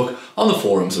Facebook, on the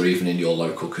forums, or even in your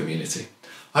local community.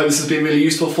 I hope this has been really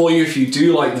useful for you. If you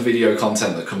do like the video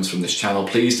content that comes from this channel,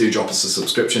 please do drop us a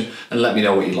subscription and let me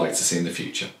know what you'd like to see in the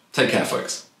future. Take care,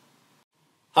 folks.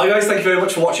 Hi guys, thank you very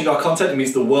much for watching our content. It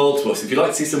means the world to us. If you'd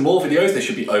like to see some more videos, they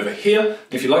should be over here.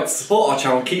 If you'd like to support our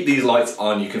channel, keep these lights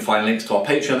on. You can find links to our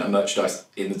Patreon and merchandise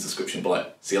in the description below.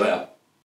 See you later.